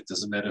astronomy, it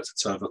doesn't matter if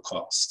it's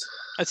overcast.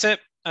 That's it.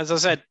 As I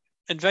said,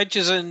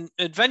 adventures in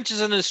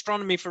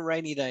astronomy for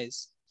rainy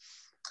days.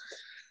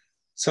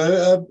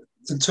 So,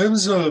 in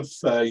terms of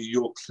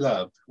your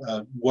club,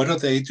 what are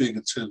they doing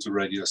in terms of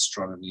radio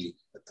astronomy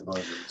at the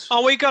moment?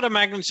 Oh, we got a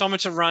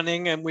magnetometer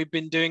running, and we've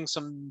been doing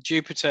some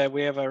Jupiter.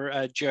 We have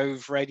a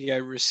Jove radio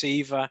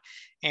receiver,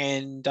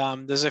 and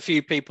there's a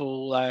few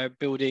people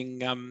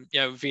building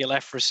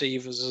VLF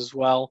receivers as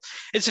well.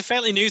 It's a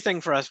fairly new thing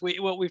for us.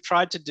 What we've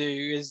tried to do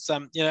is,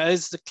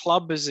 as the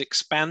club has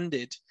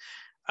expanded,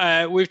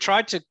 we've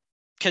tried to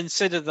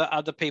consider that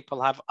other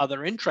people have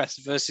other interests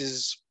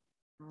versus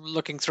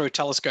looking through a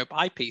telescope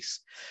eyepiece.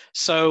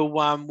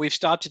 So we've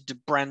started to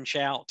branch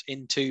out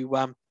into,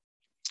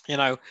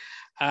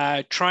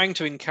 trying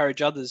to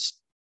encourage others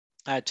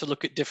to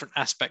look at different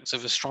aspects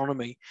of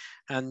astronomy.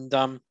 And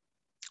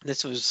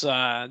this was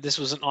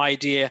an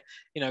idea,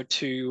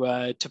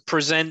 to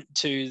present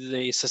to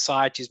the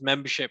society's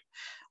membership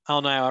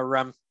on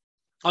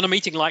a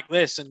meeting like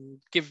this, and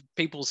give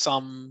people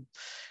some,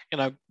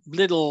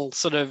 little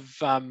sort of,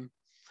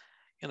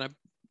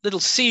 little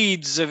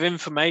seeds of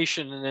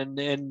information and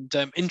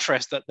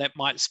interest that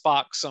might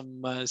spark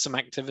some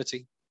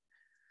activity.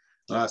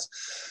 Nice.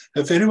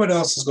 If anyone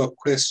else has got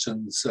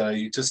questions,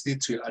 you just need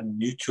to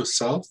unmute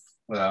yourself.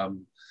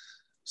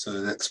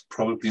 So that's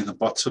probably the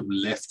bottom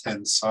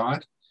left-hand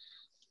side.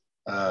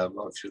 Of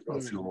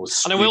your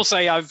and I will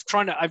say I've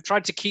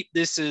tried to keep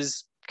this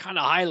as kind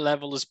of high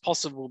level as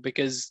possible,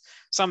 because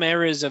some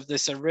areas of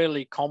this are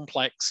really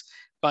complex.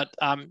 But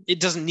it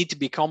doesn't need to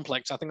be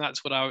complex. I think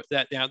that's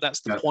that's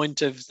the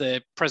point of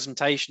the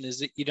presentation, is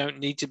that you don't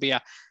need to be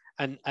a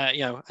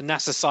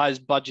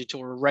NASA-sized budget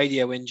or a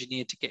radio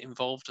engineer to get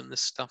involved in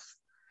this stuff.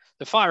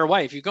 So fire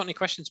away. If you've got any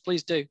questions,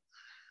 please do.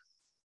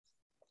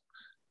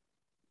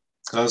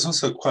 I was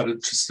also quite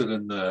interested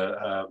in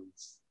the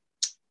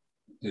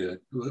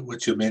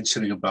what you're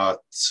mentioning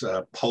about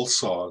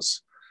pulsars,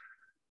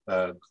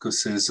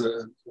 because there's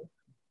a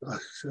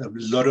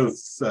lot of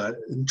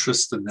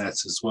interest in that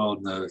as well,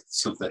 in the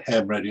sort of the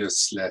ham radio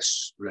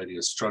 / radio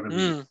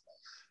astronomy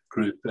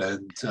group.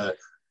 And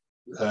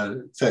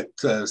in fact,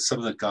 some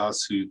of the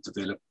guys who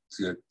developed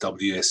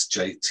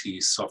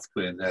WSJT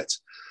software and that,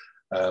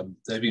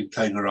 they've been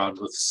playing around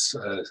with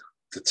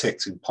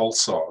detecting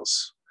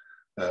pulsars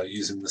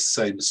using the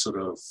same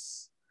sort of.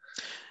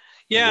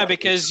 Yeah,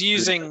 because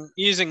using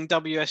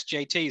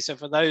WSJT. So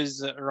for those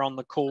that are on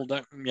the call,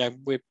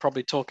 we're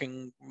probably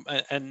talking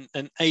an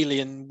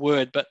alien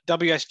word, but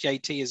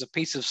WSJT is a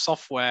piece of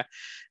software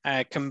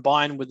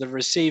combined with a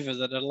receiver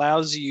that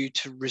allows you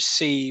to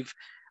receive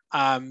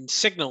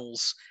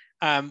signals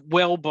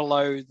well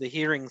below the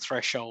hearing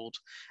threshold,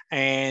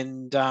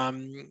 and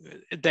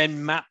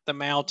then map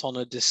them out on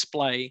a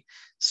display.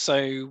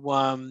 So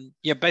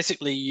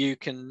basically you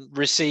can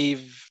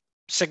receive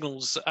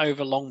signals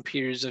over long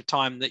periods of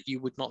time that you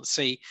would not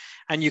see,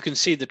 and you can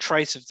see the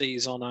trace of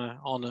these on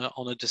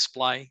a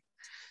display.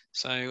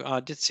 So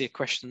I did see a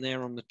question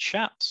there on the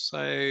chat.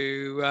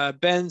 So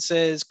Ben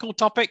says, cool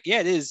topic. Yeah,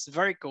 it is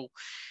very cool.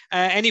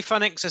 Any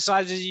fun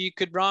exercises you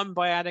could run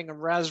by adding a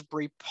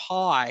Raspberry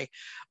Pi?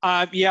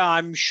 Yeah,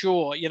 I'm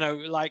sure,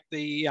 like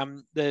the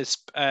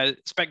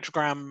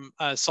spectrogram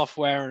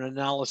software and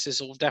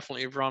analysis will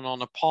definitely run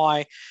on a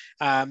Pi.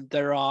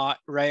 There are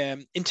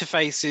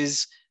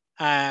interfaces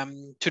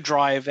to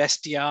drive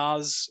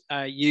SDRs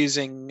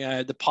using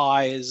the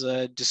Pi as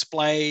a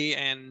display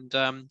and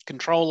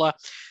controller.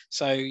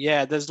 So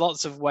yeah, there's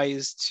lots of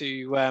ways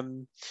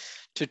to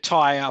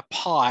tie a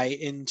Pi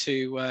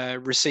into a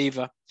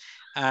receiver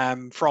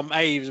from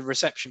the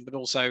reception, but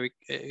also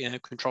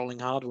controlling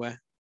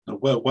hardware.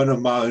 Well, one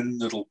of my own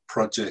little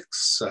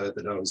projects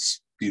that I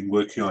was been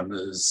working on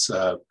is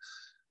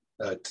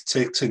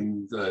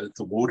detecting the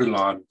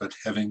waterline, but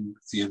having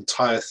the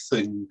entire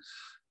thing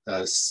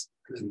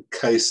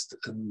encased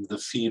in the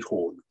feed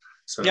horn,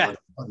 so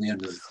on the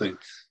end of the thing.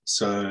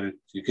 So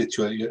you get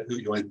your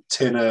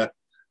antenna,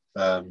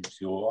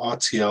 your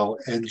RTL,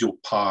 and your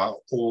Pi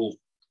all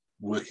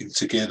working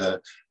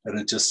together, and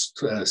it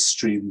just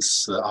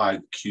streams the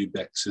IQ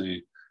back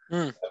to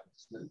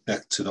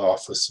the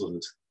office, or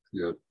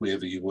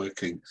wherever you're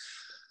working.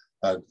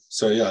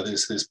 So yeah,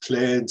 there's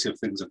plenty of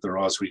things that the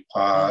Raspberry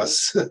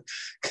Pis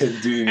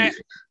can do.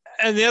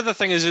 And the other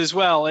thing is as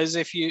well is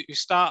if you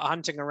start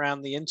hunting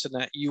around the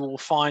internet, you will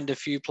find a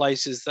few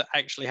places that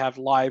actually have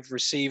live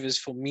receivers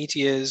for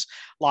meteors,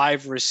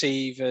 live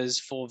receivers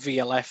for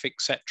VLF,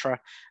 etc.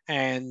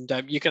 And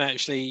you can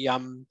actually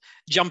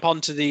jump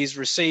onto these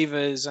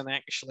receivers and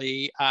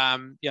actually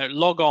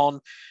log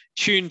on,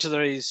 tune to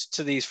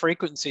these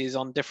frequencies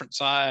on different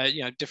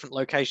different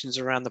locations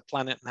around the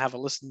planet, and have a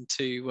listen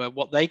to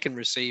what they can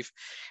receive.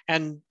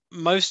 And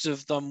most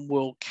of them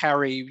will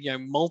carry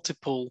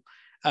multiple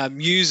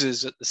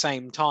users at the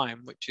same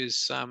time, which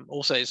is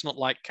also, it's not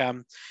like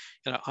I'm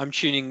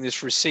tuning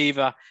this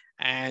receiver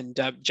and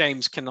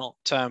James cannot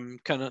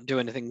do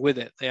anything with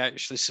it. They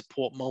actually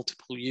support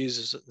multiple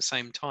users at the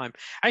same time.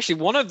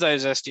 Actually, one of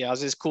those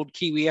SDRs is called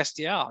Kiwi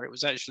SDR. It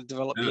was actually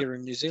developed here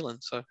in New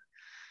Zealand.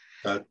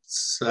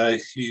 So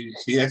he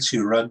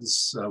actually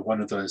runs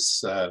one of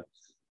those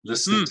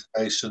listening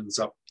stations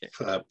up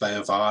Bay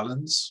of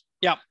Islands.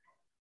 Yeah.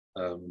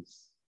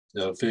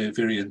 Very,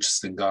 very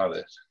interesting guy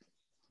there.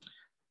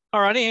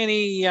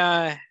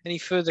 Alrighty, any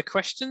further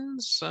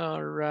questions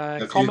or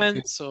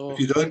comments? If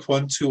you don't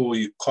want to, or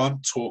you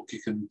can't talk, you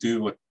can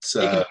do what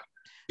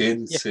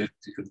Ben said.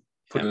 You can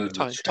put it in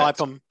the chat.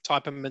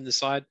 Type them in the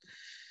side.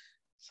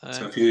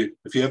 So if you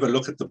have a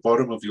look at the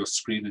bottom of your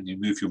screen and you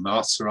move your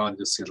mouse around,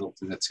 you'll see a little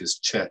thing that says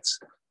chat.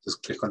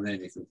 Just click on there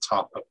and you can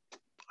type up.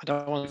 I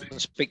don't want to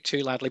speak too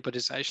loudly, but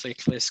it's actually a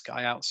clear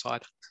sky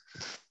outside.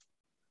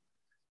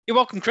 You're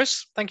welcome,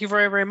 Chris. Thank you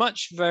very, very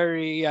much.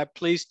 Very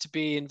pleased to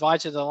be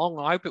invited along.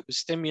 I hope it was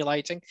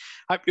stimulating.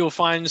 I hope you'll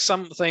find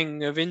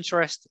something of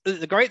interest.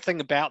 The great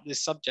thing about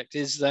this subject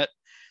is that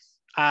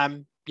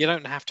you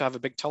don't have to have a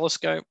big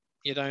telescope.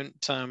 You don't,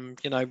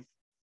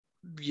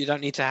 you don't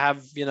need to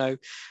have,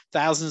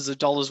 thousands of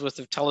dollars worth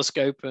of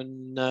telescope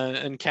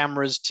and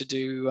cameras to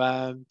do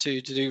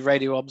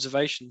radio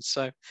observations.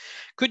 So,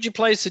 could you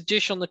place a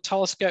dish on the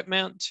telescope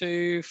mount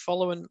to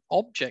follow an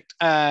object?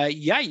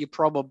 Yeah, you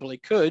probably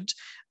could.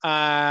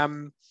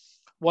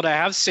 What I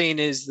have seen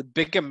is the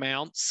bigger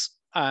mounts.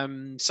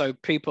 So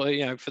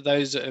people, for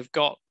those that have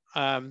got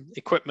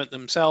equipment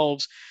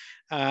themselves,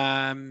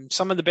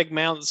 some of the big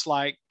mounts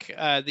like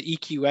the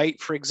EQ8,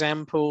 for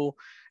example.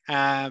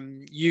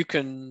 You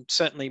can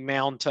certainly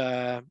mount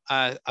a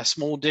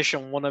small dish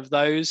on one of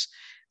those,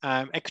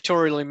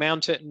 equatorially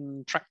mount it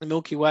and track the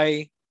Milky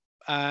Way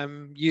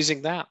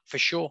using that for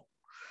sure.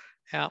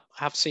 Yeah,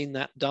 I've seen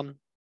that done.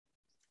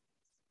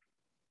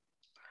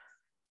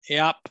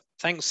 Yep,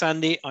 thanks,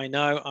 Sandy. I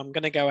know I'm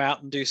going to go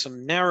out and do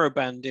some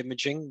narrowband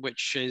imaging,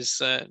 which is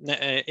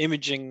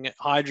imaging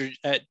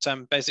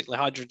basically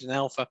hydrogen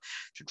alpha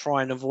to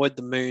try and avoid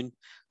the moon.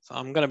 So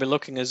I'm going to be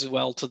looking as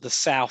well to the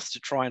south to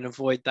try and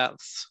avoid that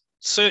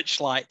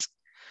searchlight.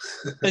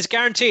 It's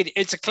guaranteed.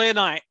 It's a clear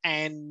night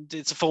and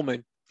it's a full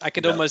moon. I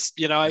could almost,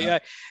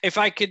 if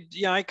I could,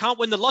 I can't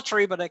win the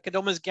lottery, but I could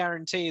almost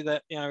guarantee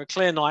that, a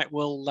clear night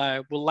will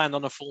land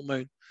on a full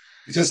moon.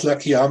 You're just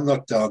lucky I'm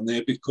not down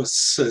there,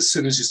 because as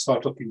soon as you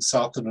start looking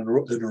south, an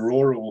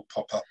aurora will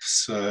pop up.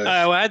 So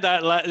I had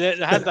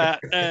that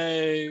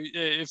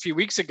a few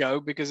weeks ago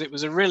because it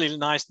was a really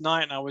nice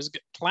night and I was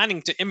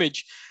planning to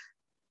image,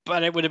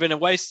 but it would have been a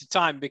waste of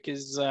time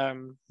because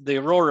the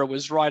aurora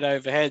was right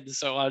overhead.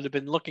 So I'd have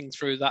been looking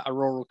through that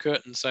auroral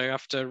curtain. So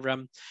after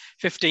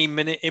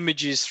 15-minute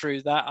images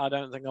through that, I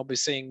don't think I'll be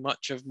seeing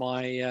much of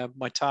my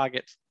my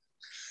target.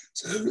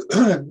 So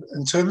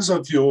in terms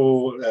of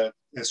your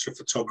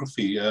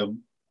astrophotography,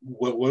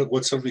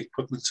 what sort of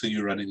equipment are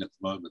you running at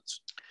the moment?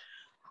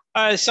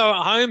 So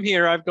at home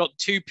here, I've got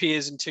 2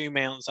 piers and 2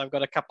 mounts. I've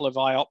got a couple of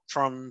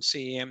Ioptron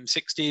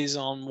CM60s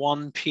on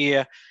one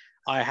pier.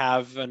 I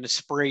have an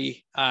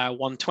Esprit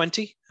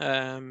 120,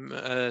 a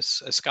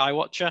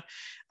Skywatcher.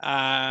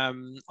 I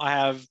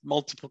have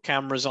multiple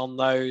cameras on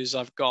those.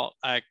 I've got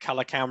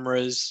color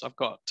cameras. I've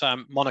got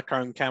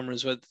monochrome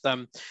cameras with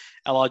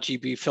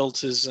LRGB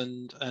filters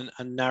and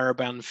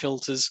narrowband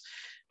filters.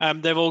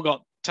 They've all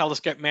got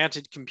telescope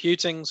mounted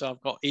computing, so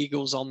I've got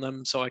Eagles on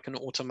them, so I can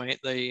automate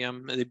the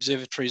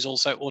observatory is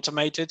also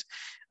automated.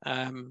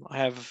 I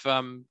have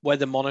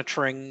weather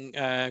monitoring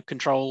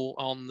control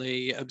on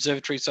the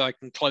observatory, so I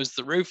can close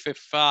the roof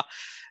if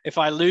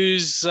I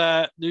lose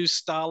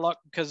starluck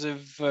because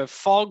of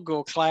fog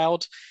or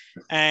cloud.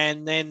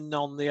 And then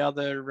on the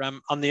other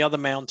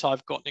mount,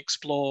 I've got an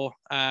Explore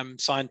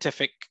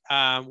Scientific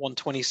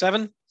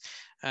 127,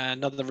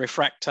 another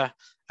refractor.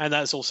 And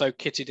that's also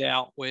kitted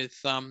out with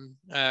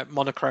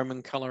monochrome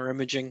and color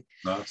imaging.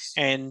 Nice.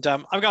 And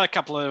I've got a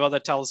couple of other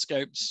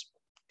telescopes.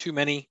 Too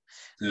many.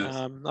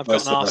 Yes.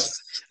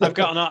 I've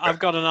got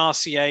an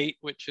RC8,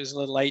 which is a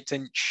little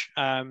 8-inch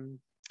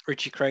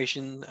Ritchie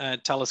Creation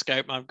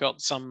telescope. I've got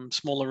some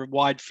smaller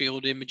wide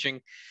field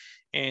imaging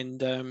and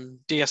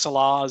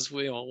DSLRs,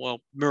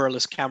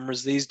 mirrorless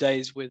cameras these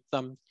days with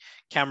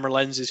camera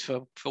lenses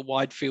for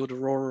wide field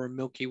aurora and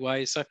Milky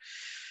Way. So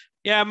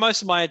Yeah,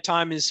 most of my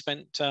time is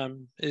spent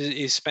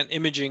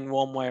imaging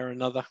one way or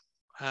another.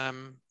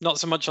 Not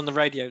so much on the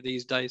radio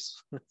these days.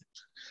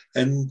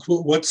 And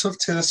what sort of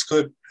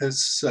telescope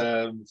has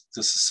the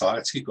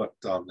Society got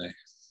down there?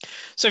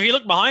 So if you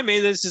look behind me,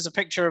 this is a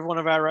picture of one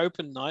of our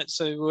open nights.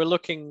 So we're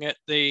looking at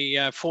the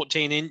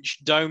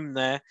 14-inch dome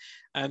there.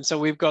 And so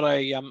we've got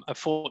a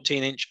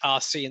 14-inch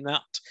RC in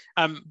that.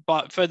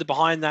 But further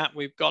behind that,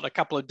 we've got a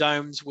couple of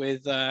domes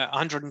with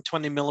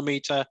 120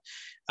 millimeter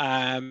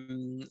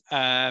Skywatcher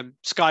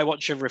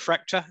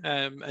refractor,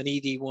 an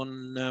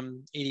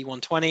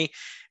ED120.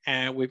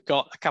 We've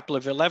got a couple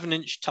of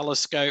 11-inch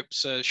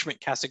telescopes,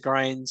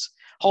 Schmidt-Cassegrains,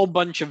 whole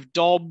bunch of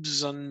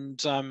Dobbs and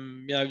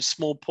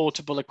small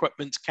portable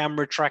equipment,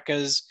 camera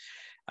trackers,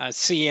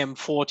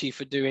 CM40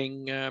 for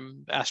doing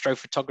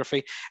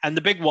astrophotography, and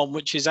the big one,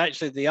 which is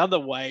actually the other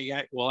way,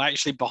 well,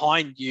 actually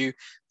behind you,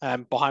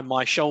 behind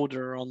my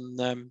shoulder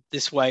on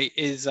this way,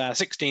 is a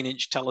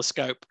 16-inch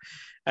telescope,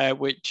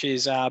 which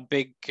is our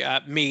big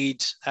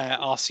Meade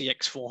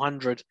RCX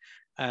 400,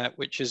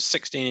 which is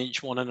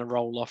 16-inch one and a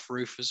roll-off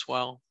roof as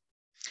well.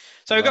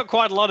 So we've got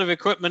quite a lot of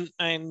equipment,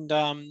 and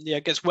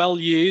it gets well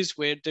used.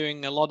 We're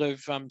doing a lot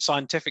of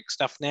scientific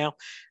stuff now.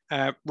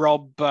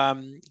 Rob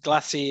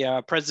Glassy,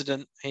 our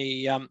president,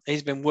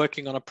 he's been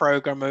working on a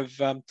program of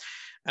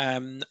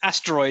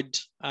asteroid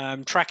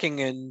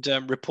tracking and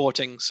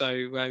reporting.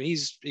 So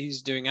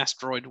he's doing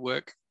asteroid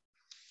work,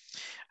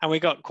 and we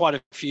got quite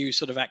a few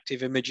sort of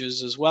active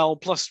images as well,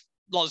 plus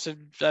lots of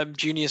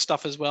junior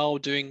stuff as well,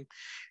 doing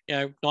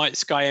night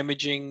sky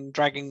imaging,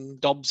 dragging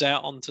Dobbs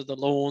out onto the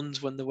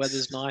lawns when the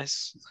weather's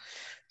nice.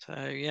 So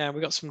yeah, we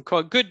got some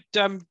quite good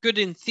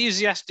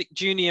enthusiastic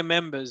junior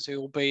members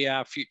who will be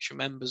our future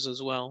members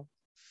as well.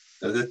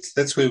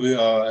 That's where we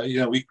are.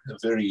 We're a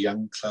very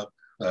young club.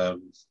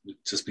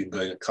 We've just been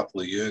going a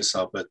couple of years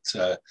now, but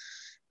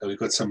we've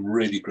got some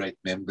really great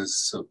members.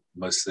 So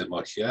most of them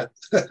are here,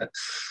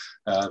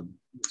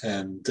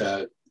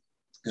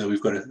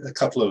 we've got a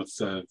couple of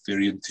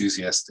very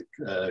enthusiastic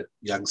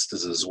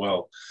youngsters as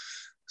well.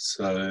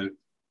 So,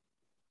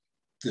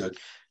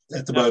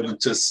 at the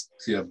moment, just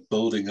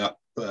building up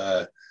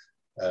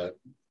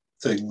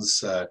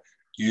things.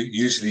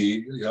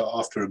 Usually,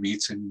 after a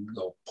meeting,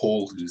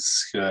 Paul,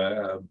 who's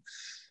here,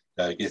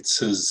 gets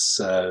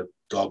his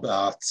Dob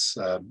out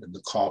in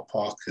the car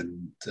park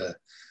and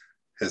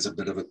has a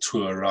bit of a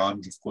tour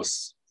around. Of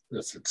course,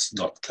 if it's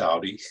not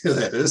cloudy,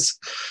 that is.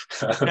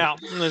 Yeah,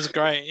 that's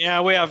great. Yeah,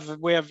 we have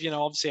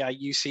obviously our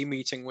UC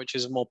meeting, which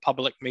is a more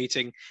public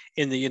meeting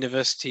in the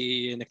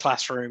university in the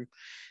classroom.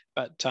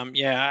 But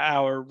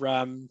our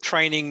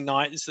training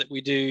nights that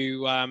we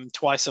do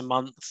twice a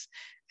month,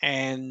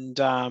 and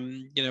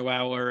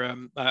our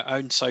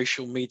own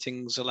social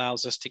meetings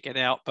allows us to get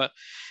out. But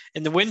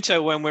in the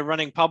winter, when we're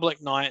running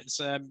public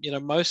nights,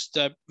 most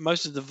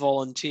of the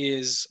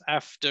volunteers,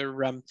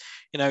 after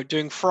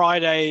doing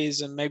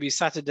Fridays and maybe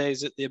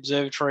Saturdays at the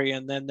observatory,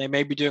 and then they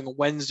may be doing a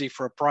Wednesday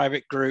for a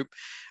private group.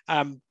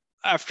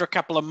 After a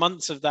couple of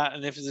months of that,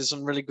 and if there's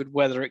some really good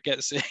weather, it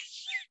gets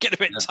get a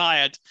bit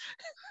tired.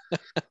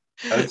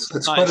 It's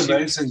quite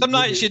amazing. Some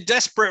nights you're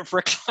desperate for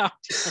a cloud.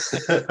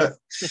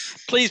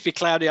 Please be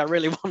cloudy. I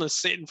really want to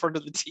sit in front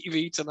of the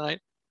TV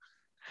tonight.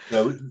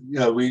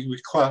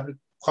 We quite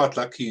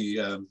lucky.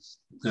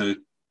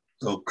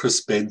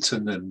 Chris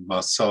Benton and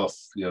myself.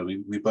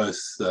 We both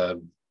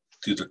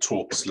do the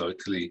talks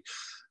locally,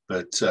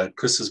 but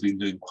Chris has been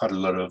doing quite a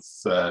lot of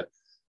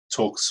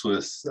talks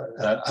with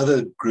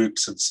other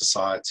groups and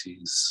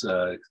societies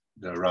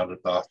around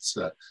about.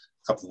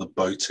 A couple of the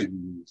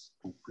boating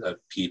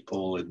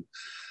people, and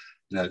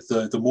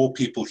the more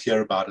people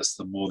hear about us,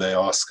 the more they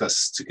ask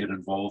us to get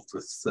involved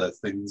with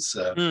things,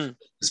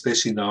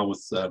 especially now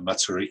with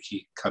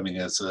Matariki coming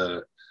as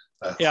a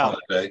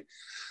holiday.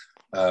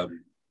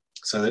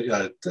 So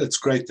it's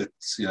great that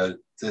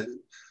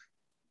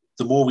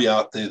the more we're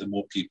out there, the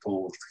more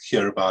people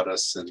hear about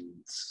us, and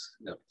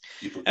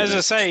people. As I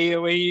say,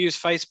 we use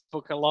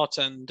Facebook a lot,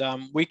 and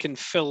we can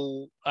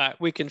fill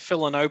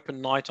an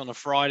open night on a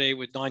Friday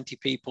with 90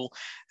 people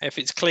if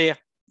it's clear.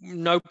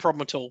 No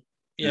problem at all.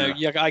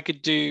 I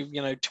could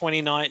do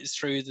 20 nights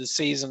through the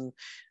season.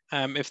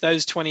 If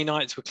those 20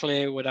 nights were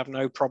clear, we'd have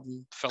no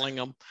problem filling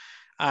them.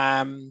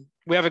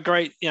 We have a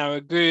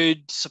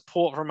good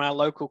support from our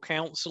local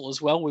council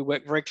as well. We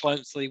work very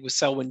closely with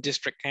Selwyn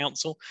District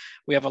Council.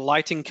 We have a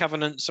lighting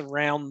covenants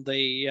around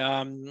the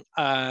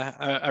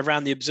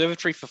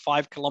observatory for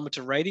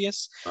 5-kilometer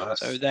radius. Nice.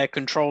 So they're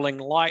controlling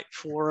light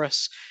for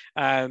us.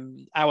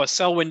 Our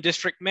Selwyn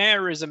District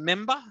Mayor is a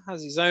member,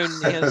 has his own.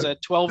 He has a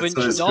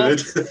 12-inch dog.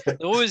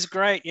 Always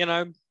great.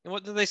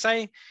 What do they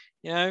say?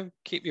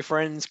 Keep your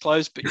friends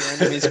close, but your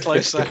enemies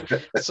closer.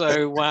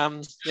 So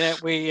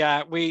we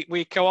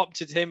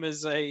co-opted him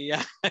as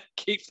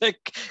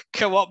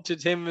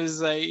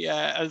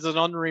an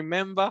honorary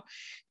member,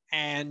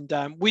 and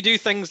we do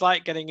things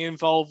like getting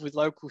involved with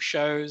local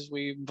shows.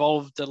 We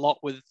involved a lot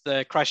with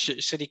the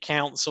Christchurch City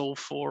Council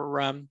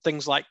for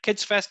things like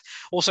Kids Fest,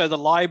 also the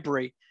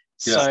library.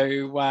 Yeah. So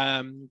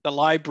the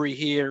library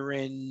here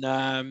in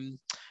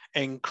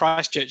in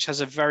Christchurch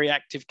has a very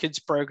active kids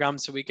program,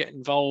 so we get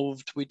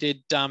involved. We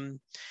did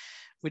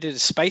a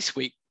Space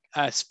Week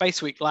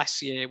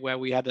last year where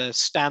we had a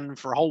stand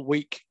for a whole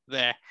week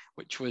there,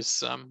 which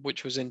was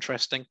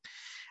interesting.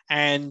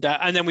 And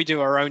then we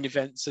do our own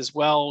events as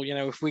well. You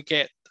know, if we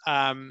get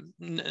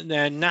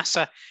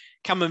NASA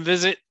come and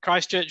visit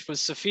Christchurch with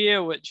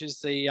Sophia, which is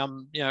the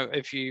you know,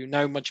 if you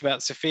know much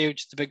about Sophia,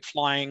 which is the big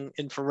flying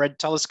infrared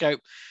telescope.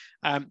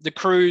 The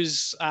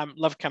crews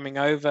love coming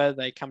over.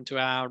 They come to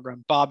our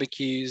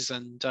barbecues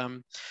and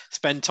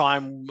spend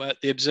time at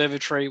the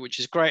observatory, which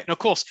is great. And of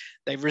course,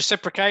 they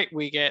reciprocate.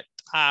 We get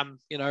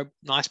you know,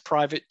 nice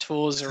private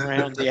tours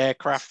around the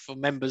aircraft for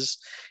members,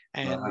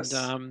 and Nice.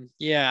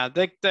 yeah,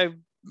 they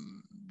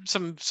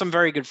some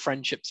very good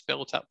friendships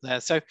built up there.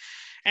 So,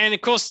 and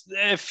of course,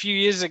 a few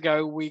years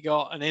ago, we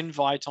got an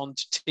invite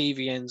onto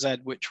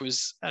TVNZ, which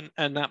was an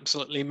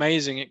absolutely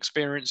amazing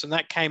experience. And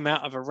that came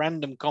out of a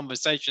random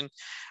conversation.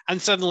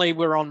 And suddenly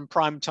we're on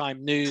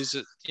primetime news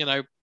at, you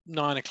know,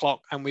 9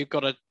 o'clock, and we've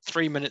got a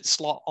 3-minute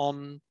slot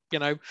on, you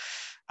know,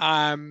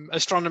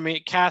 astronomy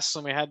at HCAS,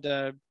 and we had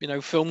a, you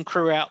know, film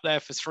crew out there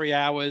for 3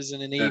 hours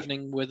and an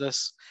evening with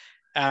us.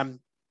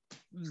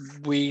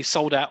 We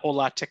sold out all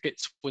our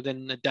tickets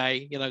within a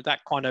day. You know,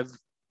 that kind of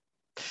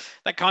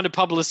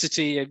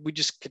publicity we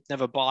just could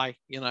never buy.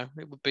 You know,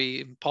 it would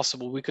be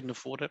impossible. We couldn't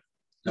afford it.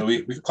 No,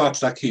 we're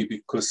quite lucky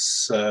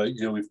because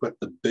you know, we've got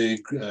the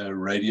big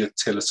radio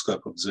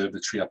telescope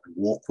observatory up in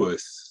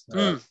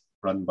Warkworth,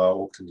 run by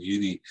Auckland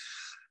Uni.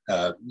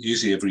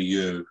 Usually every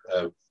year,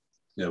 you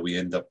know, we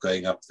end up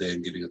going up there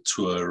and giving a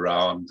tour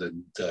around,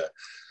 and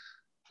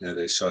you know,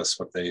 they show us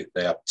what they're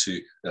up to,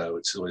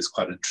 which is always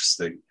quite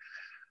interesting.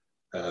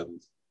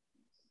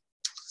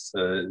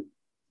 So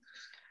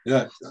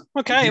yeah.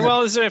 Okay. Yeah.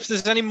 Well, if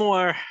there's any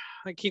more,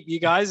 I keep you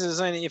guys. If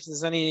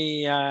there's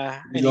any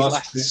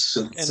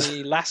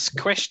last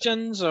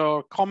questions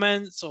or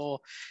comments or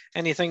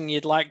anything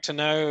you'd like to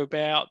know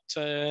about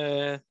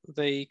the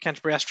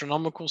Canterbury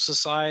Astronomical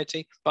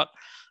Society, but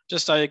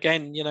just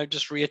again, you know,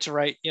 just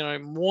reiterate, you know,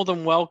 more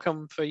than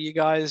welcome for you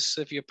guys.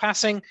 If you're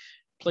passing,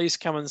 please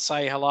come and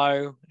say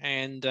hello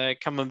and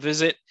come and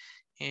visit.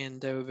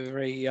 And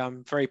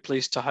we're very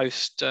pleased to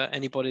host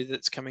anybody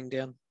that's coming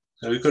down.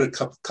 We've got a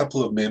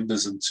couple of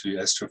members into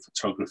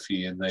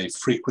astrophotography, and they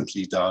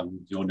frequently down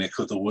your neck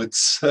of the woods.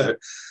 So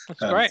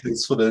great.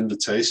 Thanks for the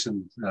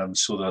invitation. I'm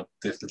sure they'll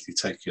definitely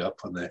take you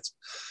up on that.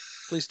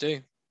 Please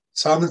do.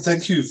 Simon,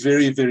 thank you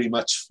very, very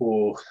much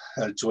for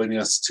joining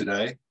us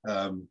today.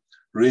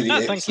 Really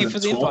excellent thank you for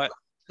the talk. invite.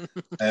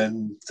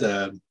 And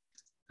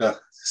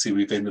see,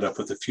 we've ended up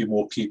with a few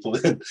more people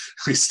than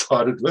we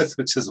started with,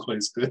 which is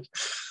always good.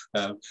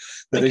 But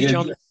thank again, you,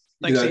 John.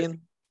 Thanks,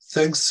 Ian.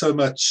 Thanks so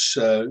much.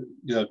 You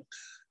know,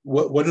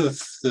 one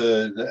of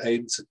the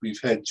aims that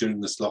we've had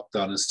during this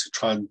lockdown is to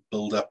try and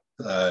build up,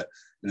 you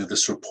know,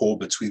 this rapport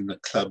between the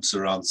clubs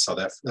around South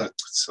Africa,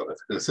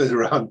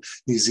 around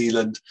New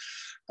Zealand,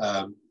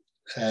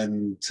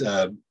 and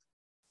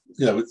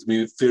you know,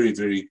 we're very,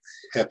 very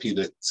happy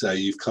that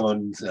you've come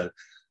on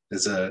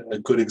as a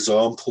good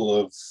example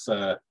of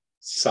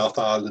South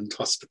Island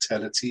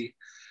hospitality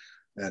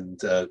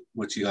and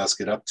what you guys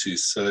get up to.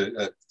 So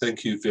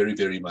thank you very,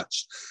 very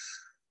much.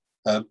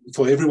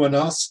 For everyone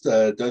else,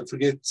 don't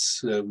forget,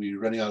 we're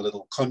running our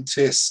little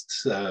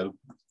contest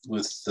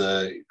with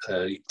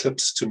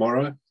eclipse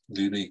tomorrow,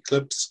 lunar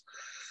eclipse.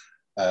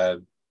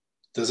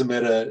 Doesn't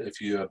matter if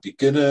you're a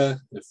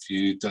beginner, if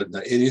you don't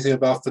know anything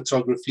about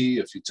photography,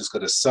 if you've just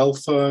got a cell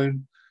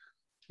phone,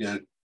 you know,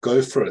 go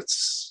for it.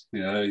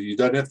 You know, you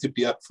don't have to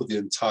be up for the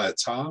entire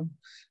time.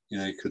 You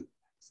know, you could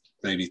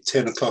maybe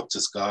 10 o'clock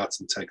just go out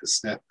and take a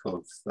snap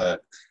of the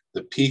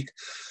peak.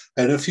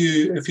 And if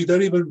you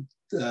don't even,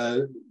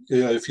 you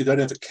know, if you don't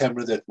have a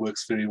camera that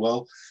works very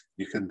well,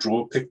 you can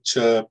draw a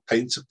picture,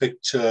 paint a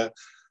picture.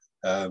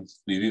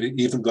 We've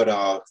even got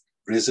our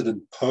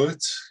resident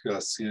poet.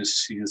 She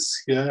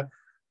is here.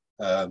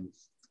 You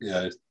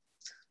know,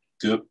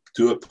 do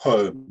a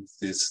poem.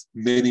 There's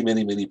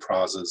many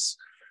prizes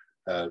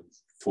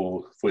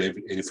for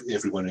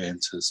everyone who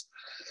enters.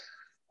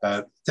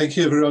 Thank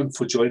you everyone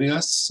for joining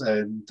us,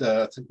 and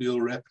I think we'll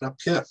wrap it up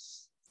here.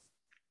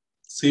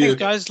 See you. Thanks,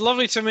 guys.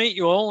 Lovely to meet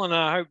you all, and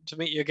I hope to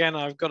meet you again.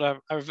 I've got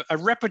a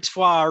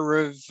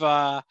repertoire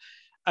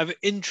of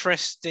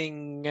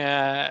interesting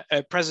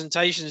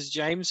presentations,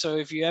 James. So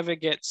if you ever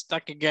get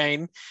stuck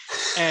again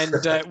and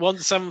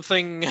want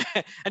something,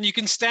 and you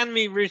can stand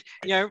me,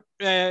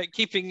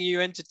 keeping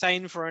you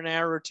entertained for an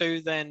hour or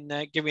two, then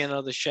give me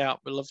another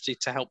shout. We'd love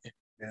to help you.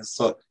 Yeah,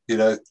 so, you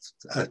know,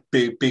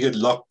 being in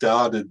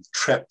lockdown and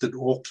trapped in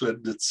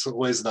Auckland, it's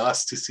always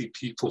nice to see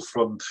people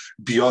from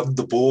beyond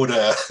the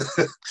border.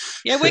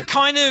 Yeah, we're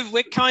kind of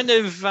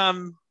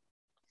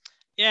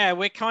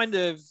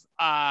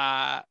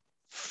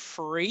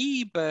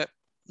free, but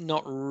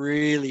not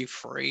really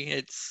free.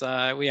 It's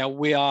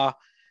we are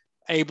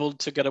able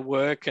to go to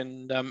work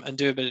and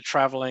do a bit of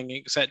traveling,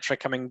 etc.,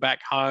 coming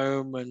back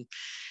home, and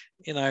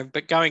you know,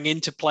 but going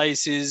into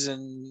places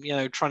and, you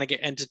know, trying to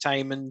get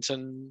entertainment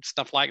and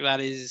stuff like that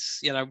is,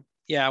 you know,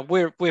 Yeah,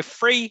 we're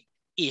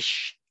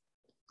free-ish.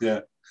 Yeah.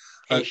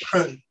 Ish.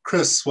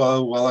 Chris,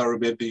 while I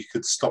remember, you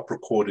could stop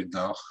recording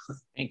now.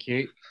 Thank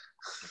you.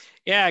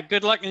 Yeah,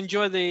 good luck and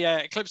enjoy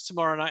the eclipse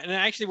tomorrow night. And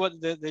actually, what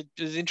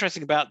is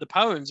interesting about the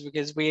poems,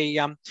 because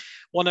we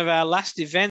one of our last events